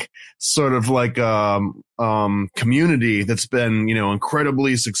sort of like, community that's been,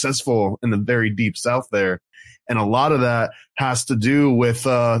 incredibly successful in the very deep South there. And a lot of that has to do with,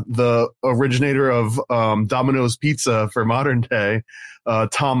 the originator of, Domino's Pizza for modern day,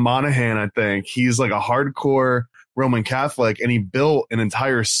 Tom Monahan, I think. He's like a hardcore Roman Catholic, and he built an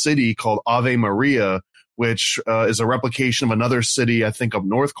entire city called Ave Maria, which is a replication of another city, I think, up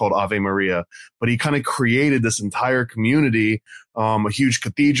north called Ave Maria. But he kind of created this entire community, a huge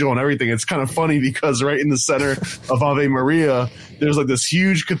cathedral and everything. It's kind of funny because right in the center of Ave Maria, there's like this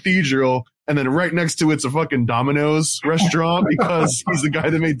huge cathedral. And then right next to it's a fucking Domino's restaurant because he's the guy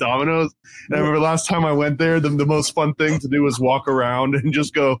that made Domino's. And I remember last time I went there, the most fun thing to do was walk around and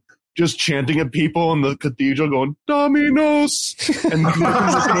just chanting at people in the cathedral going, Domino's! And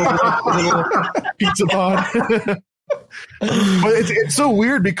little pizza pod. But it's so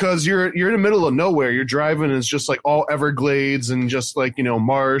weird because you're in the middle of nowhere. You're driving and it's just like all Everglades and just like,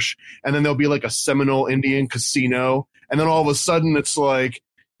 marsh. And then there'll be like a Seminole Indian casino. And then all of a sudden it's like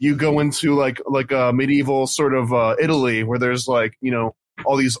you go into like a medieval sort of Italy where there's like,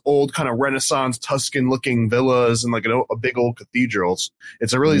 all these old kind of Renaissance Tuscan looking villas and like a big old cathedrals.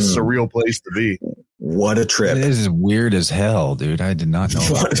 It's a really surreal place to be. What a trip. It is weird as hell, dude. I did not know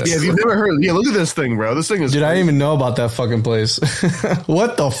about this. Yeah, if you've never heard, look at this thing, bro. This thing is Dude, I didn't even know about that fucking place.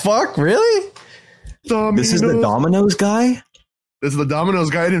 What the fuck? Really? This is the Domino's guy? This is the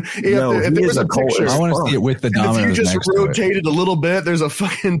Domino's guy. If there was a picture, I want to see it with the Domino's. If you just next rotated a little bit, there's a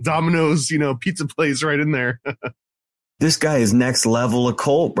fucking Domino's, pizza place right in there. This guy is next level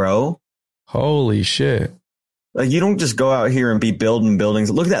occult, bro. Holy shit. Like, you don't just go out here and be building buildings.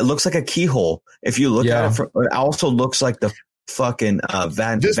 Look at that. It looks like a keyhole. If you look at it, it also looks like the fucking this was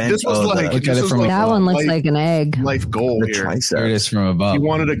like, look at it from that one looks like an egg. Life goal here. There it is from above. He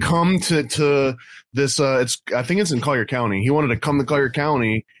wanted to come to this. I think it's in Collier County. He wanted to come to Collier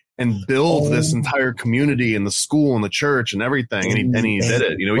County and build this entire community and the school and the church and everything. And he did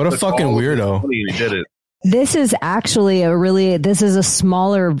it. What a fucking weirdo. And he did it. This is actually this is a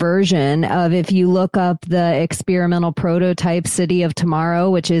smaller version of, if you look up the experimental prototype City of Tomorrow,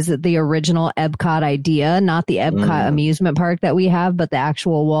 which is the original Epcot idea, not the Epcot amusement park that we have, but the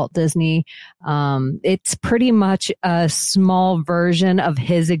actual Walt Disney. It's pretty much a small version of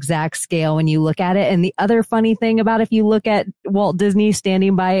his exact scale when you look at it. And the other funny thing about, if you look at Walt Disney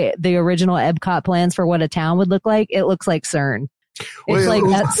standing by the original Epcot plans for what a town would look like, it looks like CERN. It's like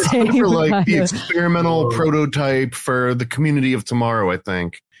that same for like the experimental prototype for the community of tomorrow. I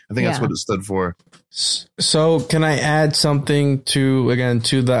think that's what it stood for. So can I add something to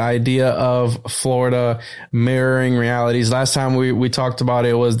the idea of Florida mirroring realities? Last time we talked about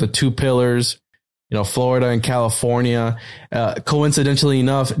it was the two pillars, Florida and California. Coincidentally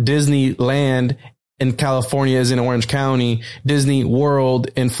enough, Disneyland in California is in Orange County. Disney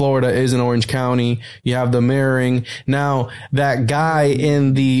World in Florida is in Orange County. You have the mirroring. Now, that guy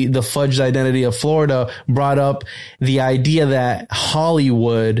in the fudged identity of Florida brought up the idea that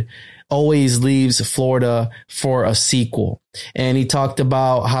Hollywood always leaves Florida for a sequel. And he talked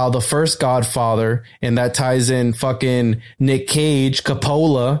about how the first Godfather, and that ties in fucking Nick Cage,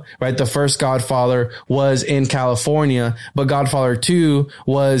 Coppola, right? The first Godfather was in California, but Godfather 2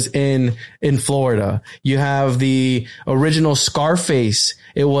 was in Florida. You have the original Scarface.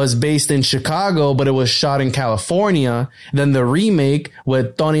 It was based in Chicago, but it was shot in California. Then the remake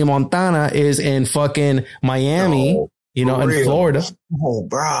with Tony Montana is in fucking Miami. In Florida. Oh,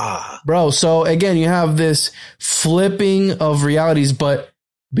 brah. Bro, so again, you have this flipping of realities, but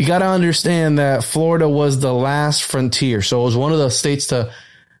we got to understand that Florida was the last frontier. So it was one of the states to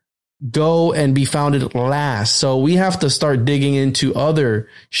go and be founded last. So we have to start digging into other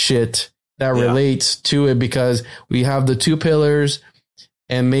shit that relates to it, because we have the two pillars.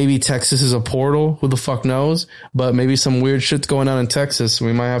 And maybe Texas is a portal. Who the fuck knows? But maybe some weird shit's going on in Texas.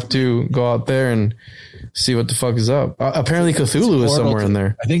 We might have to go out there and see what the fuck is up. Apparently Cthulhu is somewhere in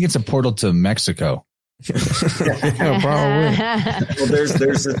there. I think it's a portal to Mexico. Yeah, probably. Well,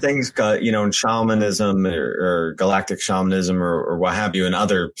 there's the things, in shamanism or galactic shamanism or what have you, and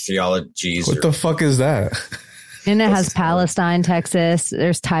other theologies. What the fuck is that? And it has Palestine, Texas.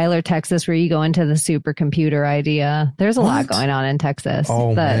 There's Tyler, Texas, where you go into the supercomputer idea. There's a lot going on in Texas.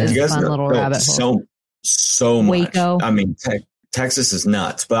 Oh, that is a fun little rabbit hole. So much. Waco. I mean, Texas is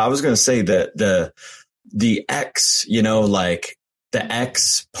nuts. But I was going to say that the X, like the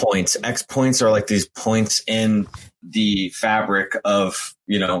X points are like these points in the fabric of,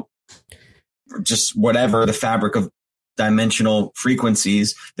 just whatever the fabric of dimensional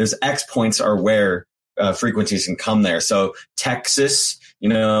frequencies, there's X points are where frequencies can come there. So Texas,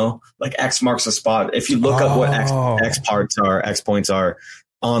 like X marks the spot. If you look up what X points are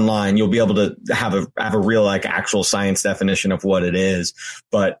online, you'll be able to have a real like actual science definition of what it is.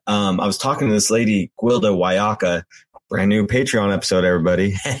 But I was talking to this lady, Gwilda Wayaka, brand new Patreon episode,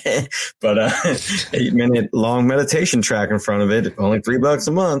 everybody. But 8-minute long meditation track in front of it, only $3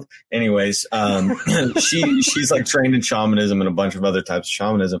 a month. Anyways, she's like trained in shamanism and a bunch of other types of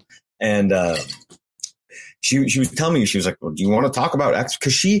shamanism. And she was telling me, she was like, well, do you want to talk about X?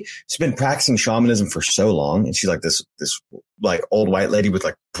 Because she's been practicing shamanism for so long, and she's like this like old white lady with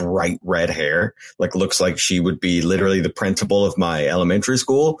like bright red hair, like looks like she would be literally the principal of my elementary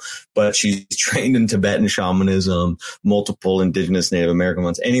school, but she's trained in Tibetan shamanism, multiple indigenous Native American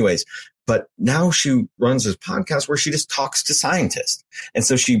ones. Anyways, but now she runs this podcast where she just talks to scientists. And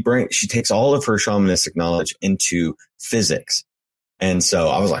so she takes all of her shamanistic knowledge into physics. And so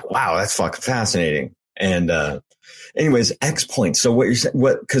I was like, wow, that's fucking fascinating. And, anyways, X points. So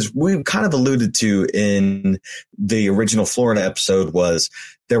because we kind of alluded to in the original Florida episode was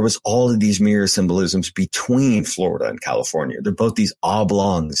there was all of these mirror symbolisms between Florida and California. They're both these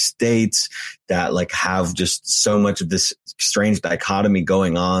oblong states that like have just so much of this strange dichotomy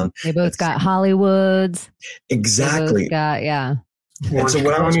going on. They both got Hollywoods. Exactly. Yeah. And so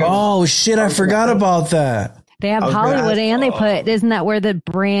oh shit, I forgot about that. They have Hollywood, and they put, isn't that where the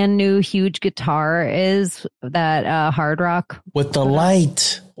brand new huge guitar is, that Hard Rock? With the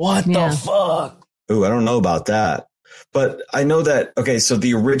light. What the fuck? Ooh, I don't know about that. But I know that, okay, so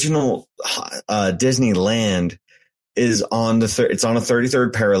the original Disneyland is on it's on a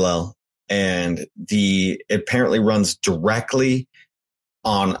 33rd parallel, and it apparently runs directly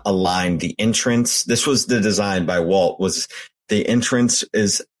on a line. The entrance, this was the design by Walt, was the entrance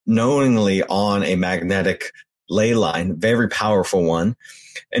is knowingly on a magnetic ley line, very powerful one,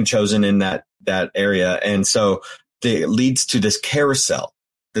 and chosen in that area. And so it leads to this carousel.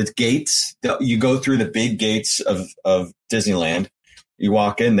 The gates, you go through the big gates of Disneyland. You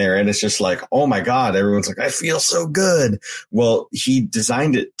walk in there and it's just like, oh my God, everyone's like, I feel so good. Well, he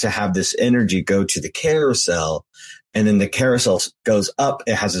designed it to have this energy go to the carousel, and then the carousel goes up.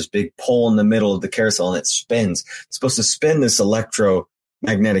 It has this big pole in the middle of the carousel and it spins. It's supposed to spin this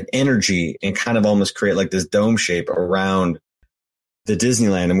electromagnetic energy and kind of almost create like this dome shape around the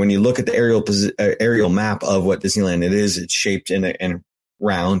Disneyland. And when you look at the aerial map of what Disneyland it is, it's shaped in a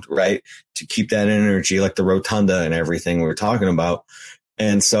round, right? To keep that energy, like the rotunda and everything we were talking about.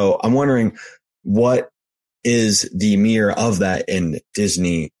 And so I'm wondering, what is the mirror of that in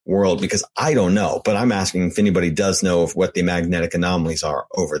Disney World? Because I don't know, but I'm asking if anybody does know of what the magnetic anomalies are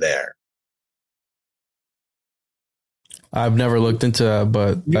over there. I've never looked into that,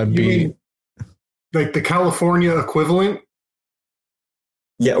 but that'd be like the California equivalent.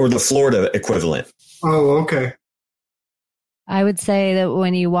 Yeah, or the Florida equivalent. Oh, okay. I would say that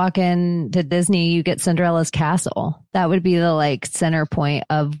when you walk into Disney, you get Cinderella's castle. That would be the like center point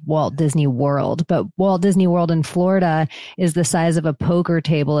of Walt Disney World. But Walt Disney World in Florida is the size of a poker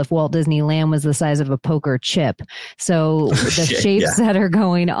table if Walt Disneyland was the size of a poker chip. So the shapes that are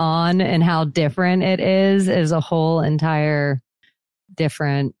going on and how different it is a whole entire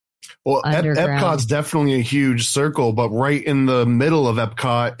different. Well, Epcot's definitely a huge circle, but right in the middle of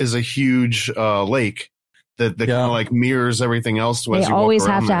Epcot is a huge lake. That kind of like mirrors everything else. They always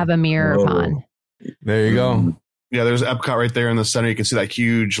have to have a mirror pond. There you go. Yeah, there's Epcot right there in the center. You can see that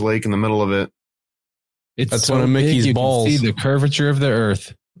huge lake in the middle of it. That's so one of Mickey's big, balls. You can see the curvature of the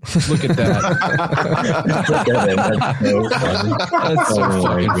Earth. Look at that. That's so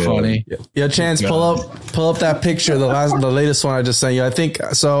fucking funny. Yeah, Chance, pull up that picture, the latest one I just sent you. I think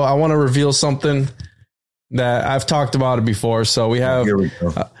so. I want to reveal something that I've talked about it before. So we have. Here we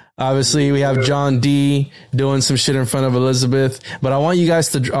go. Obviously, we have John D doing some shit in front of Elizabeth, but I want you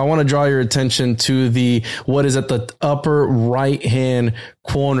guys I want to draw your attention to what is at the upper right hand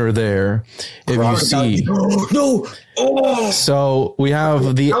corner there. If you see, no. Oh. So we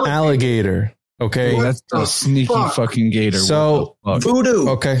have the alligator. Okay. That's a sneaky fucking gator. So voodoo.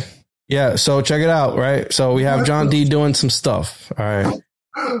 Okay. Yeah. So check it out. Right. So we have John D doing some stuff. All right.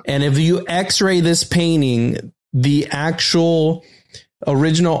 And if you x-ray this painting, the actual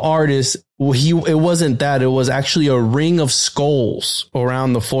original artist, it wasn't that. It was actually a ring of skulls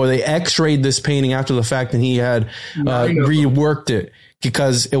around the floor. They x-rayed this painting after the fact, and he had reworked it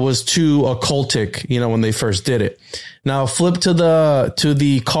because it was too occultic, when they first did it. Now flip to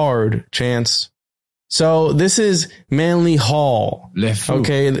the card, Chance. So this is Manly Hall.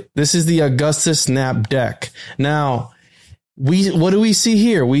 Okay, this is the Augustus Knapp deck. Now, what do we see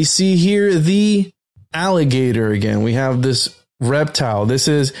here? We see here the alligator again. We have this reptile. This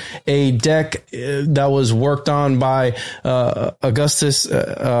is a deck that was worked on by Augustus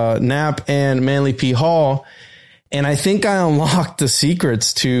Knapp and Manly P. Hall. And I think I unlocked the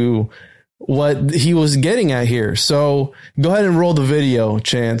secrets to what he was getting at here. So go ahead and roll the video,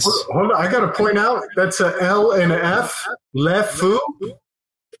 Chance. Hold on. I got to point out that's a L and a F. Le Fou. It's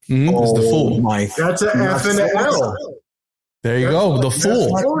the fool. That's a F and a L. There you go. The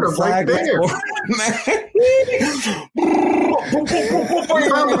fool. Florida right there. We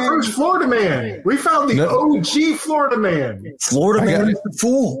found the first Florida man. We found the OG Florida man. Florida man is the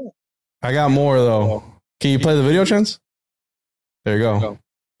fool. I got more, though. Can you play the video, Chance? There you go.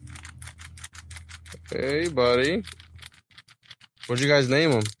 Hey, buddy. What'd you guys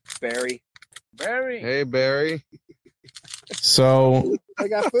name him? Barry. Hey, Barry. So I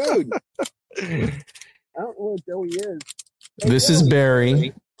got food. I don't know what Joey is. This is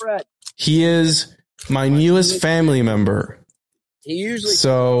Barry. He is my newest family member. He usually.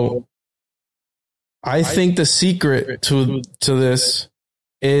 So I think the secret to this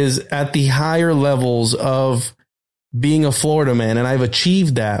is at the higher levels of being a Florida man, and I've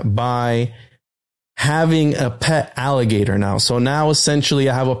achieved that by having a pet alligator now. So now essentially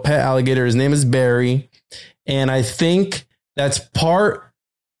I have a pet alligator. His name is Barry, and I think that's part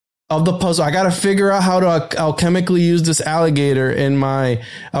of the puzzle. I got to figure out how to alchemically use this alligator in my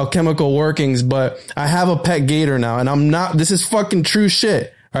alchemical workings, but I have a pet gator now, and this is fucking true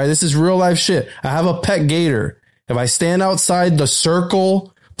shit. All right. This is real life shit. I have a pet gator. If I stand outside the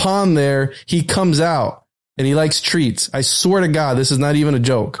circle pond there, he comes out and he likes treats. I swear to God, this is not even a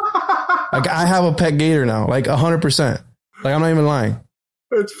joke. Like, I have a pet gator now, like 100%. Like, I'm not even lying.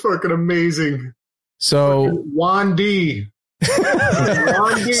 That's fucking amazing. So Juan D.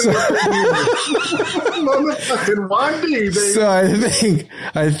 Motherfucking Juan D, baby. So I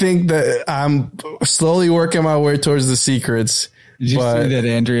think that I'm slowly working my way towards the secrets. Did you see that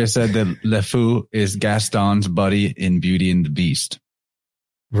Andrea said that Le Fou is Gaston's buddy in Beauty and the Beast?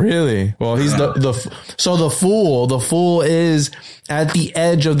 Really? Well, he's the fool is at the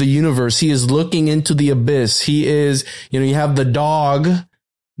edge of the universe. He is looking into the abyss. He is, you have the dog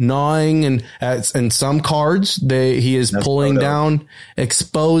gnawing and some cards he is pulling down,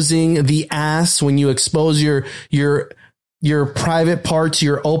 exposing the ass. When you expose your private parts,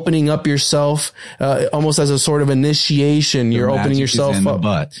 you're opening up yourself, almost as a sort of initiation. You're opening yourself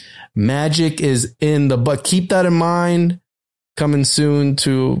up. Magic is in the butt. Keep that in mind. Coming soon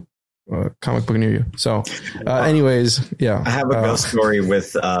to comic book near you. So anyways, yeah. I have a ghost story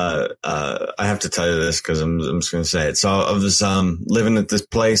with, I have to tell you this because I'm just going to say it. So I was living at this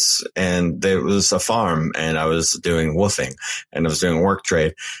place, and there was a farm, and I was doing woofing, and I was doing work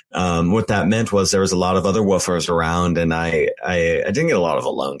trade. What that meant was there was a lot of other woofers around, and I didn't get a lot of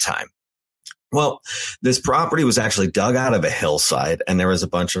alone time. Well, this property was actually dug out of a hillside, and there was a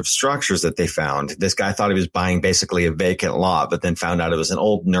bunch of structures that they found. This guy thought he was buying basically a vacant lot, but then found out it was an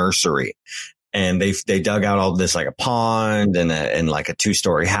old nursery. And they dug out all this, like a pond and like a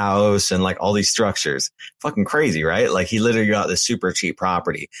 2-story house and like all these structures. Fucking crazy, right? Like, he literally got this super cheap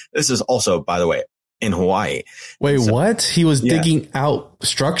property. This is also, by the way, in Hawaii. Wait, what? He was digging out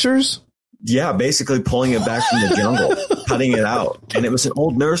structures? Yeah, basically pulling it back from the jungle, cutting it out. And it was an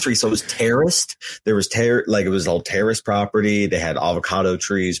old nursery, so it was terraced. There was it was all terrace property. They had avocado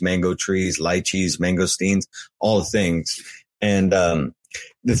trees, mango trees, lychees, mangosteens, all the things. And the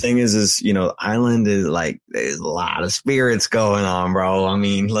thing is, the island is like, there's a lot of spirits going on, bro. I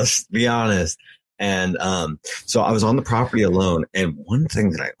mean, let's be honest. And so I was on the property alone. And one thing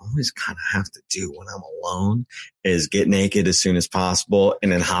that I always kind of have to do when I'm alone is get naked as soon as possible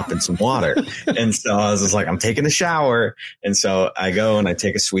and then hop in some water. And so I was just like, I'm taking a shower. And so I go and I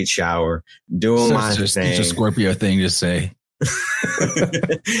take a sweet shower, doing my thing. It's a Scorpio thing to say.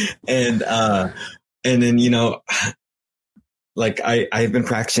 And then, like I've been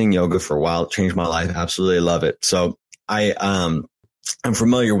practicing yoga for a while. It changed my life. Absolutely love it. So I'm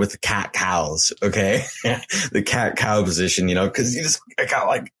familiar with the cat cows. Okay. The cat cow position, cause I got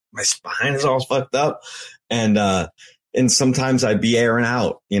like, my spine is all fucked up. And sometimes I'd be airing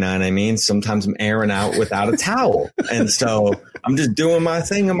out, you know what I mean? Sometimes I'm airing out without a towel. And so I'm just doing my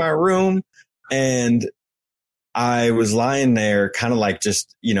thing in my room. And I was lying there kind of like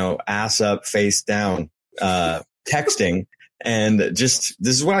just, ass up, face down, texting. And just,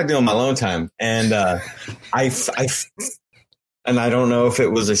 this is what I do on my alone time. And, and I don't know if it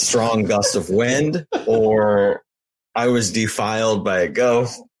was a strong gust of wind or I was defiled by a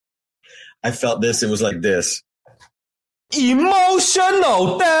ghost. I felt this. It was like this.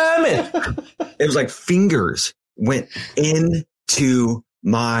 Emotional, damn it. It was like fingers went into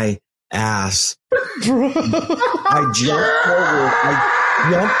my ass. I jumped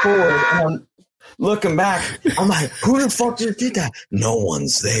forward. And I'm looking back. I'm like, who the fuck did that? No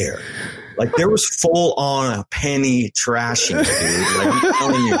one's there. Like, there was full on a penny trashing, dude. Like, I'm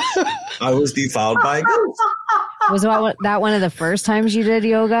telling you, I was defiled by a ghost. Was that one of the first times you did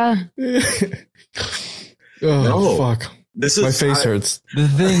yoga? No. Fuck. This is my face hurts. The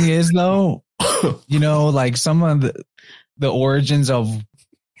thing is, though, like some of the origins of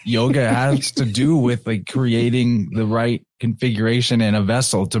yoga has to do with like creating the right configuration in a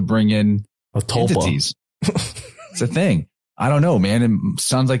vessel to bring in entities. It's a thing. I don't know, man. It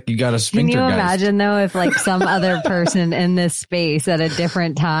sounds like you got a sphincter. Can you imagine though, if like some other person in this space at a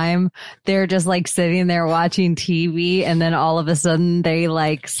different time, they're just like sitting there watching TV, and then all of a sudden they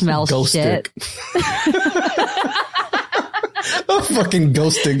like smell shit. A fucking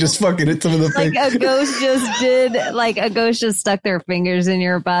ghost stick just fucking hit some of the like a ghost just stuck their fingers in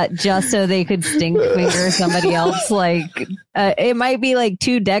your butt just so they could stink finger somebody else. Like it might be like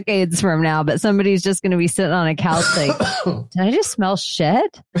 2 decades from now, but somebody's just going to be sitting on a couch like, did I just smell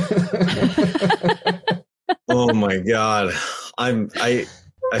shit? Oh my God. I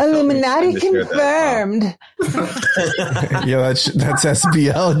Illuminati confirmed. Yeah, that's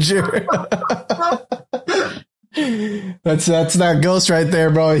SBL. That's that ghost right there,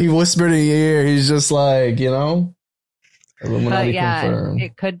 bro. He whispered in your ear. He's just like, Illuminati confirmed.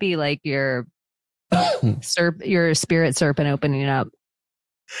 It could be like your spirit serpent opening up.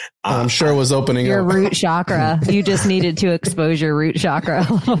 I'm sure it was opening your up. root chakra. You just needed to expose your root chakra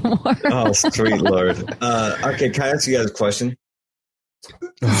a little more. Oh, sweet Lord. Okay, can I ask you guys a question?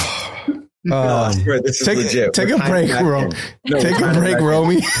 This is legit. Take a break, Romy. Take a break,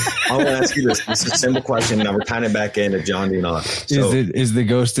 Romy. I want to ask you this. This is a simple question. Now we're kind of back into John D. Knox. So, is the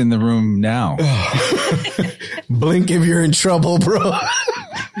ghost in the room now? Blink if you're in trouble, bro.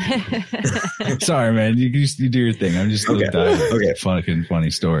 Sorry, man. You do your thing. I'm just okay. Fucking funny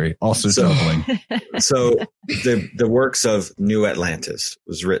story. Also troubling. So the works of New Atlantis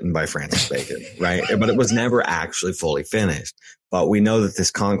was written by Francis Bacon, right? But it was never actually fully finished. But we know that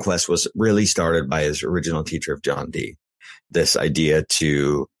this conquest was really started by his original teacher of John Dee. This idea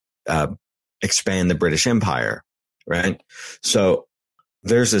to expand the British Empire, right? So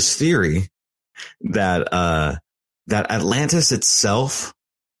there's this theory that that Atlantis itself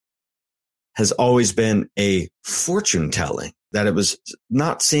has always been a fortune telling, that it was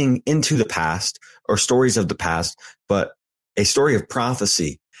not seeing into the past or stories of the past, but a story of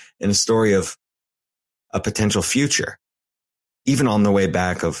prophecy and a story of a potential future, even on the way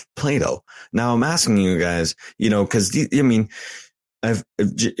back of Plato. Now I'm asking you guys, because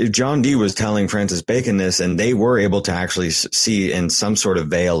John Dee was telling Francis Bacon this, and they were able to actually see in some sort of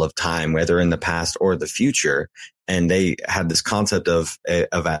veil of time, whether in the past or the future. And they had this concept of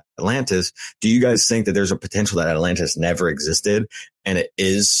Atlantis. Do you guys think that there's a potential that Atlantis never existed and it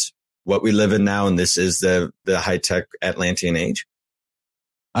is what we live in now, and this is the high-tech Atlantean age?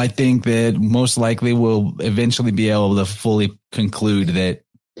 I think that most likely we'll eventually be able to fully conclude that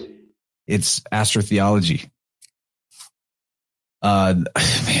it's astrotheology.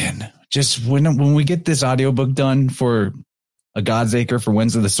 Man, just when we get this audiobook done for A God's Acre for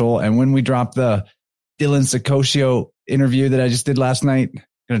Winds of the Soul, and when we drop the Dylan Sicosio interview that I just did last night,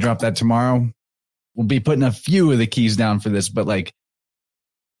 going to drop that tomorrow, we'll be putting a few of the keys down for this, but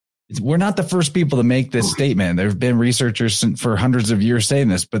we're not the first people to make this statement. There have been researchers for hundreds of years saying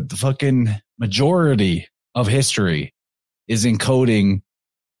this, but the fucking majority of history is encoding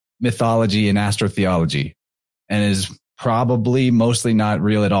mythology and astrotheology and is probably mostly not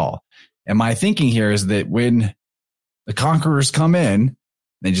real at all. And my thinking here is that when the conquerors come in,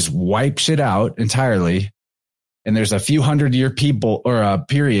 they just wipe shit out entirely. And there's a few 100-year people or a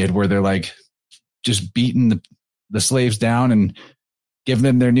period where they're like just beating the slaves down and giving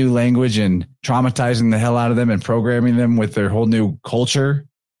them their new language and traumatizing the hell out of them and programming them with their whole new culture.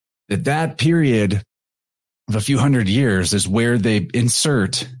 That period of a few 100 years is where they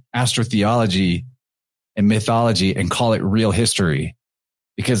insert astrotheology and mythology and call it real history,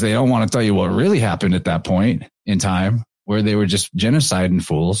 because they don't want to tell you what really happened at that point in time where they were just genociding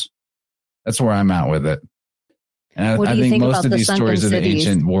fools. That's where I'm at with it. And I think most of these stories of the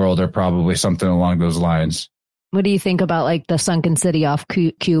ancient world are probably something along those lines. What do you think about like the sunken city off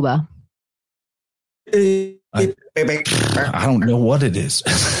Cuba? I don't know what it is.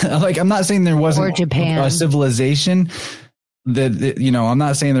 I'm not saying there wasn't or Japan. A civilization, I'm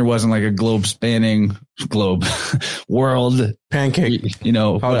not saying there wasn't like a world pancake,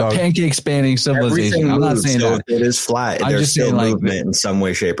 pancake spanning civilization. I'm not saying that it is flat. There's just still movement in some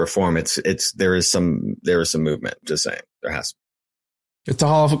way, shape, or form. There is some movement. Just saying, there has to be. It's a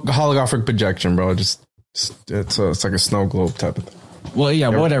holographic projection, bro. It's like a snow globe type of thing. Well, yeah,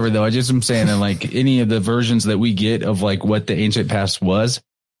 whatever though. I'm saying that like any of the versions that we get of like what the ancient past was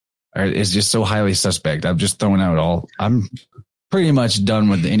is just so highly suspect. I'm just throwing out I'm pretty much done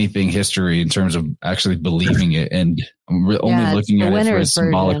with anything history in terms of actually believing it, and I'm only looking at it for a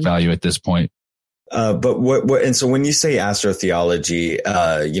symbolic value at this point. But what, and so when you say astrotheology,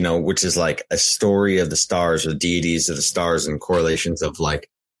 which is like a story of the stars or deities of the stars and correlations of like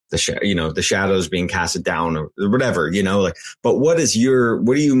the shadows being casted down or whatever, but what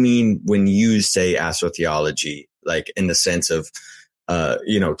do you mean when you say astrotheology, like in the sense of,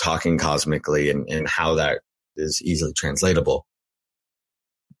 talking cosmically and how that is easily translatable?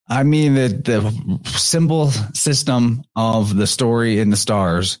 I mean that the symbol system of the story in the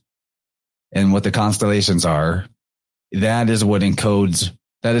stars and what the constellations are, that is what encodes,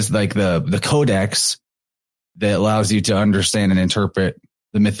 that is like the codex that allows you to understand and interpret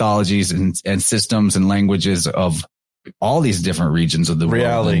the mythologies and systems and languages of all these different regions of the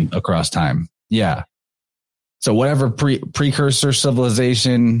reality world across time. Yeah. So whatever precursor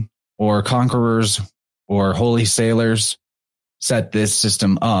civilization or conquerors or holy sailors set this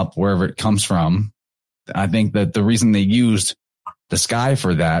system up, wherever it comes from, I think that the reason they used the sky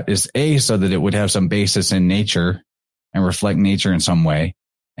for that is A, so that it would have some basis in nature and reflect nature in some way,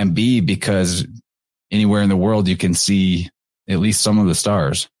 and B, because anywhere in the world you can see at least some of the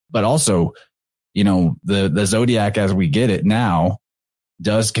stars. But also, the zodiac as we get it now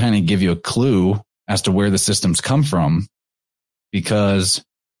does kind of give you a clue as to where the systems come from, because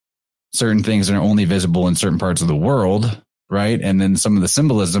certain things are only visible in certain parts of the world, right? And then some of the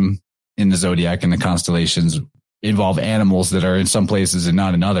symbolism in the zodiac and the constellations involve animals that are in some places and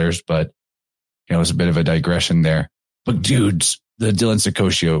not in others. But, it's a bit of a digression there. But dudes, the Dylan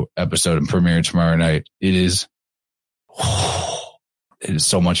Sicosio episode and premiere tomorrow night, it is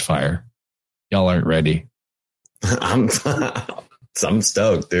so much fire. Y'all aren't ready. I'm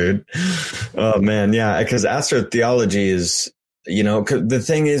stoked, dude. Oh man. Yeah. Cause astrotheology is, the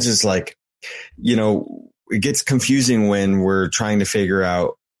thing is like, it gets confusing when we're trying to figure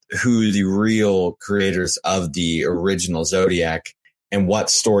out who the real creators of the original zodiac and what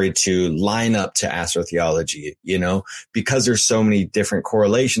story to line up to astrotheology, because there's so many different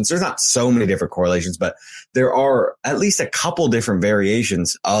correlations. There's not so many different correlations, but there are at least a couple different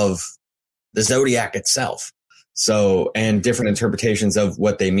variations of the zodiac itself. So, and different interpretations of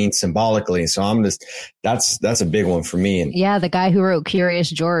what they mean symbolically. So that's a big one for me. And yeah, the guy who wrote Curious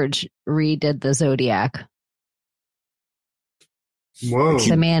George redid the zodiac. Whoa.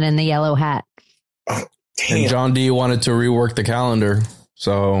 The man in the yellow hat. Oh, and John Dee wanted to rework the calendar.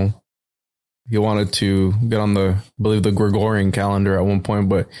 So he wanted to get on I believe the Gregorian calendar at one point,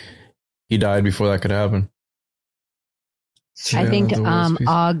 but he died before that could happen. So I think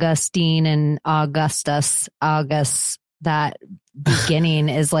Augustine and Augustus, that beginning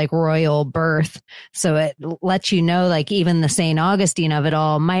is like royal birth. So it lets you know, like even the St. Augustine of it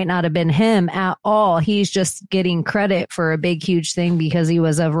all might not have been him at all. He's just getting credit for a big, huge thing because he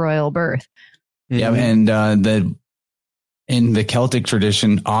was of royal birth. Yeah. And in the Celtic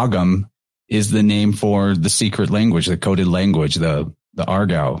tradition, Ogham is the name for the secret language, the coded language, the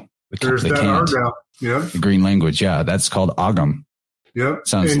Argao. There's that Argao. Yeah. The green language. Yeah. That's called Ogham. Yep.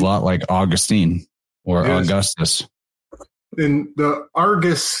 Sounds a lot like Augustine or Augustus. And the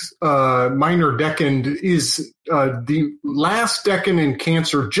Argus minor decan is the last decan in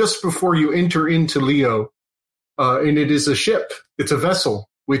Cancer just before you enter into Leo. And it is a ship. It's a vessel,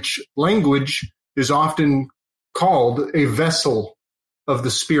 which language is often called a vessel of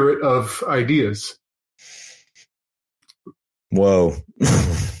the spirit of ideas. Whoa.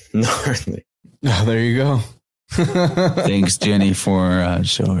 Oh, there you go. Thanks, Jenny, for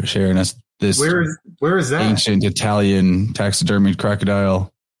sharing us this. Where is that? Ancient Italian taxidermied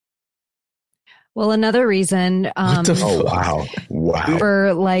crocodile. Well, another reason. Wow!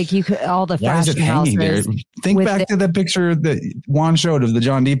 For like you could all the Why is it hanging there? Think back to the picture that Juan showed of the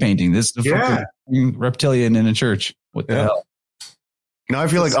John Dee painting. This is the fucking reptilian in a church. What the hell? Now I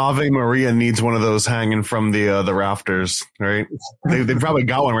feel like Ave Maria needs one of those hanging from the rafters, right? They probably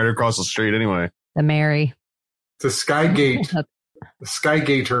got one right across the street anyway. The Mary. The Skygate. The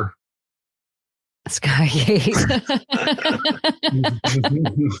Skygater. Skygate.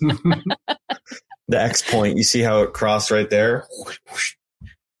 The X point. You see how it crossed right there?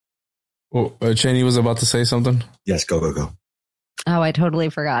 Well, Cheney was about to say something. Yes, go. Oh, I totally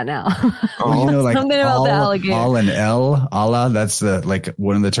forgot now. Oh, you know, like something about the alligator. Al and El, Allah, that's the like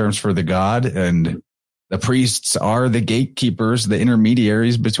one of the terms for the god, and the priests are the gatekeepers, the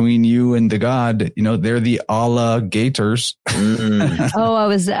intermediaries between you and the god. You know, they're the Allah gators. Oh,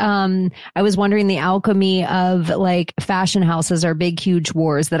 I was wondering the alchemy of like fashion houses are big, huge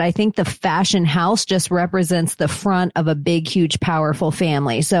wars, that I think the fashion house just represents the front of a big, huge, powerful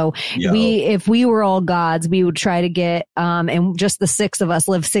family. So if we were all gods, we would try to get, and just the 6 of us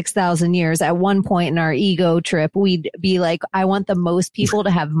live 6,000 years. At one point in our ego trip, we'd be like, I want the most people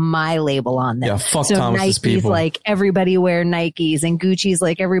to have my label on them. Yeah, fuck so Thomas's Nike's people. Like everybody wear Nikes, and Gucci's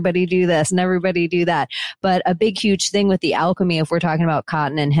like everybody do this and everybody do that. But a big, huge thing with the alchemy, if we're talking about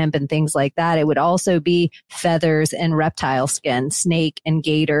cotton and hemp and things like that, it would also be feathers and reptile skin, snake and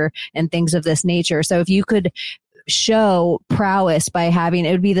gator and things of this nature. So if you could show prowess by having,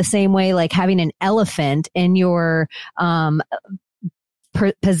 it would be the same way like having an elephant in your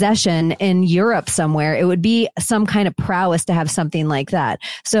possession in Europe somewhere. It would be some kind of prowess to have something like that.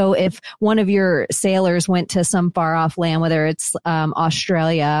 So if one of your sailors went to some far off land, whether it's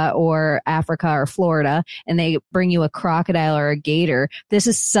Australia or Africa or Florida, and they bring you a crocodile or a gator, this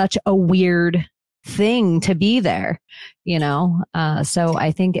is such a weird thing to be there, you know? So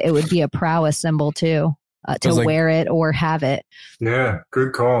I think it would be a prowess symbol too, to like, wear it or have it. Yeah,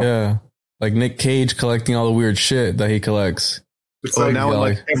 good call. Yeah. Like Nick Cage collecting all the weird shit that he collects. It's like now,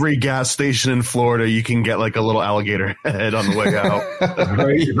 like every gas station in Florida, you can get like a little alligator head on the way out.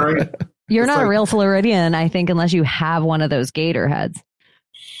 right. You're not a real Floridian, I think, unless you have one of those gator heads.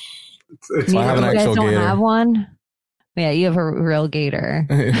 I have an actual gator. You guys don't have one? Yeah, you have a real gator.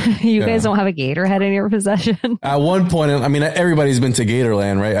 You guys don't have a gator head in your possession? At one point, I mean, everybody's been to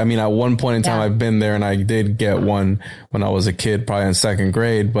Gatorland, right? I mean, at one point in time, I've been there, and I did get one when I was a kid, probably in 2nd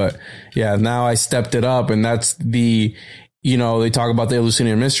grade. But yeah, now I stepped it up, and that's the... You know, they talk about the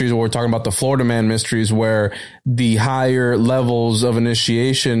Eleusinian mysteries, or we're talking about the Florida Man mysteries, where the higher levels of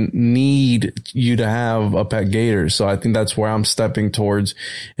initiation need you to have a pet gator. So I think that's where I'm stepping towards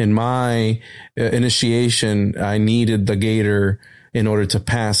in my initiation. I needed the gator in order to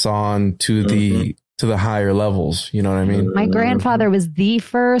pass on to the higher levels. You know what I mean? My grandfather was the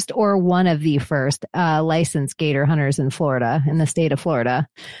first or one of the first licensed gator hunters in Florida, in the state of Florida.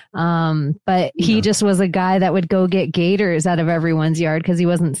 But he just was a guy that would go get gators out of everyone's yard because he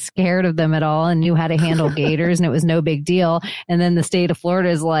wasn't scared of them at all and knew how to handle gators, and it was no big deal. And then the state of Florida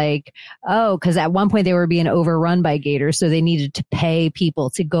is like, oh, because at one point they were being overrun by gators, so they needed to pay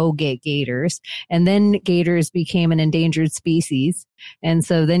people to go get gators. And then gators became an endangered species. And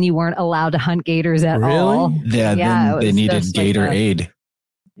so then you weren't allowed to hunt gators at all. Yeah, then they needed gator aid.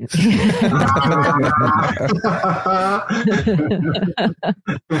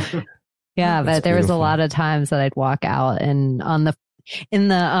 Yeah, but there was a lot of times that I'd walk out, and in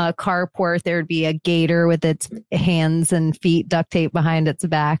the carport there would be a gator with its hands and feet duct taped behind its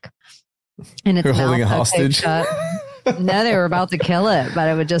back, and it's holding a hostage. No, they were about to kill it, but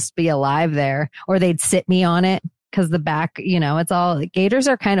it would just be alive there, or they'd sit me on it. Because the back, you know, it's all, gators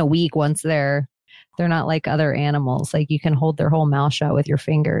are kind of weak once they're not like other animals. Like you can hold their whole mouth shut with your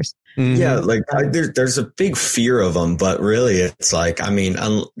fingers. Yeah, like there's a big fear of them, but really it's like, I mean,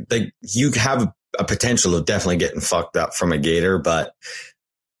 you have a potential of definitely getting fucked up from a gator, but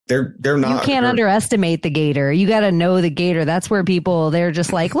they're not. You can't underestimate the gator. You got to know the gator. That's where they're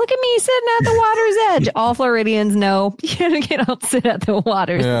just like, look at me sitting at the water's edge. All Floridians know you don't sit at the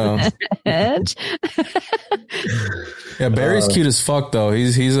water's edge. Yeah, Barry's cute as fuck though.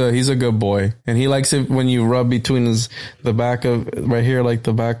 He's a good boy, and he likes it when you rub between the back of right here, like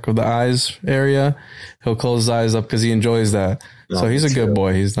the back of the eyes area. He'll close his eyes up because he enjoys that. So he's a good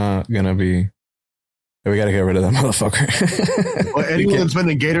boy. He's not gonna be. We got to get rid of that motherfucker. Well, anyone that's been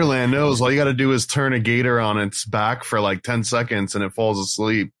to Gatorland knows all you got to do is turn a gator on its back for like 10 seconds and it falls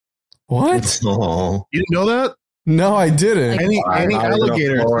asleep. What? Oh. You didn't know that? No, I didn't. Any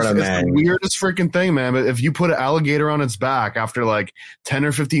alligator, it's the weirdest freaking thing, man. But if you put an alligator on its back after like 10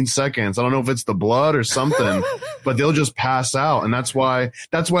 or 15 seconds, I don't know if it's the blood or something, but they'll just pass out. And that's why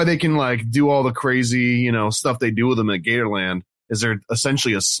they can like do all the crazy, you know, stuff they do with them at Gatorland, is they're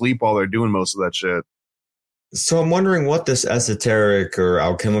essentially asleep while they're doing most of that shit. So I'm wondering what this esoteric or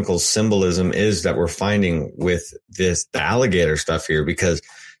alchemical symbolism is that we're finding with the alligator stuff here, because,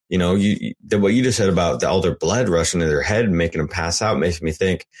 you know, what you just said about the elder blood rushing to their head and making them pass out makes me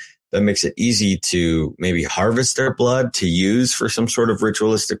think that makes it easy to maybe harvest their blood to use for some sort of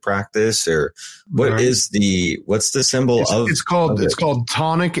ritualistic practice, or what's the symbol of? It's called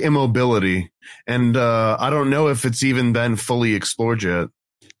tonic immobility. And, I don't know if it's even been fully explored yet.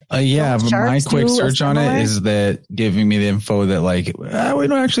 Yeah, but my quick search on it is that giving me the info that like we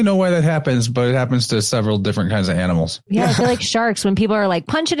don't actually know why that happens, but it happens to several different kinds of animals. Yeah, I feel like sharks, when people are like,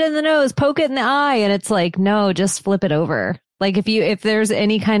 punch it in the nose, poke it in the eye, and it's like, no, just flip it over. Like if there's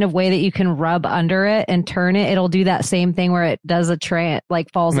any kind of way that you can rub under it and turn it, it'll do that same thing where it does a trance,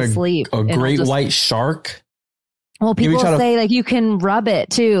 like falls asleep. A great white shark. Well, people say like you can rub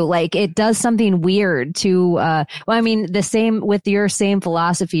it too. Like it does something weird to, well, I mean, the same with your same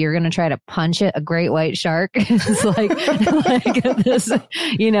philosophy, you're going to try to punch it, a great white shark. It's like this,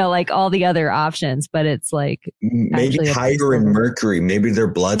 like all the other options, but it's like maybe higher in mercury. Maybe their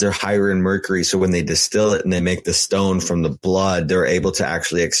bloods are higher in mercury. So when they distill it and they make the stone from the blood, they're able to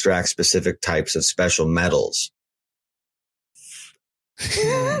actually extract specific types of special metals.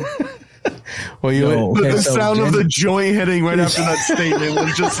 Well, the sound of the joint hitting right after that statement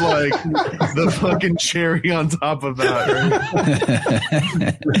was just like the fucking cherry on top of that.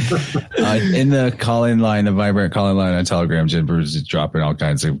 Right? In the calling line, the vibrant calling line on Telegram, Jennifer's is dropping all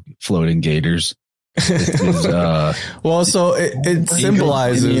kinds of floating gators. Well, so it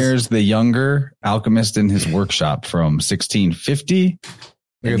symbolizes the younger alchemist in his workshop from 1650.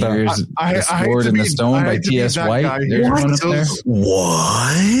 Here's The Sword in the Stone by T.S. White. There's one up there.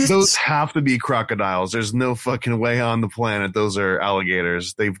 What? Those have to be crocodiles. There's no fucking way on the planet those are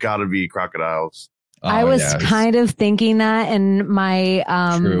alligators. They've got to be crocodiles. I was kind of thinking that, and my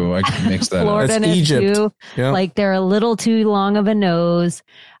true, I can mix that Florida up. That's Egypt. Too, like they're a little too long of a nose.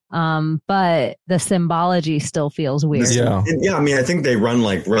 But the symbology still feels weird. Yeah. I mean, I think they run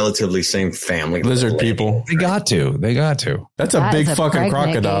like relatively same family. Lizard people. They got to. That's a big fucking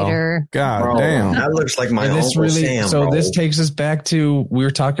crocodile. Gator. God damn. That looks like my Uncle Sam. So this takes us back to, we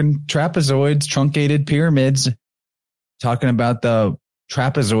were talking trapezoids, truncated pyramids, talking about the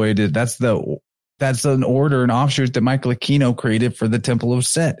trapezoid. That's an order, an offshoot that Michael Aquino created for the Temple of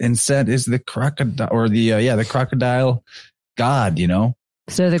Set. And Set is the crocodile, or the crocodile god,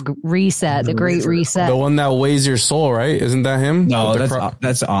 So the great reset. The one that weighs your soul, right? Isn't that him? No,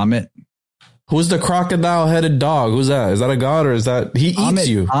 that's Amit. Who's the crocodile headed dog? Who's that? Is that a god or is that he eats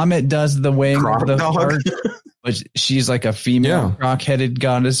you? Amit does the weighing of the heart, but she's like a female croc headed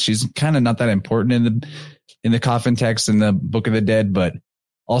goddess. She's kind of not that important in the coffin text in the Book of the Dead, but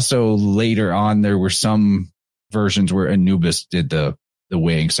also later on there were some versions where Anubis did the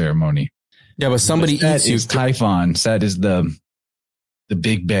weighing ceremony. Yeah, but somebody eats you. Typhon. Set is the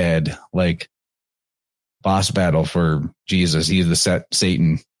big bad, like, boss battle for Jesus. He's the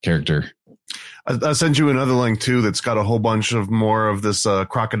Satan character. I sent you another link too that's got a whole bunch of more of this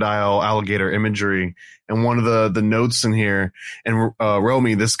crocodile alligator imagery, and one of the notes in here, and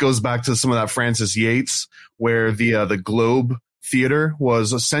Romy, this goes back to some of that Francis Yates, where the Globe Theater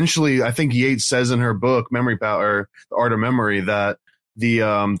was essentially, I think Yates says in her book Memory Power, The Art of Memory, that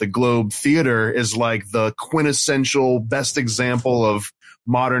the Globe Theater is like the quintessential best example of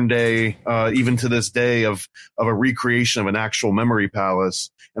modern day, even to this day, of a recreation of an actual memory palace.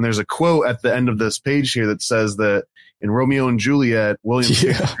 And there's a quote at the end of this page here that says that in Romeo and Juliet, William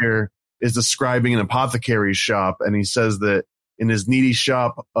Shakespeare is describing an apothecary's shop, and he says that in his needy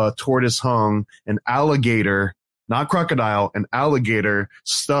shop, a tortoise hung, an alligator, not crocodile, an alligator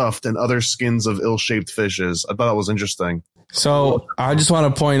stuffed in other skins of ill-shaped fishes. I thought that was interesting. So I just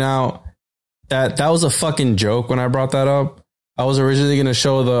want to point out that was a fucking joke when I brought that up. I was originally going to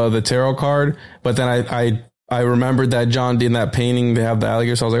show the tarot card, but then I remembered that John Dee in that painting, they have the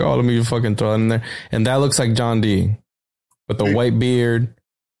alligator. So I was like, oh, let me fucking throw that in there. And that looks like John Dee with the white beard,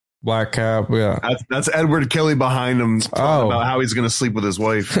 black cap. Yeah. That's Edward Kelly behind him talking about how he's going to sleep with his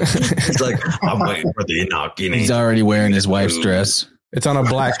wife. He's like, I'm waiting for the knocking. He's already wearing his wife's dress. It's on a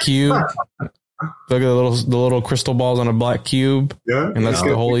black cube. Look at the little crystal balls on a black cube. Yeah. And that's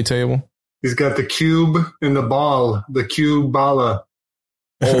the holy table. He's got the cube and the ball, the cube bala.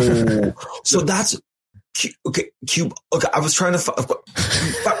 Oh, so that's okay. Cube. Okay, I was trying to.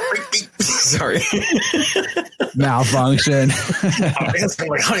 Sorry, malfunction.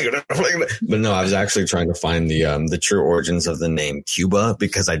 But no, I was actually trying to find the true origins of the name Cuba,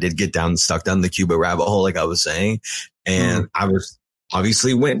 because I did get stuck down the Cuba rabbit hole, like I was saying, and I was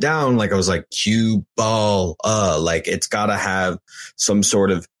obviously went down like I was like Cuba, like it's got to have some sort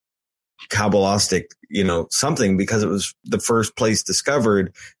of Kabbalistic, something, because it was the first place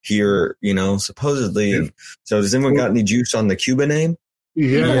discovered here, supposedly. And so has anyone got any juice on the Cuba name?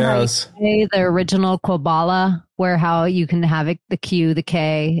 Yes. The original Kabbalah, where how you can have it, the Q, the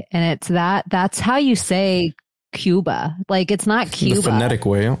K, and it's that's how you say Cuba. Like it's not Cuba. The phonetic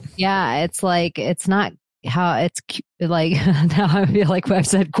way. Yeah. It's like, it's not how it's like now I feel like I've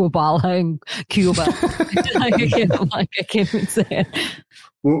said Kubala and Cuba. I can't even say it.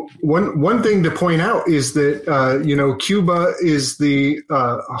 Well, one thing to point out is that Cuba is the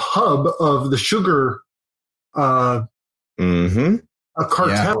hub of the sugar a cartel.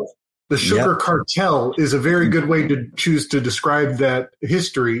 Yeah. The sugar cartel is a very good way to choose to describe that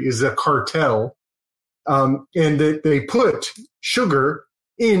history, is a cartel, and that they put sugar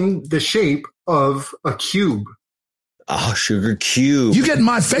in the shape of a cube. Oh, sugar cube! You get in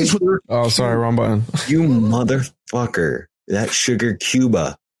my face with. Oh, sorry, wrong button. You motherfucker! That sugar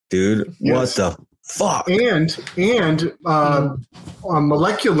Cuba, dude. Yes. What the fuck? And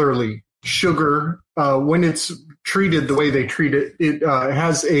molecularly, sugar when it's treated the way they treat it, it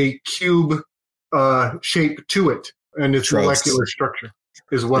has a cube shape to it, and its molecular structure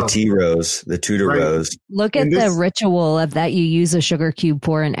as well. The tea rose, the Tudor rose. Look at the ritual of that you use a sugar cube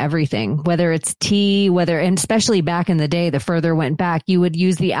for in everything, whether it's tea, and especially back in the day, the further went back, you would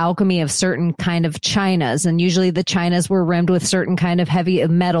use the alchemy of certain kind of chinas. And usually the chinas were rimmed with certain kind of heavy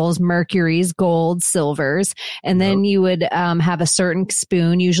metals, mercuries, gold, silvers. And then you would have a certain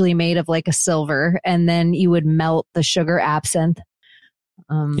spoon, usually made of like a silver. And then you would melt the sugar absinthe.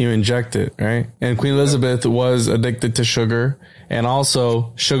 You inject it, right? And Queen Elizabeth was addicted to sugar, and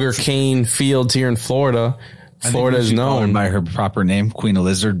also sugar cane fields here in Florida. Florida is known by her proper name, Queen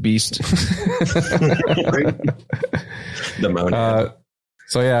Lizard Beast.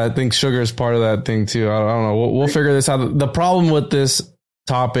 So yeah, I think sugar is part of that thing too. I don't know. We'll figure this out. The problem with this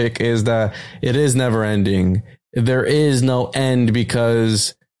topic is that it is never ending. There is no end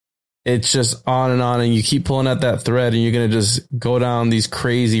because it's just on, and you keep pulling at that thread, and you're going to just go down these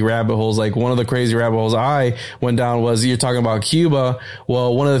crazy rabbit holes. Like one of the crazy rabbit holes I went down was, you're talking about Cuba.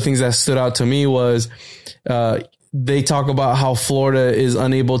 Well, one of the things that stood out to me was, they talk about how Florida is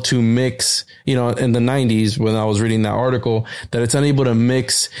unable to mix, in the 90s when I was reading that article, that it's unable to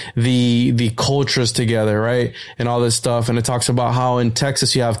mix the cultures together, right? And all this stuff. And it talks about how in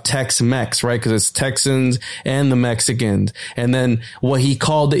Texas you have Tex-Mex, right? Because it's Texans and the Mexicans. And then what he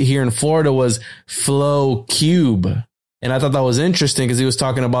called it here in Florida was Flow Cube. And I thought that was interesting because he was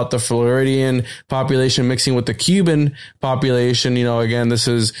talking about the Floridian population mixing with the Cuban population. Again, this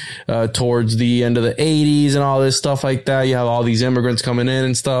is towards the end of the 80s and all this stuff like that. You have all these immigrants coming in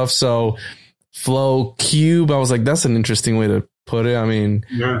and stuff. So Flow Cube, I was like, that's an interesting way to put it. I mean,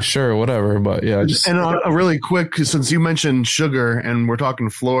 sure, whatever. But yeah. And really quick, since you mentioned sugar and we're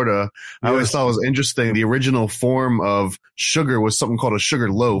talking Florida, I always thought it was interesting. The original form of sugar was something called a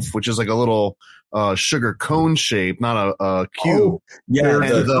sugar loaf, which is like a little sugar cone shape, not a cube. Oh, yeah,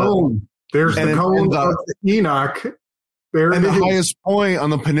 there's the cone. There's the cone of Enoch. And the highest point on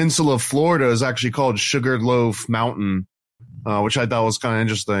the peninsula of Florida is actually called Sugarloaf Mountain, which I thought was kind of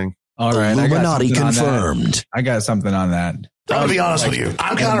interesting. All right, Illuminati confirmed. I got something on that. I'm gonna be honest with you.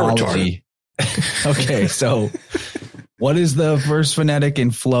 I'm kind of retarded. Okay, so what is the first phonetic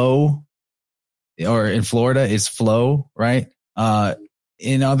in flow, or in Florida is flow, right?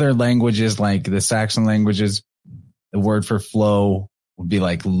 In other languages, like the Saxon languages, the word for flow would be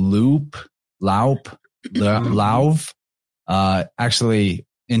like loop, laup, lauv. Actually,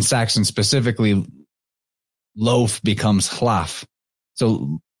 in Saxon specifically, loaf becomes hlaf.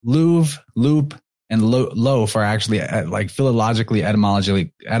 So loop, and loaf are actually like philologically,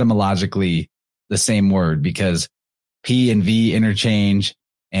 etymologically the same word, because P and V interchange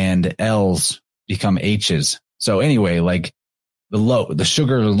and L's become H's. So anyway, like the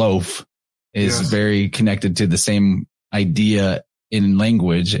sugar loaf is very connected to the same idea in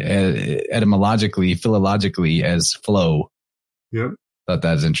language, etymologically, philologically, as flow. Yep. Thought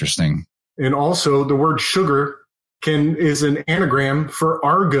that was interesting. And also the word sugar is an anagram for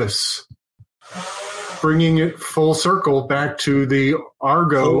Argus, bringing it full circle back to the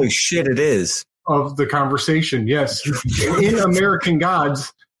Argo. Holy shit, it is. Of the conversation. Yes. In American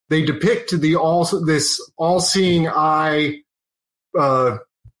Gods, they depict this all-seeing eye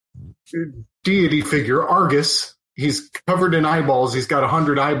deity figure, Argus. He's covered in eyeballs. He's got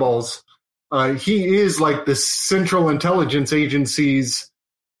 100 eyeballs. He is like the Central Intelligence Agency's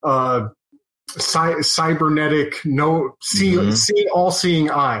cybernetic,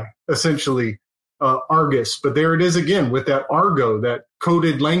 all-seeing eye, essentially, Argus. But there it is again with that Argo, that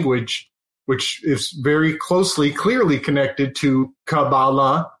coded language, which is very clearly connected to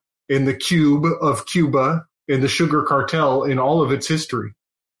Kabbalah in the cube of Cuba, in the sugar cartel, in all of its history.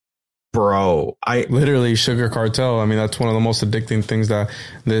 Bro, literally sugar cartel. I mean, that's one of the most addicting things that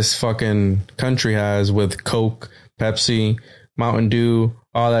this fucking country has, with Coke, Pepsi, Mountain Dew,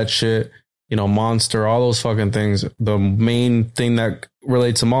 all that shit, Monster, all those fucking things. The main thing that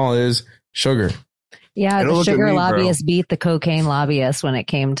relates them all is sugar. Yeah, the sugar lobbyists beat the cocaine lobbyists when it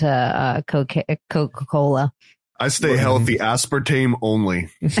came to Coca-Cola. I stay healthy, aspartame only.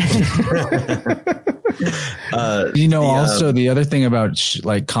 Also the other thing about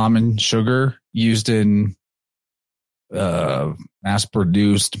like common sugar used in mass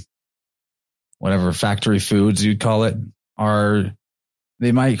produced, whatever factory foods you'd call it,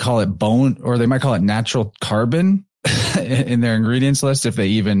 they might call it bone, or they might call it natural carbon in their ingredients list if they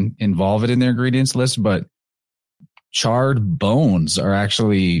even involve it in their ingredients list. But charred bones are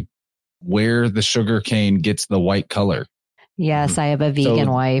actually where the sugar cane gets the white color. Yes, I have a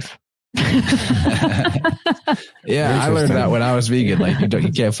vegan wife. Yeah, I learned that when I was vegan. Like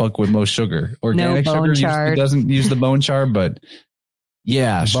you can't fuck with most sugar. Organic sugar doesn't use the bone char, but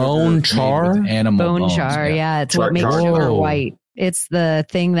yeah, bone char, animal bone bones, char. Yeah, it's what makes sugar white. It's the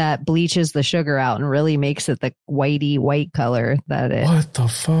thing that bleaches the sugar out and really makes it the whitey white color that it. What the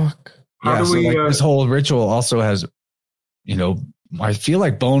fuck? Yeah, so this whole ritual also has, I feel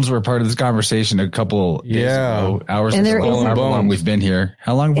like bones were part of this conversation a couple days ago, hours ago. How long we've been here?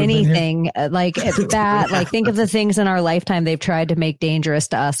 How long? Anything like that? Like think of the things in our lifetime they've tried to make dangerous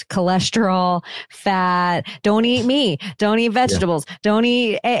to us: cholesterol, fat. Don't eat meat. Don't eat vegetables. Yeah. Don't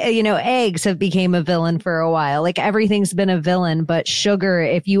eat. Eggs have became a villain for a while. Like everything's been a villain, but sugar.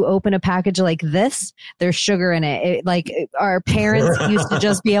 If you open a package like this, there's sugar in it. Like our parents used to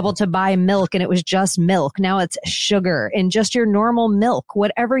just be able to buy milk, and it was just milk. Now it's sugar, and just your normal milk,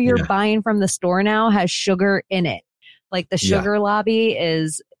 whatever you're buying from the store now has sugar in it. Like the sugar lobby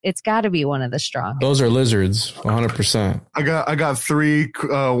it's got to be one of the strongest. Those are lizards, 100%. I got three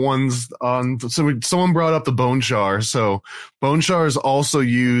ones on. So someone brought up the bone char. So bone char is also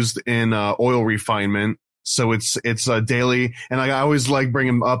used in oil refinement. So it's daily, and I always like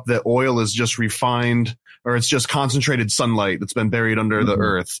bringing up that oil is just refined, or it's just concentrated sunlight that's been buried under the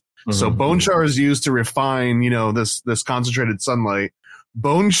earth. So bone char is used to refine, this concentrated sunlight.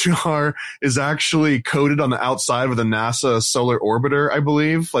 Bone char is actually coated on the outside with a NASA solar orbiter, I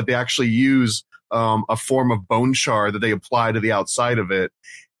believe. Like they actually use a form of bone char that they apply to the outside of it.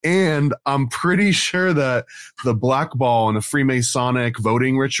 And I'm pretty sure that the black ball in the Freemasonic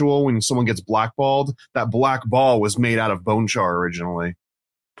voting ritual, when someone gets blackballed, that black ball was made out of bone char originally.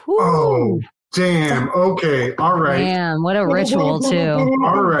 Ooh. Oh. Damn. Okay. All right. Damn. What a ritual too.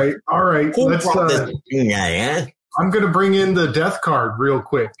 All right. Let's. I'm going to bring in the death card real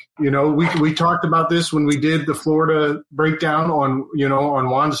quick. We talked about this when we did the Florida breakdown on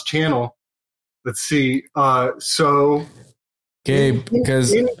Juan's channel. Let's see. So, Gabe,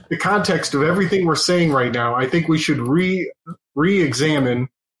 because in the context of everything we're saying right now, I think we should re-examine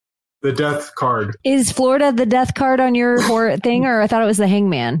the death card. Is Florida the death card on your thing, or I thought it was the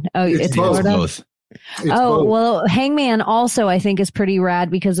Hangman? Oh, it's Florida. Both. Both. Well, Hangman also I think is pretty rad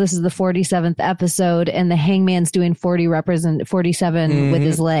because this is the 47th episode, and the Hangman's doing 47 with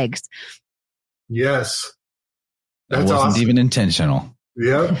his legs. Yes, that wasn't awesome. Even intentional.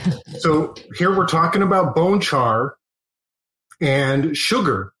 Yep. So here we're talking about bone char and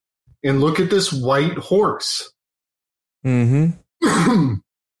sugar, and look at this white horse. Mm-hmm.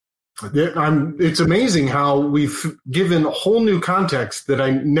 It's amazing how we've given a whole new context that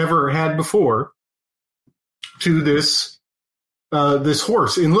I never had before to this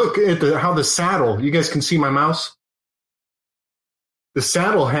horse. And look at how the saddle. You guys can see my mouse. The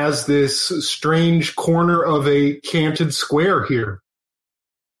saddle has this strange corner of a canted square here.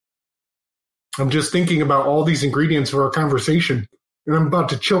 I'm just thinking about all these ingredients for our conversation, and I'm about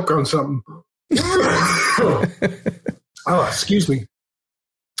to choke on something. Oh, excuse me.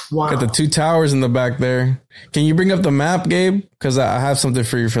 Wow. Got the two towers in the back there. Can you bring up the map, Gabe? Because I have something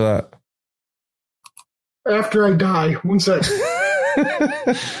for you for that. After I die. 1 sec.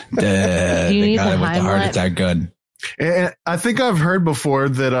 They got him with the heart attack gun. And I think I've heard before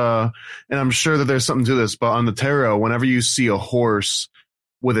that, and I'm sure that there's something to this, but on the tarot, whenever you see a horse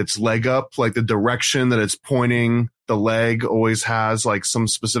with its leg up, like the direction that it's pointing, the leg always has like some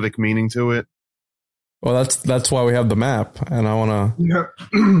specific meaning to it. Well, that's why we have the map, and I want to. Yeah.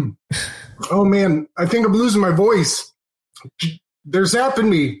 Oh man, I think I'm losing my voice. They're zapping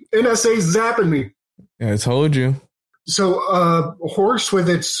me. NSA's zapping me. Yeah, I told you. So, a horse with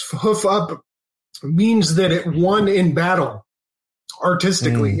its hoof up means that it won in battle,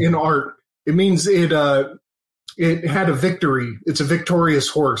 artistically in art. It means it had a victory. It's a victorious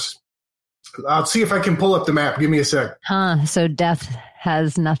horse. I'll see if I can pull up the map. Give me a sec. So death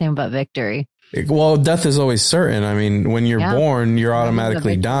has nothing but victory. Well, death is always certain. I mean, when you're born, you're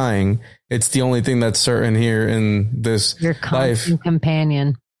automatically dying. It's the only thing that's certain here in this your life. Your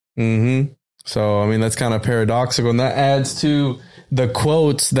companion. Mm-hmm. So, I mean, that's kind of paradoxical. And that adds to the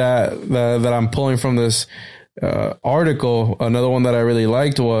quotes that I'm pulling from this article, another one that I really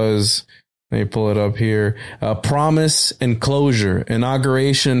liked was, let me pull it up here. Promise and closure,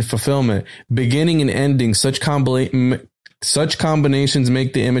 inauguration, fulfillment, beginning and ending. Such combinations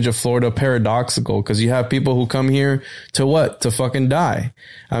make the image of Florida paradoxical, because you have people who come here to what? To fucking die.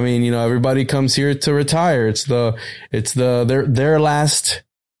 I mean, you know, everybody comes here to retire. It's their last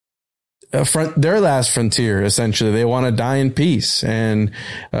frontier, essentially. They want to die in peace. And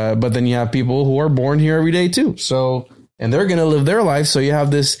but then you have people who are born here every day too. So, and they're going to live their life. So you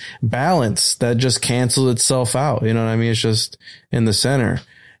have this balance that just cancels itself out. You know what I mean? It's just in the center.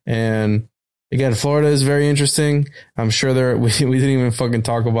 And again, Florida is very interesting. I'm sure we didn't even fucking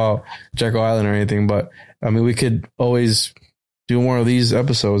talk about Jekyll Island or anything, but I mean, we could always do more of these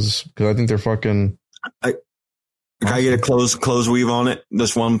episodes because I think they're fucking. Can I get a close weave on it?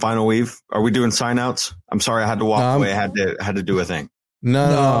 Just one final weave. Are we doing sign outs? I'm sorry, I had to walk away. I had to do a thing. No.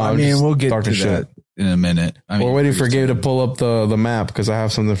 I mean, we'll get to that in a minute. We're waiting for Gabe to pull up the map because I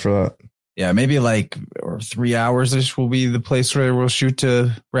have something for that. Yeah, maybe or 3 hours-ish will be the place where we'll shoot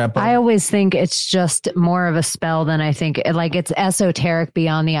to wrap up. I always think it's just more of a spell than I think. Like, it's esoteric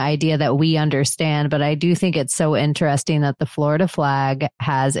beyond the idea that we understand. But I do think it's so interesting that the Florida flag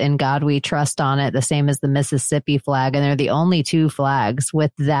has "In God We Trust" on it, the same as the Mississippi flag. And they're the only two flags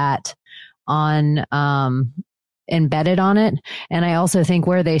with that on embedded on it. And I also think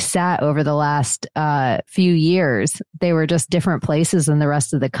where they sat over the last few years, they were just different places than the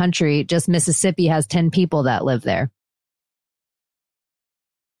rest of the country. Just Mississippi has 10 people that live there.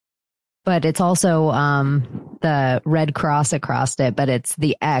 But it's also the red cross across it, but it's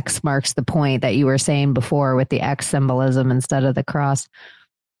the X marks the point that you were saying before with the X symbolism instead of the cross.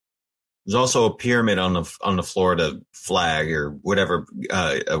 There's also a pyramid on the Florida flag or whatever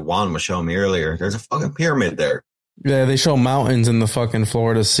Juan was showing me earlier. There's a fucking pyramid there. Yeah, they show mountains in the fucking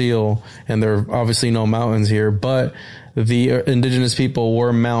Florida seal, and there are obviously no mountains here, but the indigenous people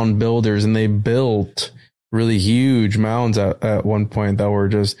were mound builders, and they built really huge mounds at one point that were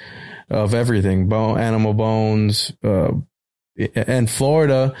just of everything, animal bones. And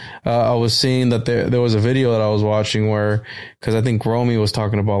Florida, I was seeing that there was a video that I was watching where, because I think Romy was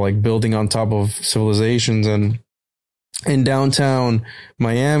talking about like building on top of civilizations, and in downtown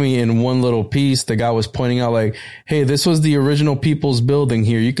Miami, in one little piece, the guy was pointing out like, hey, this was the original people's building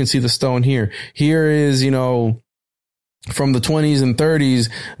here. You can see the stone here. Here is, you know, from the 20s and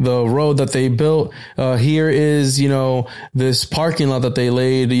 30s, the road that they built. Here is, you know, this parking lot that they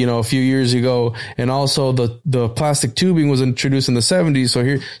laid, you know, a few years ago. And also the plastic tubing was introduced in the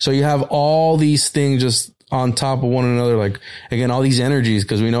 70s. So you have all these things just on top of one another, like, again, all these energies,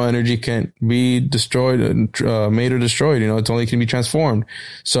 because we know energy can't be destroyed, made or destroyed, you know, it's only can be transformed.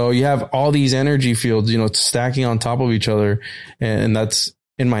 So you have all these energy fields, you know, stacking on top of each other, and that's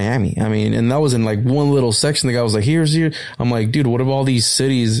in Miami. I mean, and that was in like one little section. The guy was like, here's here. I'm like, dude, what about all these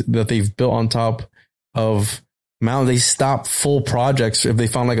cities that they've built on top of mountains? They stop full projects if they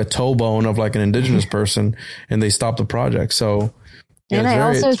found like a toe bone of like an indigenous person, and they stop the project. So, yeah, and I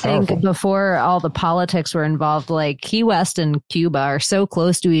also think before all the politics were involved, like Key West and Cuba are so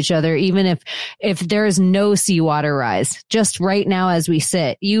close to each other, even if there is no seawater rise, just right now as we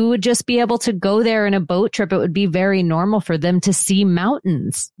sit, you would just be able to go there in a boat trip. It would be very normal for them to see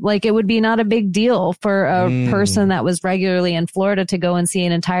mountains. Like, it would be not a big deal for a person that was regularly in Florida to go and see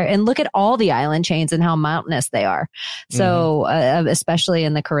and look at all the island chains and how mountainous they are. So, especially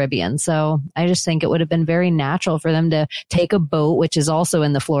in the Caribbean. So I just think it would have been very natural for them to take a boat, which is also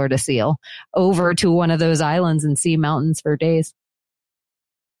in the Florida Seal, over to one of those islands and see mountains for days.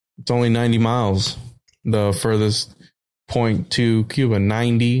 It's only 90 miles, the furthest point to Cuba.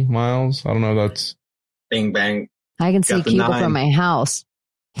 90 miles. I don't know. That's bing bang. I can see Cuba from my house.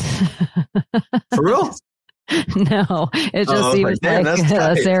 For real? No, it just seems like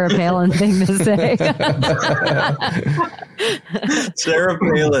a Sarah Palin thing to say. Sarah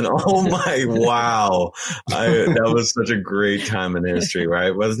Palin. Oh my, wow. That was such a great time in history,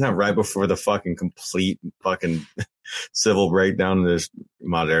 right? Wasn't that right before the fucking complete fucking civil breakdown of this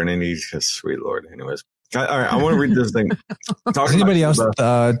modernity? Sweet Lord. Anyways. All right, I want to read this thing. Does anybody else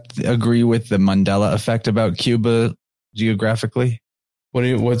agree with the Mandela effect about Cuba geographically?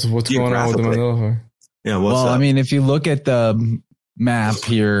 What's going on with the Mandela effect? Yeah, I mean, if you look at the map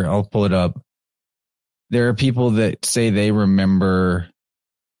here, I'll pull it up. There are people that say they remember.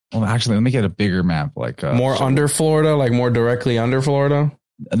 Well, actually, let me get a bigger map, like more under Florida, like more directly under Florida.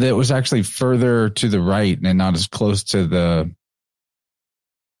 That was actually further to the right and not as close to the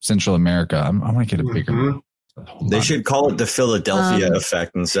Central America. I might get a bigger map. They should call it the Philadelphia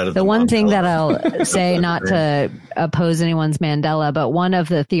effect instead of the one thing that I'll say, not to oppose anyone's Mandela, but one of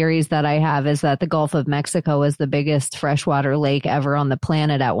the theories that I have is that the Gulf of Mexico was the biggest freshwater lake ever on the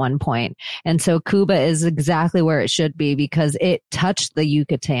planet at one point. And so Cuba is exactly where it should be because it touched the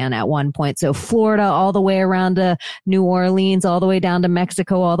Yucatan at one point. So Florida, all the way around to New Orleans, all the way down to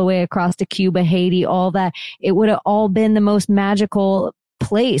Mexico, all the way across to Cuba, Haiti, all that, it would have all been the most magical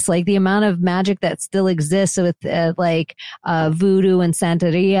place. Like the amount of magic that still exists with voodoo and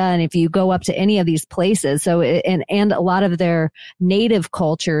Santeria. And if you go up to any of these places, and a lot of their native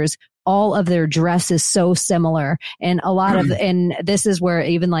cultures, all of their dress is so similar. And a lot of, and this is where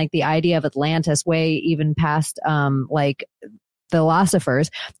even like the idea of Atlantis, way even past,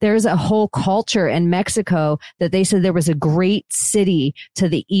 philosophers, there's a whole culture in Mexico that they said there was a great city to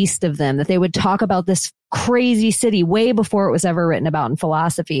the east of them, that they would talk about this crazy city way before it was ever written about in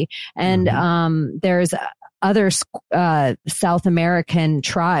philosophy. And there's other South American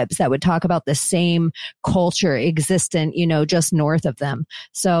tribes that would talk about the same culture existent, just north of them.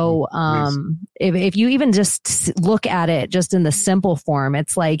 So if you even just look at it just in the simple form,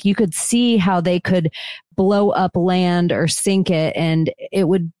 it's like you could see how they could blow up land or sink it, and it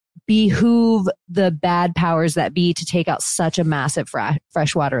would behoove the bad powers that be to take out such a massive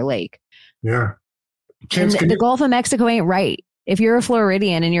freshwater lake. Yeah. And the Gulf of Mexico ain't right. If you're a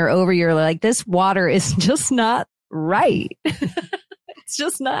Floridian and you're like, this water is just not right. It's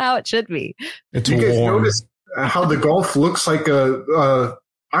just not how it should be. It's you guys notice how the Gulf looks like a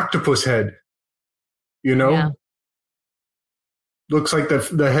octopus head? Yeah. Looks like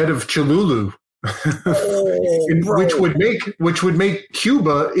the head of Cholula. which would make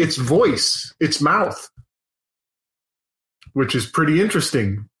Cuba its voice, its mouth, which is pretty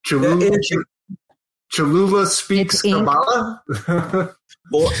interesting. Cholula speaks Kabbalah.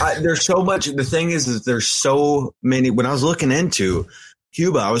 Well, there's so much. The thing is there's so many. When I was looking into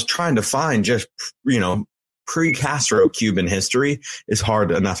Cuba, I was trying to find just, pre-Castro Cuban history is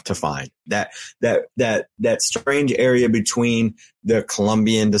hard enough to find. That strange area between the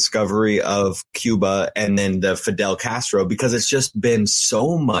Colombian discovery of Cuba and then the Fidel Castro, because it's just been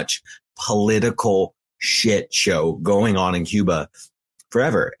so much political shit show going on in Cuba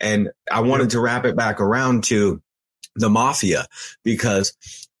forever. And I wanted to wrap it back around to the mafia because,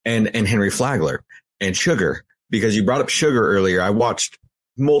 and Henry Flagler and sugar, because you brought up sugar earlier. I watched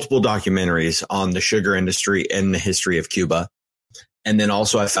multiple documentaries on the sugar industry and the history of Cuba. And then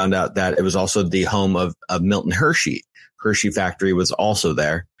also I found out that it was also the home of Milton Hershey. Hershey factory was also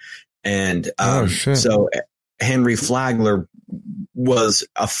there. And, so Henry Flagler was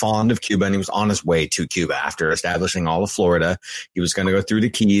fond of Cuba, and he was on his way to Cuba after establishing all of Florida. He was going to go through the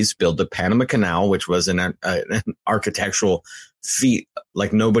Keys, build the Panama Canal, which was an architectural feat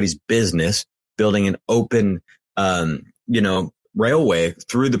like nobody's business. Building an open, railway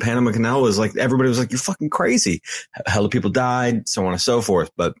through the Panama Canal was like, everybody was like, you're fucking crazy. A hell of people died, so on and so forth.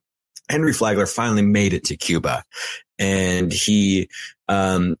 But Henry Flagler finally made it to Cuba, and he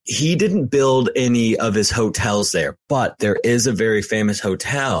didn't build any of his hotels there, but there is a very famous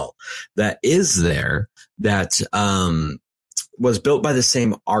hotel that is there that was built by the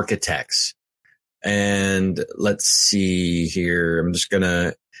same architects. And let's see here.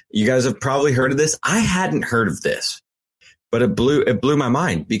 You guys have probably heard of this. I hadn't heard of this, but it blew my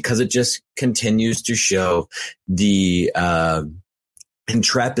mind because it just continues to show the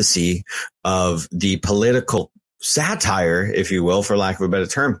intrepicy of the political satire, if you will, for lack of a better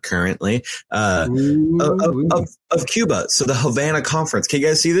term, currently, of Cuba. So the Havana Conference. Can you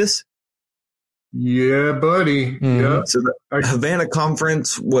guys see this? Yeah, buddy. Yeah. So the Havana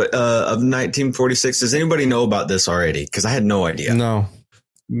Conference of 1946. Does anybody know about this already? Because I had no idea.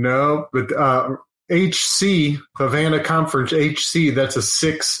 No, but HC, Havana Conference, HC, that's a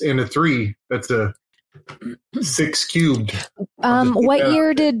 6 and a 3. That's a 6 cubed. What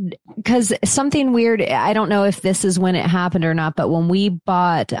year because something weird, I don't know if this is when it happened or not, but when we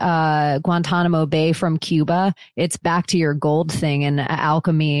bought Guantanamo Bay from Cuba, it's back to your gold thing and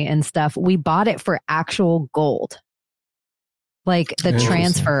alchemy and stuff. We bought it for actual gold. Like the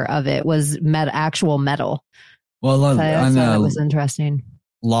transfer of it was actual metal. Well, so I thought that was interesting.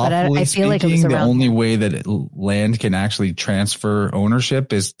 Lawfully speaking, the only way that land can actually transfer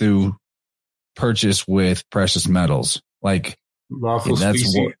ownership is through purchase with precious metals. Like lawful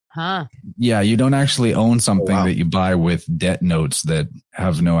species. Yeah, you don't actually own something that you buy with debt notes that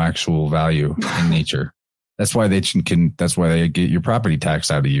have no actual value in nature. That's why they get your property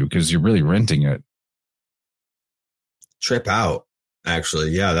tax out of you, because you're really renting it. Trip out. Actually,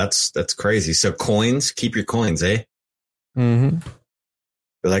 yeah, that's crazy. So coins, keep your coins, eh? Mm-hmm.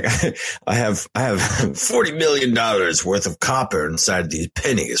 Like, I have $40 million worth of copper inside these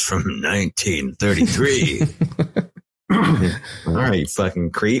pennies from 1933. All right, you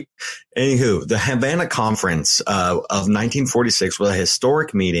fucking creep. Anywho, the Havana Conference of 1946 was a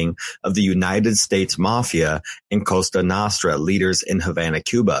historic meeting of the United States Mafia and Costa Nostra leaders in Havana,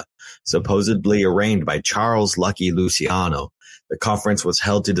 Cuba, supposedly arranged by Charles Lucky Luciano. The conference was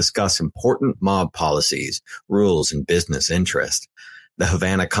held to discuss important mob policies, rules, and business interests. The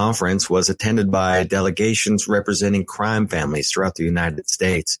Havana Conference was attended by delegations representing crime families throughout the United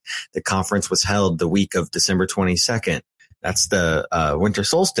States. The conference was held the week of December 22nd. That's the winter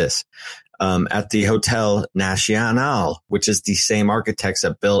solstice, at the Hotel Nacional, which is the same architects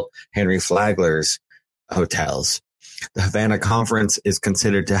that built Henry Flagler's hotels. The Havana Conference is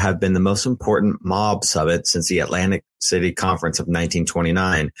considered to have been the most important mob summit since the Atlantic City Conference of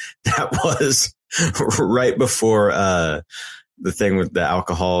 1929. That was right before the thing with the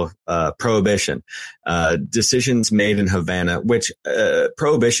alcohol prohibition. Decisions made in Havana, which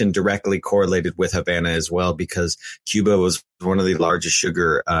prohibition directly correlated with Havana as well, because Cuba was one of the largest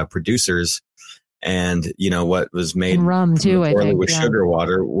sugar producers. And, you know, what was made and rum too, I think, with sugar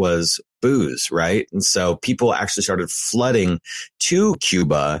water was booze, right? And so people actually started flooding to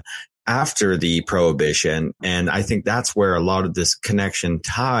Cuba after the prohibition. And I think that's where a lot of this connection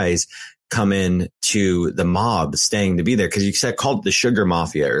ties come in to the mob staying to be there. Cause you said called it the sugar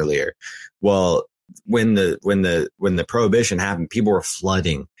mafia earlier. Well, when the prohibition happened, people were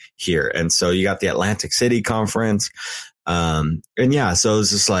flooding here. And so you got the Atlantic City Conference. And yeah, so it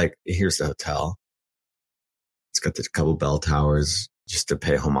was just like, here's the hotel. It's got the couple bell towers just to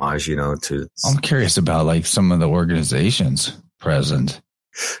pay homage, you know, to. I'm curious about like some of the organizations present.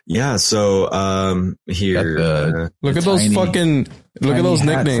 Yeah. So, here, look at those fucking, look at those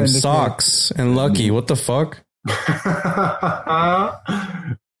nicknames, syndicate. Socks and Lucky. What the fuck?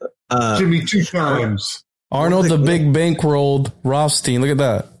 Jimmy 2 times. Arnold the Big Bankrolled Rothstein. Look at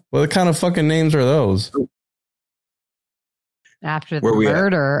that. What kind of fucking names are those? After the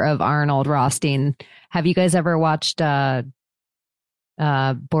murder of Arnold Rothstein, have you guys ever watched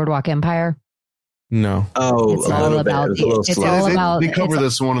Boardwalk Empire? No. Oh, it's all about. It's all about. They cover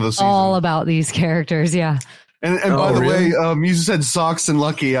this in one of the seasons. All about these characters, yeah. And by the way, you said Socks and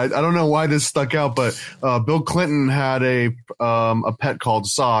Lucky. I don't know why this stuck out, but Bill Clinton had a pet called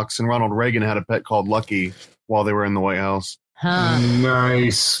Socks, and Ronald Reagan had a pet called Lucky while they were in the White House. Huh.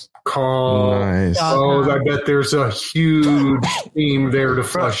 Nice call. Nice. Oh, I bet there's a huge theme there to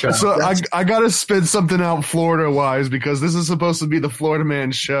flesh out. So I got to spit something out Florida wise, because this is supposed to be the Florida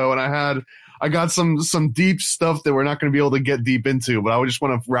Man show, and I got some deep stuff that we're not going to be able to get deep into, but I just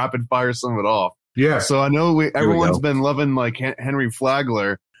want to rapid fire some of it off. Yeah. So I know everyone's been loving like Henry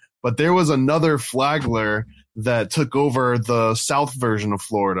Flagler, but there was another Flagler that took over the South version of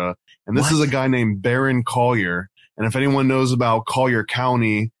Florida. And this is a guy named Baron Collier. And if anyone knows about Collier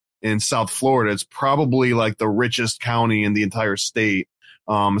County in South Florida, it's probably like the richest county in the entire state.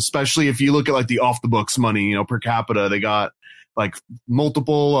 Especially if you look at like the off the books money, you know, per capita, they got like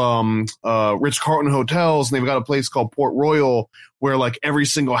multiple Ritz-Carlton hotels, and they've got a place called Port Royal where like every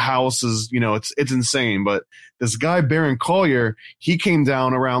single house is, you know, it's insane. But this guy Baron Collier, he came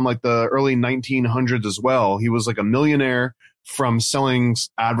down around like the early 1900s as well. He was like a millionaire from selling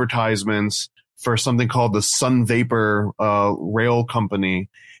advertisements for something called the Sun Vapor Rail Company.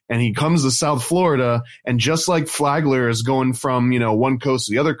 And he comes to South Florida, and just like Flagler is going from, you know, one coast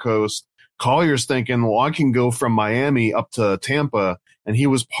to the other coast, Collier's thinking, well, I can go from Miami up to Tampa. And he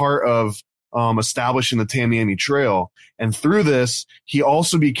was part of establishing the Tamiami Trail. And through this, he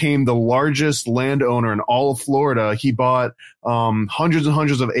also became the largest landowner in all of Florida. He bought hundreds and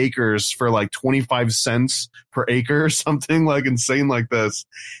hundreds of acres for like 25 cents per acre or something like insane like this.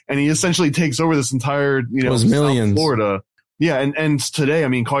 And he essentially takes over this entire, you know, South Florida. Yeah. And today, I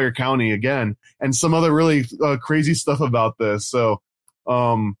mean, Collier County again, and some other really crazy stuff about this. So,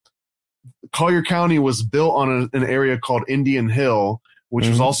 Collier County was built on an area called Indian Hill, which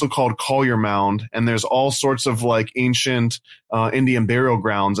was also called Collier Mound. And there's all sorts of like ancient Indian burial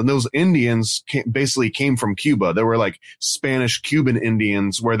grounds. And those Indians basically came from Cuba. They were like Spanish Cuban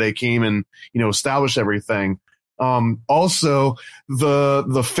Indians where they came and, you know, established everything. Also,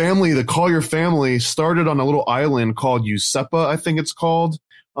 the family, the Collier family, started on a little island called Usepa, I think it's called.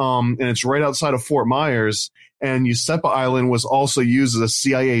 And it's right outside of Fort Myers. And Usepa Island was also used as a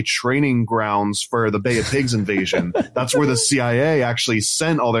CIA training grounds for the Bay of Pigs invasion. That's where the CIA actually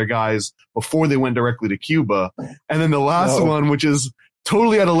sent all their guys before they went directly to Cuba. And then the last one, which is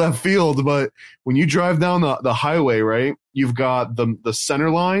totally out of left field, but when you drive down the highway, right, you've got the center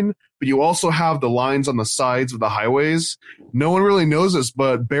line, but you also have the lines on the sides of the highways. No one really knows this,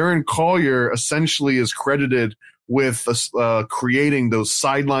 but Baron Collier essentially is credited with creating those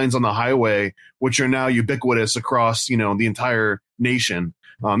sidelines on the highway, which are now ubiquitous across, the entire nation.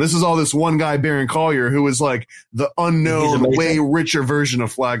 This is all this one guy, Baron Collier, who is like the unknown, way richer version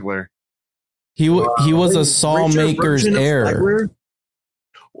of Flagler. He was a saw maker's heir.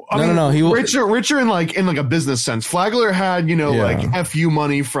 No. He was richer in like a business sense. Flagler had, like FU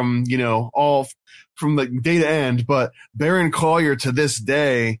money from, all from the day to end, but Baron Collier to this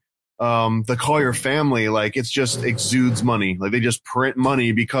day, the Collier family, like it's just exudes money. Like they just print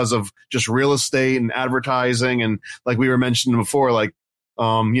money because of just real estate and advertising. And like we were mentioning before, like,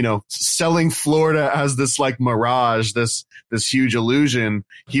 selling Florida as this like mirage, this huge illusion.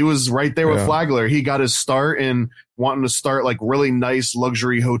 He was right there with Flagler. He got his start in wanting to start like really nice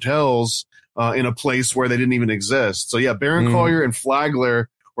luxury hotels in a place where they didn't even exist. So yeah, Baron Collier and Flagler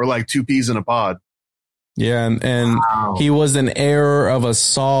were like two peas in a pod. Yeah, and he was an heir of a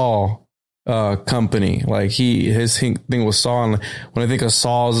saw company. Like his thing was saw. And when I think of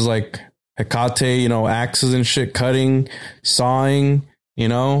saws, is like hecate, axes and shit, cutting, sawing.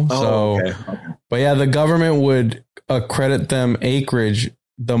 Okay. But yeah, the government would accredit them acreage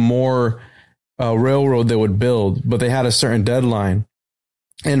the more railroad they would build, but they had a certain deadline.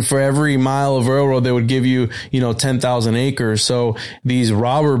 And for every mile of railroad, they would give you, 10,000 acres. So these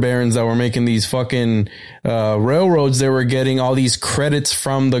robber barons that were making these fucking railroads, they were getting all these credits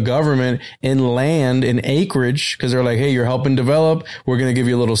from the government in land, in acreage, because they're like, hey, you're helping develop. We're going to give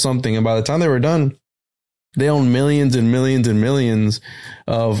you a little something. And by the time they were done, they own millions and millions and millions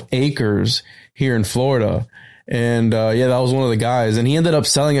of acres here in Florida. And that was one of the guys. And he ended up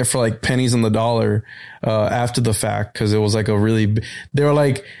selling it for like pennies on the dollar after the fact, because it was like they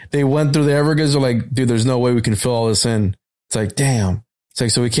went through the Everglades. They're like, dude, there's no way we can fill all this in. It's like, damn. It's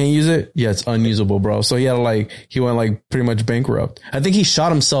like, so we can't use it? Yeah, it's unusable, bro. So he went like pretty much bankrupt. I think he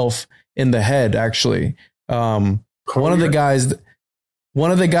shot himself in the head, actually. One of the guys,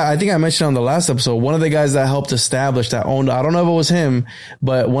 I think I mentioned on the last episode, one of the guys that helped establish that owned, I don't know if it was him,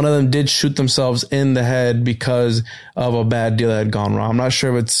 but one of them did shoot themselves in the head because of a bad deal that had gone wrong. I'm not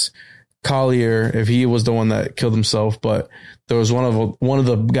sure if it's Collier, if he was the one that killed himself, but there was one of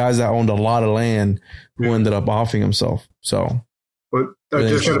the guys that owned a lot of land who ended up offing himself. So, but I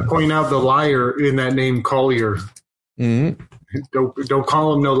just got to point out the liar in that name, Collier. Mm-hmm. Don't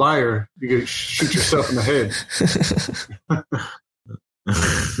call him no liar. You could shoot yourself in the head.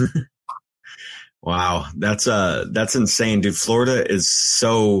 Wow, that's insane, dude. Florida is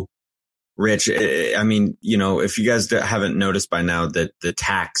so rich. I mean, if you guys haven't noticed by now that the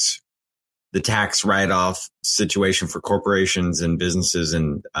tax write-off situation for corporations and businesses,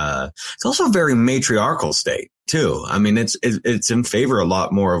 and it's also a very matriarchal state too. I mean, it's in favor a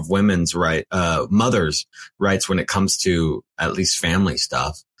lot more of women's mothers' rights when it comes to at least family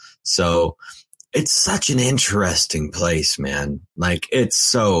stuff. So it's such an interesting place, man. Like, it's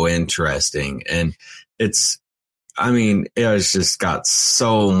so interesting. And it's just got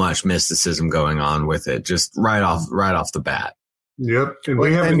so much mysticism going on with it, just right off the bat. Yep.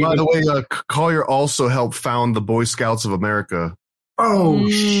 And by the way, Collier also helped found the Boy Scouts of America. Oh,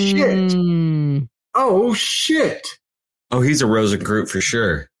 shit. Oh, shit. Oh, he's a Rosenkrantz for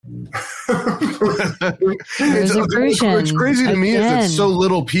sure. What's crazy to me is that so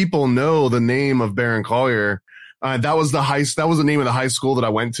little people know the name of Baron Collier. That was the name of the high school that I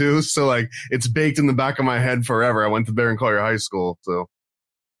went to. So like, it's baked in the back of my head forever. I went to Baron Collier High School. So.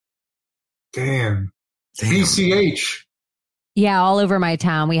 Damn. BCH. Yeah, all over my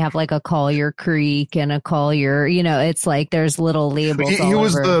town, we have like a Collier Creek and a Collier, it's like there's little labels. He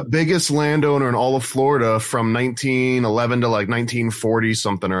was the biggest landowner in all of Florida from 1911 to like 1940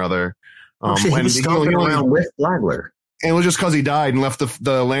 something or other. He was stomping around with Flagler. And it was just because he died and left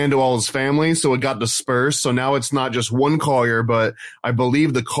the land to all his family, so it got dispersed. So now it's not just one Collier, but I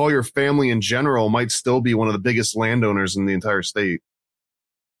believe the Collier family in general might still be one of the biggest landowners in the entire state.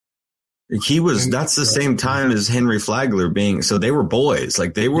 That's the same time as Henry Flagler being, so they were boys.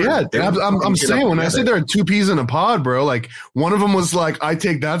 Like they were. Yeah, I'm saying when I said there are two peas in a pod, bro, like one of them was like, I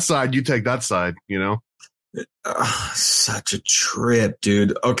take that side, you take that side, Such a trip,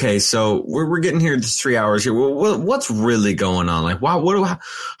 dude. Okay. So we're getting here to 3 hours here. What's really going on? Like, wow,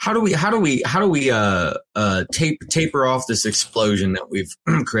 how do we taper off this explosion that we've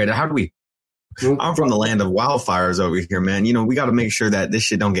created? I'm from the land of wildfires over here, man. We got to make sure that this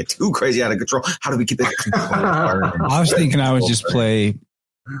shit don't get too crazy out of control. How do we keep it? I was thinking I would just play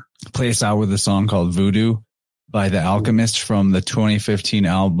us out with a song called Voodoo by The Alchemist from the 2015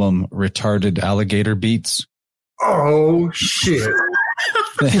 album Retarded Alligator Beats. Oh, shit.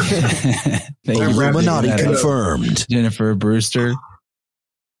 Illuminati confirmed. Jennifer Brewster.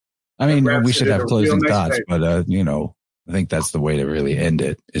 I mean, we should have closing thoughts, but, I think that's the way to really end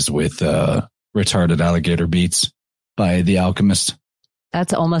it, is with Retarded Alligator Beats by The Alchemist.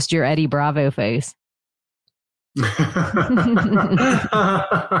 That's almost your Eddie Bravo face.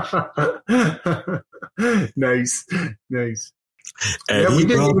 Nice. Yeah, we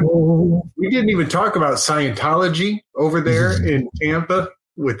didn't even talk about Scientology over there in Tampa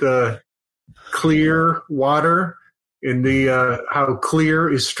with the clear water and the how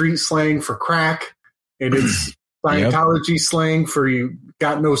clear is street slang for crack, and it's Scientology slang for you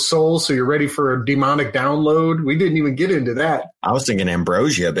got no soul, so you're ready for a demonic download. We didn't even get into that. I was thinking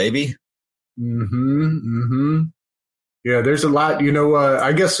ambrosia, baby. Yeah, there's a lot.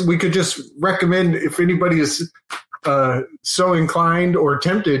 I guess we could just recommend, if anybody is so inclined or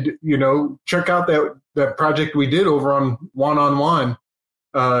tempted, check out that project we did over on One.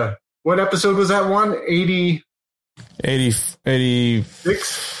 What episode was that one? 86?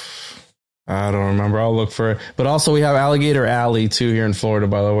 I don't remember. I'll look for it. But also we have Alligator Alley too here in Florida,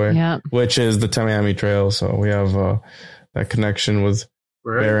 by the way, which is the Tamiami Trail. So we have that connection with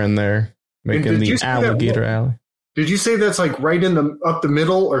Bear in there, making the Alligator Alley. Did you say that's like right up the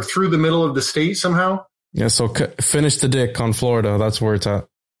middle or through the middle of the state somehow? Yeah. So finish the dick on Florida. That's where it's at.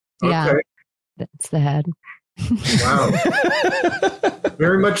 Yeah. Okay. That's the head. Wow.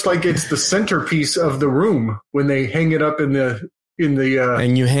 Very much like it's the centerpiece of the room when they hang it up in the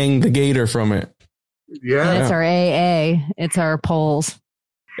and you hang the gator from it. Yeah. And it's our AA. It's our poles.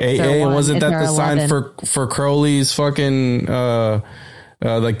 AA, wasn't that the sign for Crowley's fucking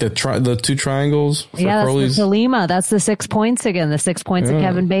like the two triangles? For Crowley's? That's the Thelema. That's the 6 points again. The 6 points of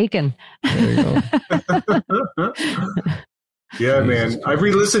Kevin Bacon. There you go. Yeah, man. I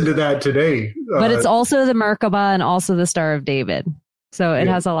re-listened to that today. But it's also the Merkaba and also the Star of David. So it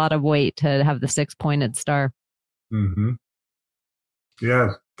has a lot of weight to have the 6-pointed star. Mm-hmm.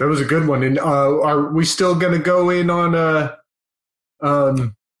 Yeah, that was a good one. And are we still going to go in on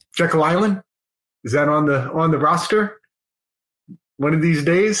Jekyll Island? Is that on the roster one of these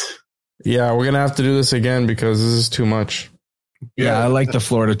days? Yeah, we're going to have to do this again because this is too much. Yeah, I like the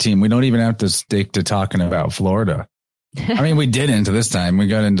Florida team. We don't even have to stick to talking about Florida. I mean, we didn't this time. We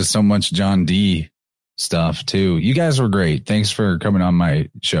got into so much John D stuff too. You guys were great. Thanks for coming on my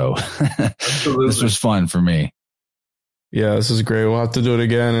show. Absolutely. This was fun for me. Yeah, this is great. We'll have to do it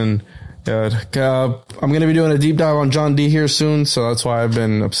again. And I'm going to be doing a deep dive on John D here soon. So that's why I've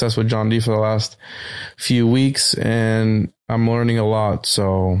been obsessed with John D for the last few weeks, and I'm learning a lot.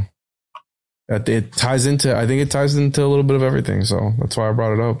 So it ties into a little bit of everything. So that's why I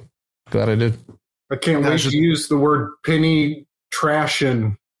brought it up. Glad I did. I can't wait to use the word penny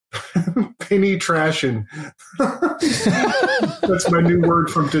trashin'. Penny trashin'. That's my new word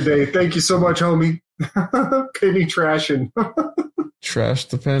from today. Thank you so much, homie. Penny trashin'. Trash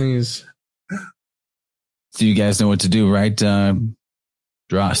the pennies. So you guys know what to do, right?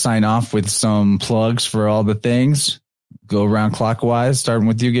 Sign off with some plugs for all the things. Go around clockwise, starting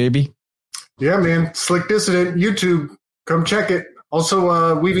with you, Gaby. Yeah, man. Slick Dissident, YouTube. Come check it.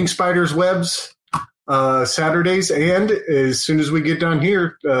 Also, Weaving Spiders Webs. Saturdays, and as soon as we get done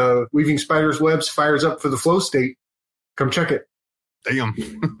here, Weaving Spiders Webs fires up for the Flow State. Come check it. Damn.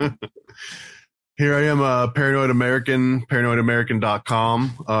 Here I am, Paranoid American,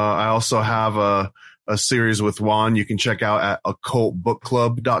 paranoidamerican.com. I also have a series with Juan you can check out at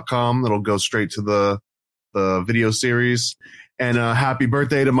occultbookclub.com. That'll go straight to the video series. And happy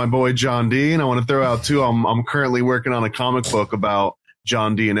birthday to my boy John D. And I want to throw out too, I'm currently working on a comic book about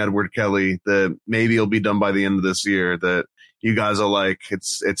John D. and Edward Kelly that maybe will be done by the end of this year, that you guys are like,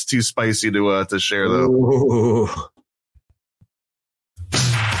 it's too spicy to share though.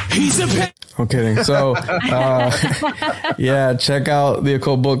 He's a pet. I'm kidding. So, yeah, check out the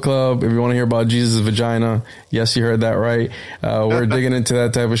Occult Book Club if you want to hear about Jesus' vagina. Yes, you heard that right. We're digging into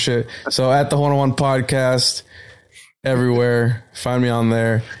that type of shit. So at the 101 podcast, everywhere, find me on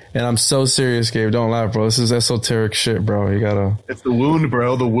there. And I'm so serious, Gabe. Don't laugh, bro. This is esoteric shit, bro. You gotta. It's the wound,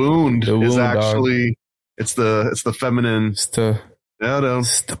 bro. The wound is actually. Dog. It's the feminine. It's the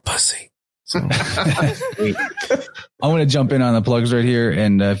pussy. So. I want to jump in on the plugs right here.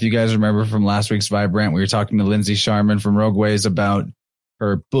 And if you guys remember from last week's Vibrant, we were talking to Lindsay Sharman from Rogue Ways about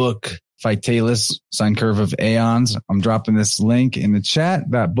her book, Phytalis, Sine Curve of Aeons. I'm dropping this link in the chat.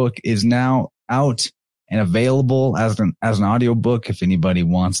 That book is now out and available as an audio book if anybody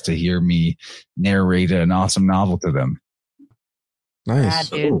wants to hear me narrate an awesome novel to them. Nice.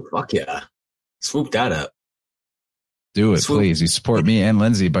 Oh, fuck yeah. Swoop that up. Do it, please. You support me and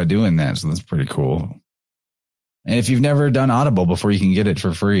Lindsay by doing that, so that's pretty cool. And if you've never done Audible before, you can get it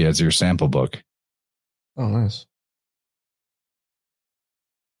for free as your sample book. Oh, nice.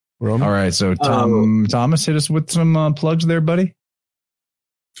 Roman? All right. So Thomas, hit us with some plugs there, buddy.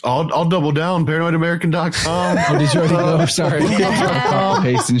 I'll double down. ParanoidAmerican.com. Oh, did you already go? Sorry.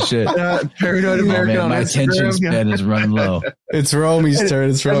 Paste and shit. Paranoid American on my Instagram. attention span is running low. It's Romy's turn.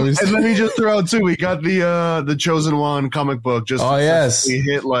 And let me just throw out too. We got the Chosen One comic book. Yes, we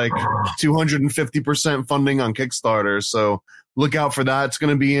hit like 250% funding on Kickstarter. So look out for that. It's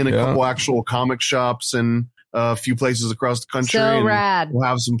going to be in a couple actual comic shops and a few places across the country. So rad. We'll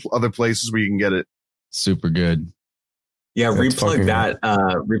have some other places where you can get it. Super good. Yeah, replug that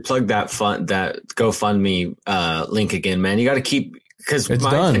GoFundMe link again, man. You got to keep, because my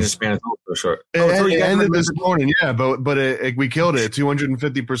attention span is also short. It ended this morning, but we killed it.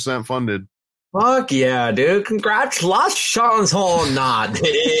 250% funded. Fuck yeah, dude! Congratulations on that,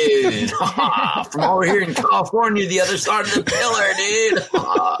 dude. From over here in California, the other side of the pillar, dude.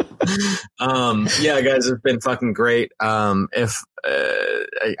 Yeah, guys, it's been fucking great. If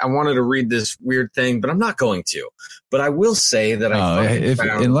I wanted to read this weird thing, but I'm not going to. But I will say that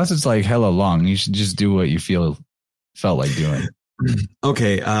unless it's like hella long, you should just do what you felt like doing.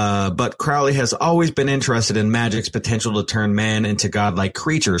 Okay, but Crowley has always been interested in magic's potential to turn man into godlike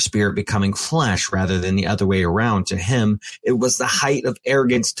creatures, spirit becoming flesh rather than the other way around. To him, it was the height of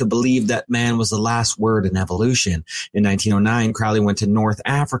arrogance to believe that man was the last word in evolution. In 1909, Crowley went to North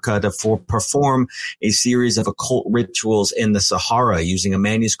Africa to perform a series of occult rituals in the Sahara using a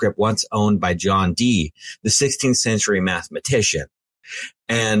manuscript once owned by John Dee, the 16th century mathematician.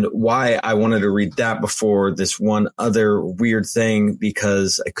 And why I wanted to read that before this one other weird thing,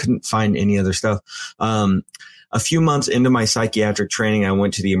 because I couldn't find any other stuff. A few months into my psychiatric training, I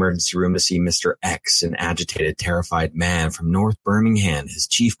went to the emergency room to see Mr. X, an agitated, terrified man from North Birmingham. His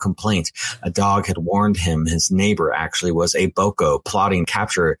chief complaint, a dog had warned him his neighbor actually was a Boko plotting to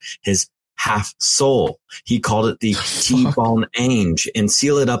capture his half soul. He called it the T-bone ange and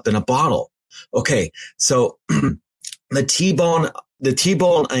seal it up in a bottle. Okay, so the T-bone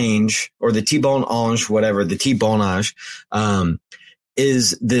ange, or the T-bone ange, whatever, the T-bone ange,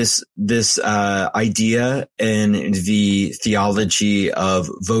 is this idea in the theology of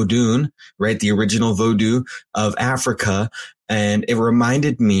Vodun, right? The original Vodou of Africa. And it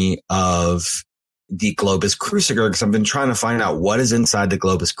reminded me of the Globus Cruciger, because I've been trying to find out what is inside the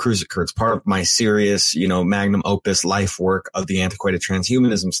Globus Cruciger. It's part of my serious, magnum opus life work of the antiquated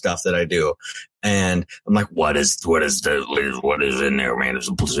transhumanism stuff that I do. And I'm like, what is in there, man? There's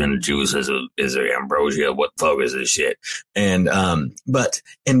a percent juice. Is there ambrosia? What the fuck is this shit? And, but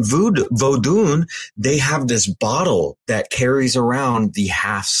in Vodun, they have this bottle that carries around the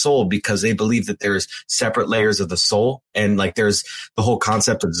half soul, because they believe that there's separate layers of the soul. And like, there's the whole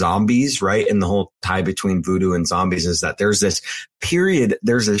concept of zombies, right? And the whole tie between voodoo and zombies is that there's this period,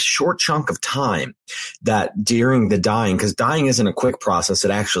 there's a short chunk of time that during the dying, because dying isn't a quick process, it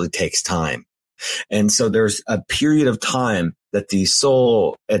actually takes time. And so there's a period of time that the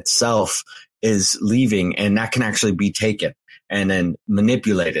soul itself is leaving, and that can actually be taken and then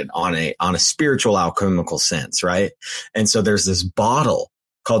manipulated on a spiritual alchemical sense, right? And so there's this bottle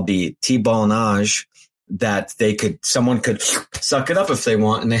called the T-bonnage that someone could suck it up if they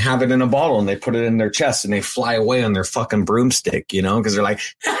want, and they have it in a bottle and they put it in their chest and they fly away on their fucking broomstick, because they're like,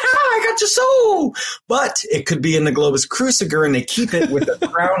 I got your soul. But it could be in the Globus Cruciger, and they keep it with the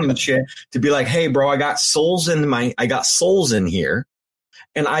crown and shit to be like, hey bro, I got souls in here,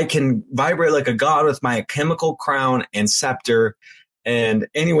 and I can vibrate like a god with my chemical crown and scepter. And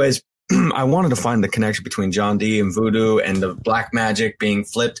anyways, I wanted to find the connection between John Dee and voodoo and the black magic being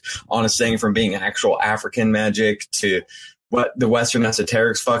flipped on a thing from being actual African magic to what the Western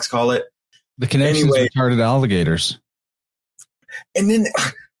esoterics fucks call it. The connection is retarded alligators. And then,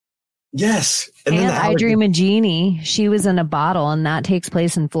 yes. And then I Dream a Genie. She was in a bottle, and that takes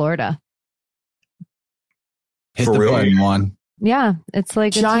place in Florida. Hit the button, one. Yeah, it's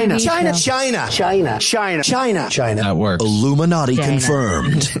like China. That works. Illuminati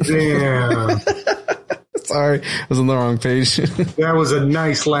confirmed. Yeah. Sorry, I was on the wrong page. That was a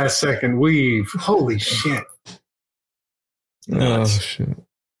nice last second weave. Holy shit. Oh, shit.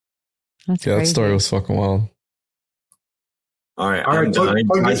 That's crazy. That story was fucking wild. All right, I'm done.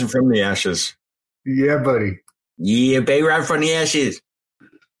 Rising from the ashes. Yeah, buddy. Yeah, baby, right from the ashes.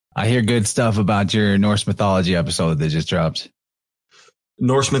 I hear good stuff about your Norse mythology episode that just dropped.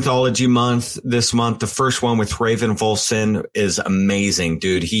 Norse Mythology Month this month. The first one with Raven Volson is amazing,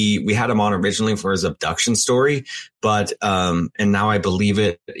 dude. We had him on originally for his abduction story, but and now I believe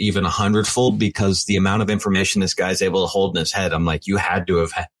it even 100-fold, because the amount of information this guy's able to hold in his head. I'm like, you had to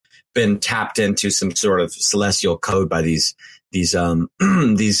have been tapped into some sort of celestial code by these vibrational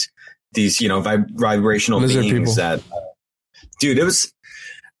Lizard beings people. that, dude, it was.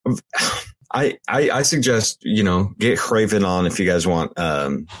 I suggest, get Craven on if you guys want.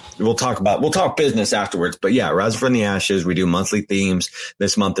 We'll talk business afterwards, but yeah, Rise from the Ashes. We do monthly themes.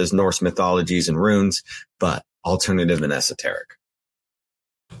 This month is Norse mythologies and runes, but alternative and esoteric.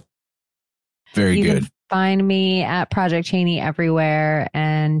 Very you good. Can find me at Project Cheney everywhere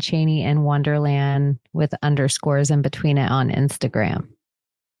and Cheney in Wonderland with underscores in between it on Instagram.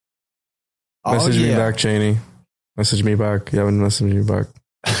 Message me back, Cheney. Message me back. You haven't messaged me back.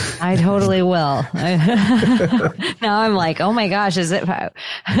 I totally will. Now I'm like, oh my gosh, is it?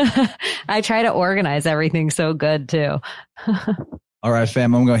 I try to organize everything so good too. All right,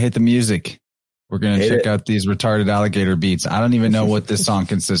 fam, I'm going to hit the music. We're going to check out these retarded alligator beats. I don't even know what this song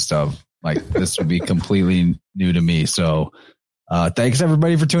consists of. Like, this would be completely new to me. So thanks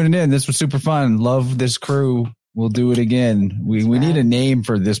everybody for tuning in. This was super fun. Love this crew. We'll do it again. We need a name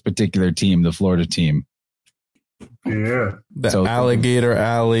for this particular team, the Florida team. Yeah. The Alligator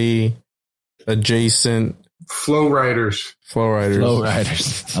Alley adjacent. Flow Riders.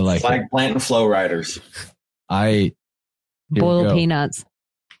 I like Flag it. Plant and Flow Riders. Boiled peanuts.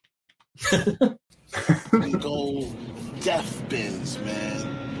 Gold death bins, man.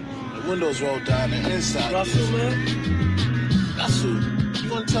 The windows roll down, the inside. Russell, man. Russell,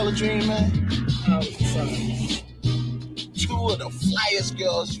 you want to tell a dream, man? Two of the flyest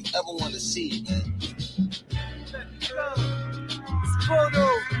girls you ever want to see, man. It's photo.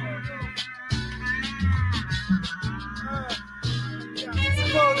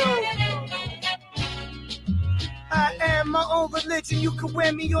 I am my own religion, you can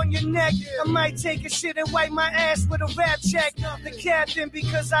wear me on your neck. I might take a shit and wipe my ass with a rap check. The captain,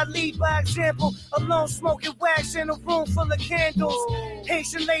 because I lead by example. Alone smoking wax in a room full of candles.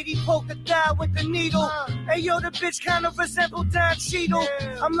 Haitian lady poke the thigh with the needle. Hey yo, the bitch kinda resemble Don Cheadle.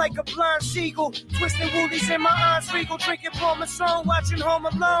 I'm like a blind seagull, twisting woolies in my eyes, regal, drinking Parmesan, watching Home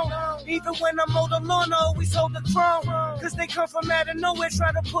Alone. Even when I'm old alone, I always hold the throne. Cause they come from out of nowhere,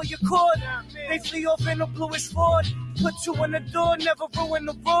 try to pull your cord. They flee off in a bluish Ford. Put two in the door, never ruin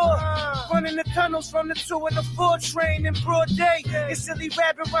the roar. Running the tunnels from the 2 and the 4 train in broad day. It's silly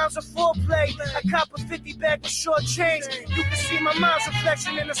rabbit rounds of foreplay. I cop a 50 bag with short change. You can see my mind's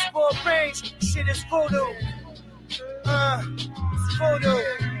reflection in the sport range. Shit is voodoo. It's voodoo.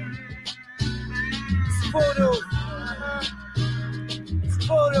 It's voodoo. It's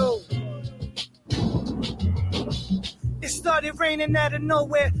voodoo. It started raining out of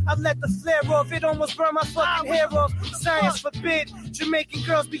nowhere. I let the flare off. It almost burned my fucking hair off. Science forbid. Jamaican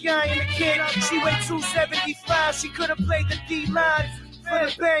girls be eyeing the kid. She weighed 275. She could have played the D-line. For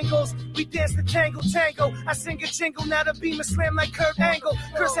the Bengals, we dance the tango. I sing a jingle, now the beam is slam like Kurt Angle.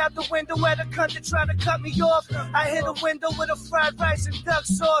 Curse out the window at a cunt that try to cut me off. I hit a window with a fried rice and duck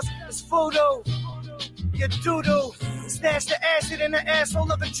sauce. It's voodoo. You doo-doo. Stash the acid in the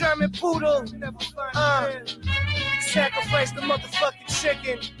asshole of a German poodle. Sacrifice the motherfucking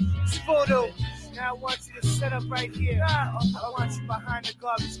chicken. It's voodoo. Now I want you to set up right here. I want you behind the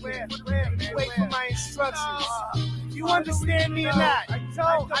garbage. Where? Wait for my instructions. You understand me or not? I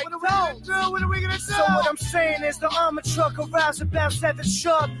don't. What are we gonna do? So what I'm saying is the armor truck arrives about 7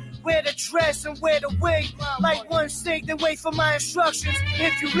 sharp. Wear the dress and wear the wig. Light one steak, then wait for my instructions.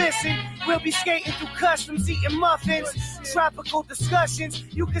 If you listen, we'll be skating through customs, eating muffins. Tropical discussions.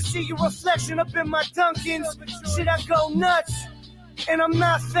 You can see your reflection up in my Dunkins. Shit, I go nuts. And I'm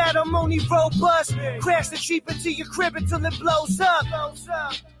not fat, I'm only robust. Crash the Jeep into your crib until it blows up.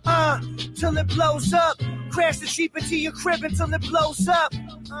 Till it blows up. Crash the Jeep into your crib until it blows up.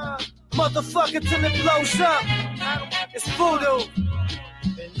 Motherfucker, till it blows up. It's voodoo.